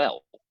directing as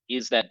well,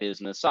 is that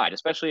business side,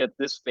 especially at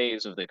this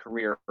phase of the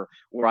career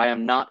where I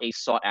am not a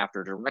sought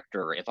after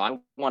director. If I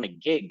want a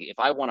gig, if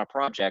I want a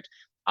project,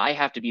 I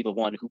have to be the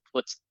one who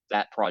puts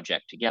that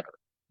project together.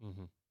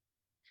 Mm-hmm.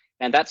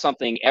 And that's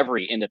something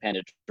every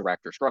independent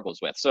director struggles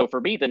with. So for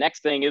me, the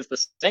next thing is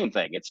the same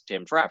thing. It's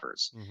Tim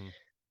Travers. Mm-hmm.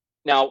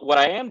 Now, what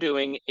I am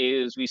doing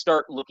is we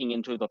start looking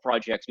into the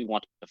projects we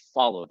want to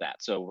follow that.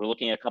 So we're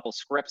looking at a couple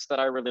scripts that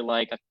I really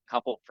like, a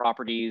couple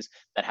properties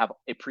that have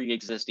a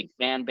pre-existing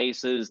fan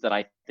bases that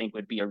I think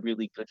would be a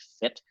really good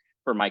fit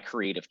for my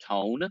creative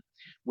tone,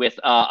 with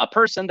a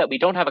person that we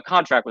don't have a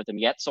contract with him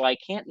yet, so I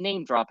can't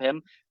name drop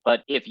him.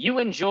 But if you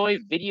enjoy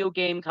video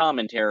game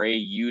commentary,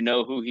 you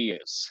know who he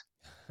is.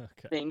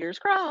 Okay. Fingers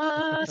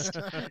crossed.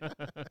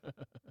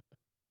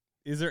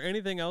 Is there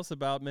anything else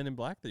about Men in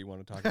Black that you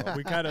want to talk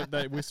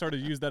about? We sort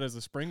of use that as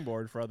a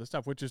springboard for other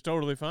stuff, which is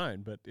totally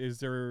fine. But is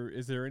there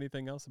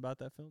anything else about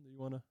that film that you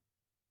want to?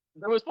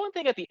 There was one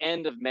thing at the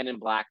end of Men in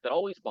Black that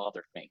always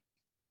bothered me.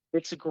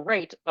 It's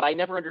great, but I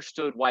never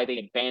understood why they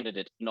abandoned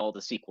it in all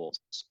the sequels.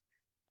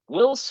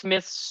 Will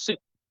Smith's suit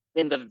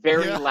in the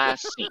very Yeah.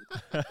 last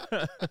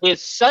scene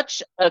is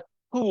such a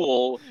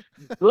cool,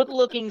 good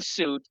looking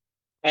suit,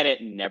 and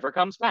it never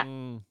comes back.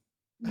 Mm.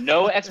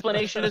 No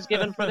explanation is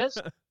given for this,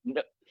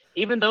 no,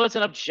 even though it's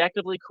an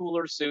objectively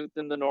cooler suit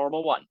than the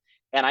normal one.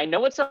 And I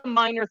know it's a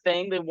minor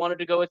thing. They wanted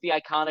to go with the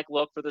iconic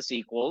look for the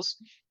sequels,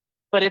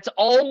 but it's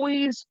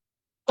always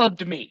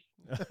bugged me.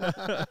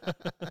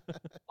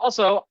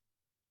 Also,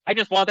 I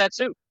just want that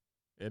suit.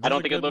 It I is don't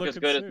a think it good looked as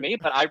looking good as suit. me,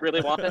 but I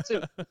really want that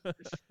suit.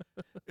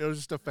 It was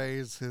just a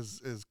phase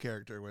his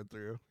character went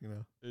through, you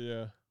know.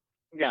 Yeah.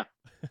 Yeah.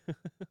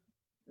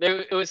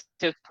 It was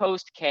his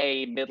post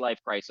K midlife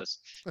crisis.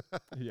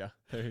 Yeah.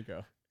 There you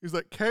go. He's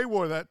like, Kay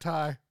wore that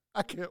tie.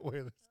 I can't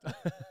wear this.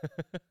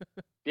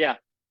 Yeah.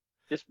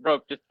 Just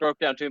broke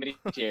down too many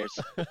chairs.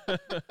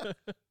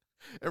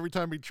 Every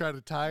time he'd try to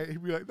tie it,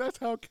 he'd be like, that's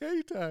how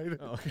Kay tied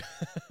it. Okay.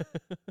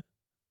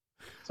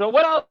 So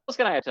what else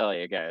can I tell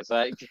you guys?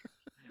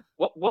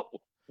 What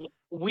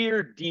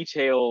weird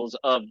details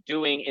of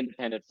doing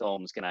independent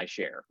films can I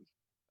share?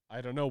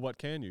 I don't know. What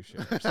can you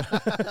share?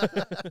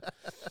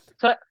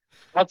 So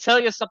I'll tell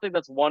you something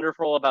that's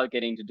wonderful about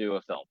getting to do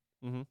a film.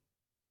 Mm-hmm.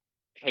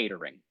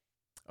 Catering.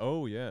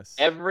 Oh yes.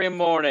 Every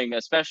morning,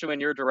 especially when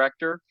you're a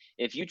director,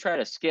 if you try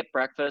to skip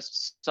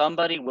breakfast,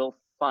 somebody will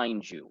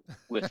find you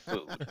with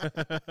food.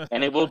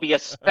 And it will be a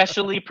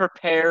specially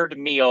prepared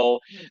meal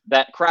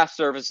that craft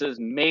services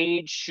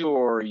made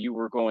sure you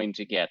were going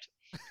to get.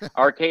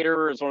 Our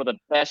caterer is one of the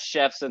best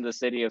chefs in the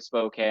city of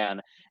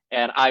Spokane,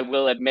 and I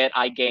will admit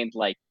I gained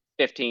like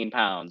 15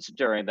 pounds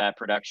during that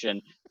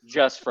production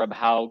just from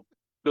how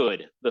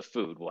good the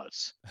food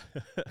was.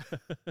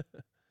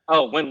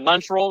 Oh, when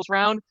lunch rolls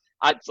around,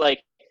 it's like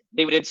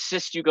they would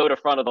insist you go to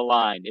front of the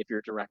line if you're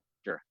a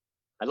director.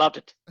 I loved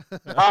it.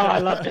 Oh, I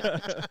loved it.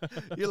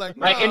 You're like,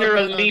 My no, inner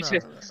no, no, no,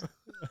 elitist.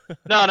 no.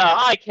 No, no,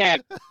 I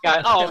can't.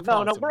 I Oh, can't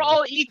no, no, we're possibly.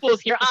 all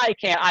equals here. I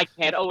can't. I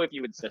can't. Oh, if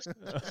you insist.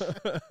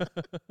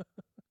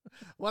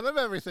 One of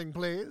everything,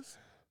 please.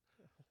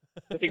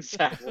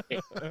 Exactly.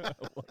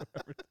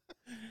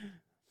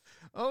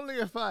 Only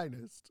your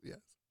finest. Yes.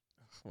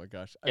 Oh my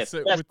gosh. Yes, So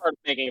the best part of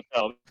making a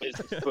film is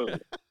the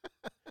food.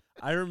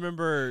 I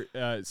remember,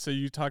 so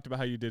you talked about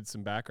how you did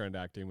some background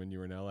acting when you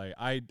were in LA.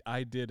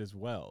 I did as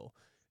well.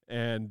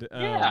 And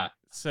Yeah.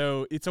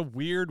 so it's a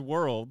weird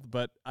world,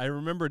 but I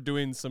remember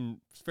doing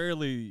some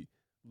fairly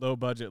low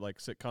budget, like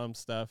sitcom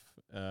stuff.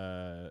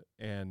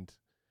 And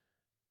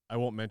I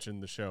won't mention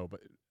the show,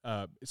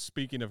 but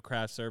speaking of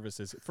craft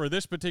services, for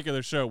this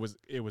particular show,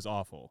 it was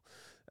awful.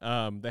 They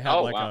had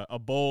wow. a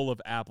bowl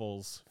of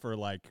apples for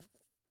like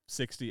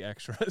 60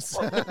 extras.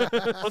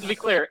 Well, to be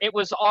clear, it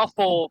was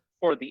awful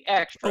for the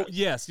extras. Oh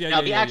yes,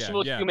 Now the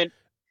actual human.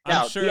 I'm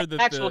Now sure the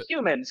that actual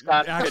humans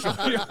got.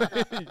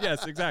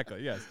 yes,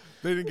 exactly, yes.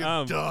 They didn't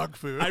get dog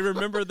food. I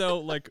remember though,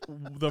 like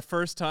the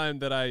first time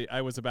that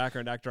I was a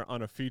background actor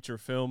on a feature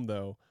film,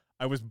 though,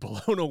 I was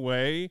blown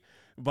away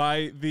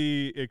by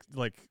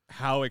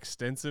how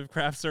extensive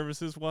craft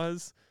services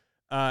was.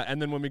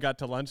 And then when we got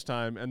to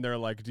lunchtime, and they're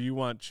like, "Do you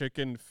want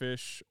chicken,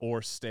 fish,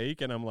 or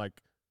steak?" And I'm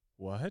like,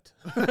 "What?"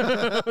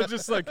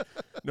 Just like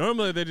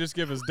normally they just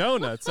give us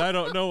donuts. I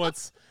don't know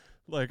what's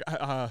like.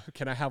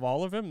 Can I have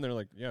all of them? And they're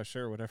like, "Yeah,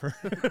 sure, whatever."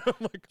 I'm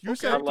like, you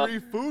okay. said 3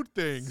 food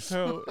things.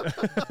 So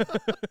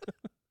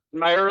In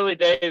my early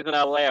days in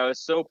LA, I was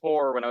so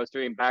poor when I was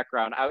doing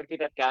background. I would be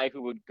that guy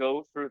who would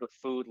go through the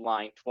food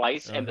line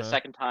twice, and the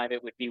second time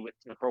it would be with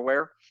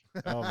Tupperware.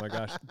 Oh my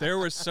gosh, there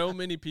were so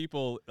many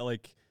people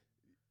like.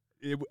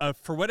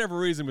 For whatever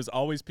reason, it was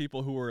always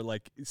people who were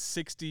like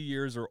 60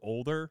 years or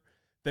older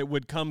that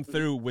would come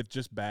through with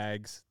just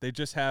bags. They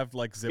just have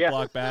like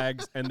Ziploc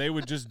bags, and they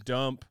would just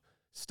dump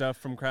stuff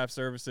from craft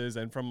services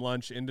and from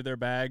lunch into their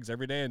bags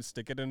every day and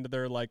stick it into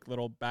their like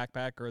little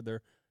backpack or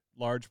their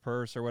large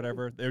purse or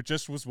whatever. It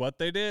just was what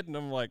they did, and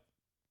I'm like,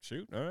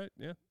 shoot, all right,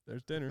 yeah,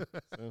 there's dinner.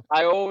 So.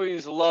 I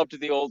always loved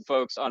the old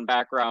folks on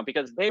background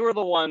because they were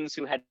the ones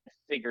who had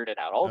figured it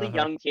out. All the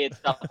young kids,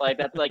 stuff like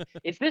that. Like,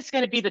 is this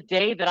going to be the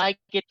day that I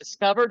get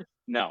discovered?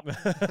 No.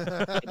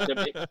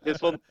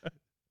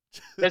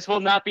 This will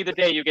not be the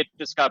day you get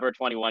discovered,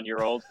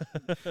 21-year-old.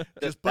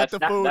 Just put the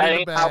food in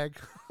the bag.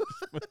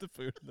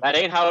 That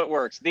ain't how it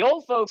works. The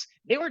old folks,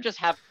 they were just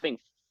having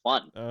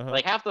fun.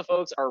 Like half the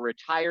folks are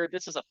retired.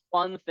 This is a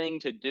fun thing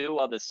to do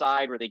on the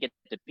side where they get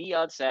to be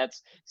on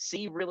sets,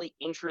 see really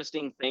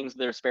interesting things in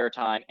their spare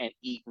time, and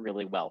eat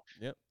really well.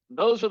 Yep.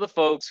 Those are the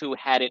folks who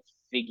had it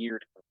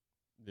figured out.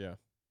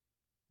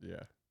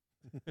 Yeah.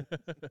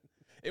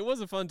 It was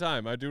a fun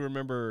time. I do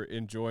remember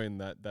enjoying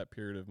that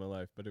period of my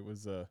life, but it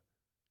was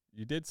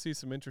you did see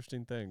some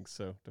interesting things,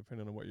 so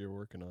depending on what you were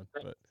working on.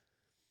 But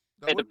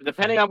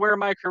depending on where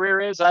my career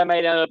is, I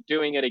might end up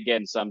doing it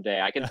again someday.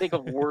 I can think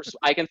of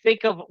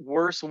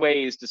worse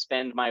ways to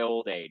spend my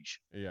old age.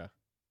 Yeah.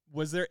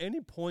 Was there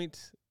any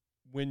point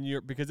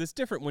when because it's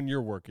different when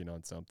you're working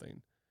on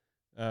something.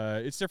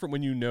 It's different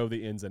when you know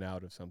the ins and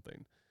out of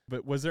something.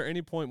 But was there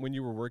any point when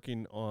you were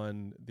working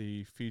on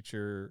the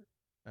feature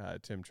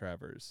Tim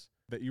Travers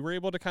that you were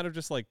able to kind of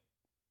just like,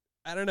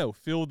 I don't know,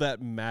 feel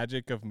that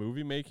magic of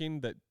movie making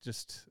that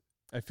just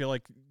I feel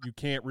like you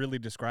can't really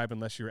describe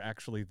unless you're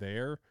actually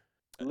there?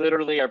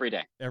 Literally every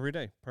day. Every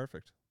day.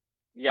 Perfect.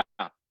 Yeah,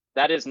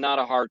 that is not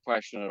a hard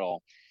question at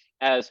all.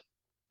 As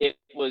it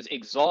was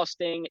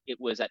exhausting, it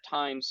was at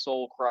times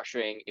soul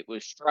crushing, it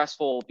was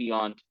stressful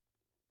beyond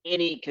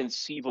any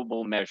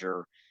conceivable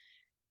measure.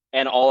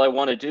 And all I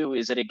want to do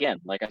is it again,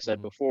 like I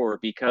said before,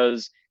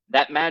 because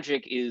that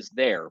magic is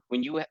there.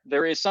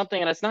 There is something,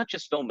 and it's not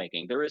just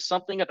filmmaking, there is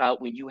something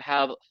about when you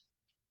have a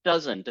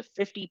dozen to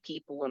 50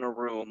 people in a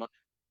room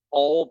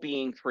all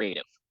being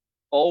creative,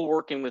 all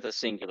working with a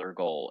singular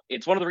goal.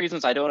 It's one of the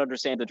reasons I don't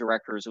understand the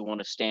directors who want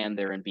to stand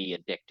there and be a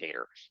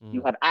dictator.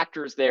 You have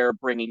actors there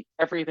bringing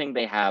everything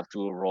they have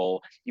to a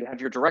role. You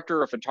have your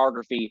director of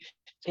photography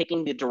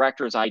taking the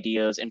director's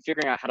ideas and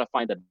figuring out how to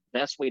find the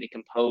best way to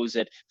compose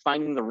it,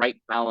 finding the right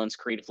balance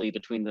creatively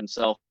between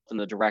themselves and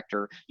the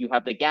director. You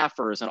have the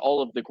gaffers and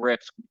all of the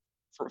grips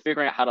for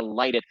figuring out how to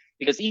light it.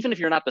 Because even if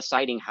you're not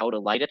deciding how to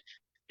light it,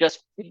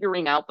 just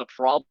figuring out the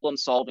problem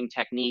solving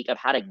technique of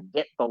how to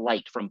get the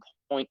light from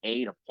point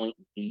A to point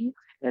B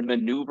and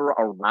maneuver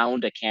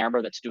around a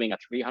camera that's doing a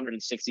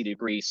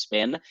 360-degree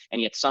spin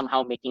and yet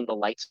somehow making the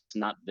lights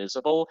not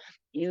visible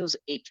is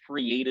a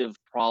creative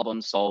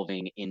problem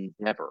solving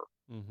endeavor.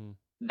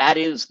 That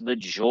is the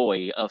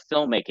joy of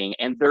filmmaking,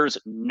 and there's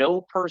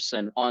no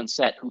person on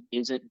set who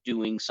isn't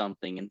doing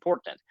something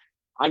important.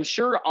 I'm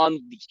sure on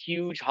the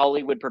huge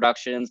Hollywood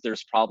productions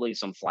there's probably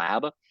some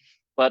flab,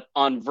 but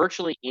on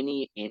virtually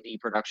any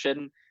indie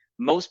production,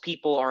 most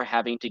people are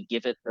having to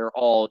give it their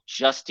all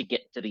just to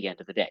get to the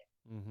end of the day.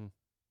 Mm-hmm.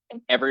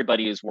 And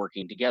everybody is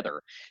working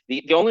together.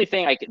 The only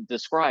thing I can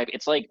describe,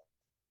 it's like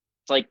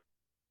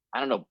I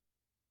don't know,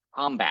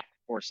 combat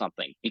or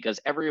something, because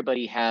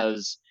everybody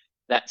has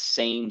that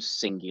same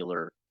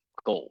singular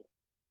goal.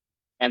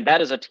 And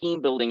that is a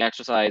team building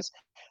exercise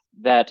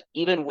that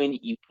even when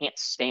you can't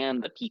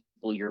stand the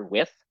people you're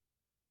with,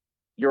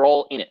 you're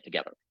all in it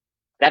together.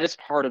 That is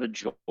part of the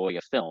joy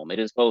of film. It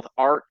is both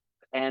art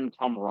and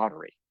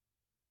camaraderie.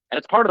 And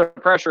it's part of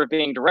the pressure of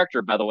being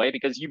director, by the way,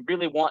 because you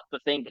really want the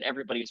thing that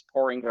everybody's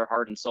pouring their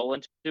heart and soul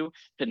into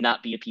to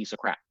not be a piece of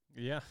crap.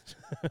 Yeah.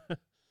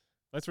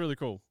 That's really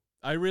cool.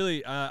 I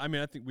really, I mean,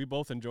 I think we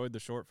both enjoyed the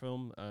short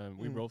film.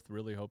 We both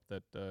really hope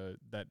that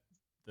that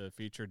the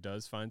feature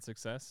does find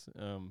success.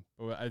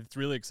 But it's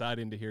really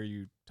exciting to hear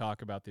you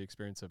talk about the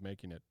experience of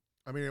making it.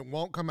 I mean, it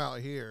won't come out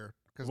here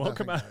because Won't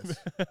come out.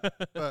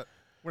 But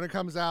when it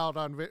comes out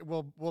on,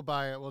 we'll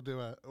buy it. We'll do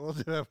an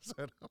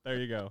episode. There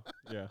you go.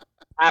 Yeah.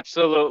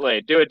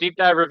 Absolutely, do a deep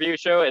dive review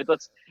show, and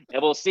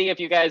we'll see if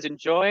you guys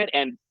enjoy it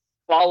and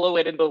follow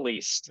it in the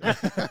least.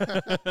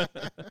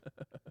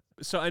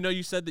 So I know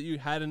you said that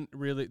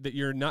that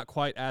you're not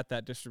quite at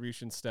that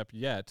distribution step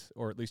yet,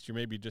 or at least you're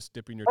maybe just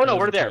dipping your toes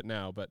we're into there it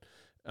now. But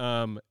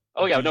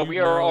oh yeah, no, we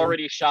are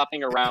already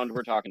shopping around.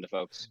 We're talking to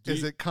folks.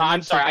 Is it coming?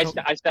 I'm sorry,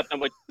 I stepped on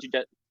what you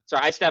just.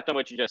 Sorry, I stepped on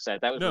what you just said.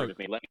 That was rude of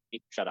me. Let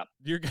me shut up.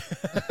 You're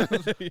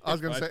I was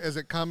going to say, is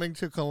it coming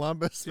to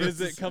Columbus? Is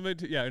it coming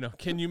to? Yeah, no.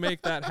 Can you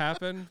make that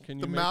happen? Can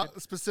you make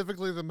it?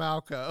 Specifically the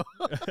Malco?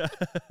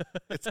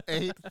 It's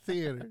 8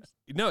 theaters.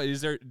 No,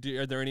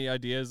 are there any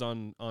ideas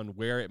on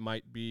where it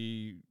might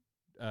be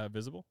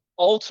visible?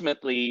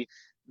 Ultimately,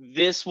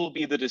 this will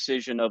be the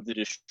decision of the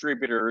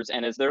distributors,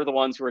 and as they're the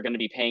ones who are going to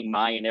be paying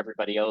my and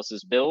everybody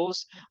else's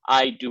bills,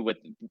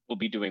 will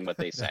be doing what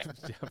they say.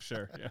 Yeah, I'm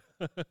sure.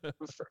 Yeah.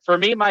 For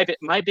me,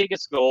 my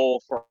biggest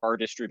goal for our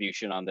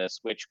distribution on this,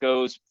 which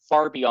goes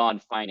far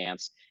beyond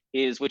finance,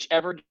 is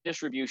whichever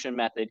distribution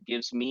method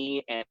gives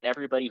me and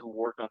everybody who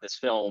worked on this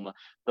film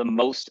the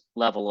most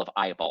level of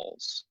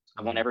eyeballs.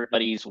 I want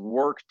everybody's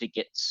work to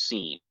get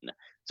seen.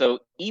 So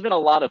even a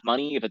lot of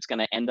money, if it's going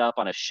to end up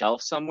on a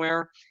shelf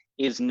somewhere,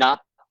 is not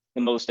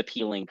the most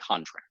appealing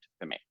contract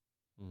to me.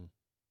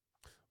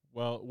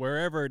 Well,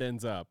 wherever it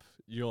ends up,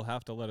 you'll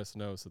have to let us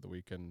know so that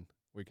we can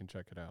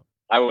check it out.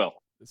 I will.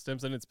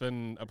 Stimson, it's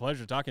been a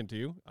pleasure talking to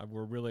you.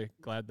 We're really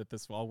glad that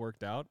this all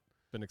worked out.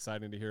 It's been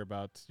exciting to hear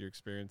about your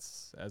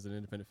experience as an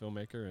independent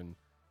filmmaker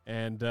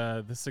and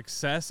the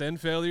success and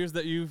failures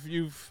that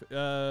you've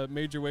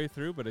made your way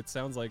through. But it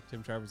sounds like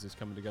Tim Travers is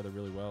coming together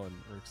really well, and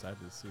we're excited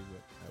to see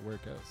where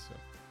it goes. So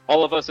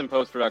all of us in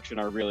post-production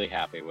are really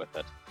happy with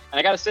it. And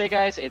I got to say,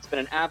 guys, it's been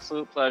an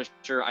absolute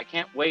pleasure. I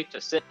can't wait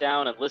to sit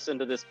down and listen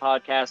to this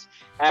podcast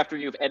after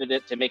you've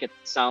edited it to make it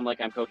sound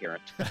like I'm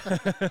coherent.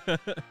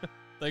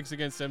 Thanks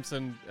again,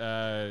 Stimson.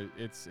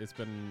 It's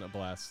been a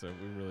blast. So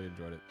we really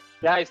enjoyed it.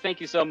 Guys, thank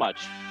you so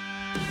much.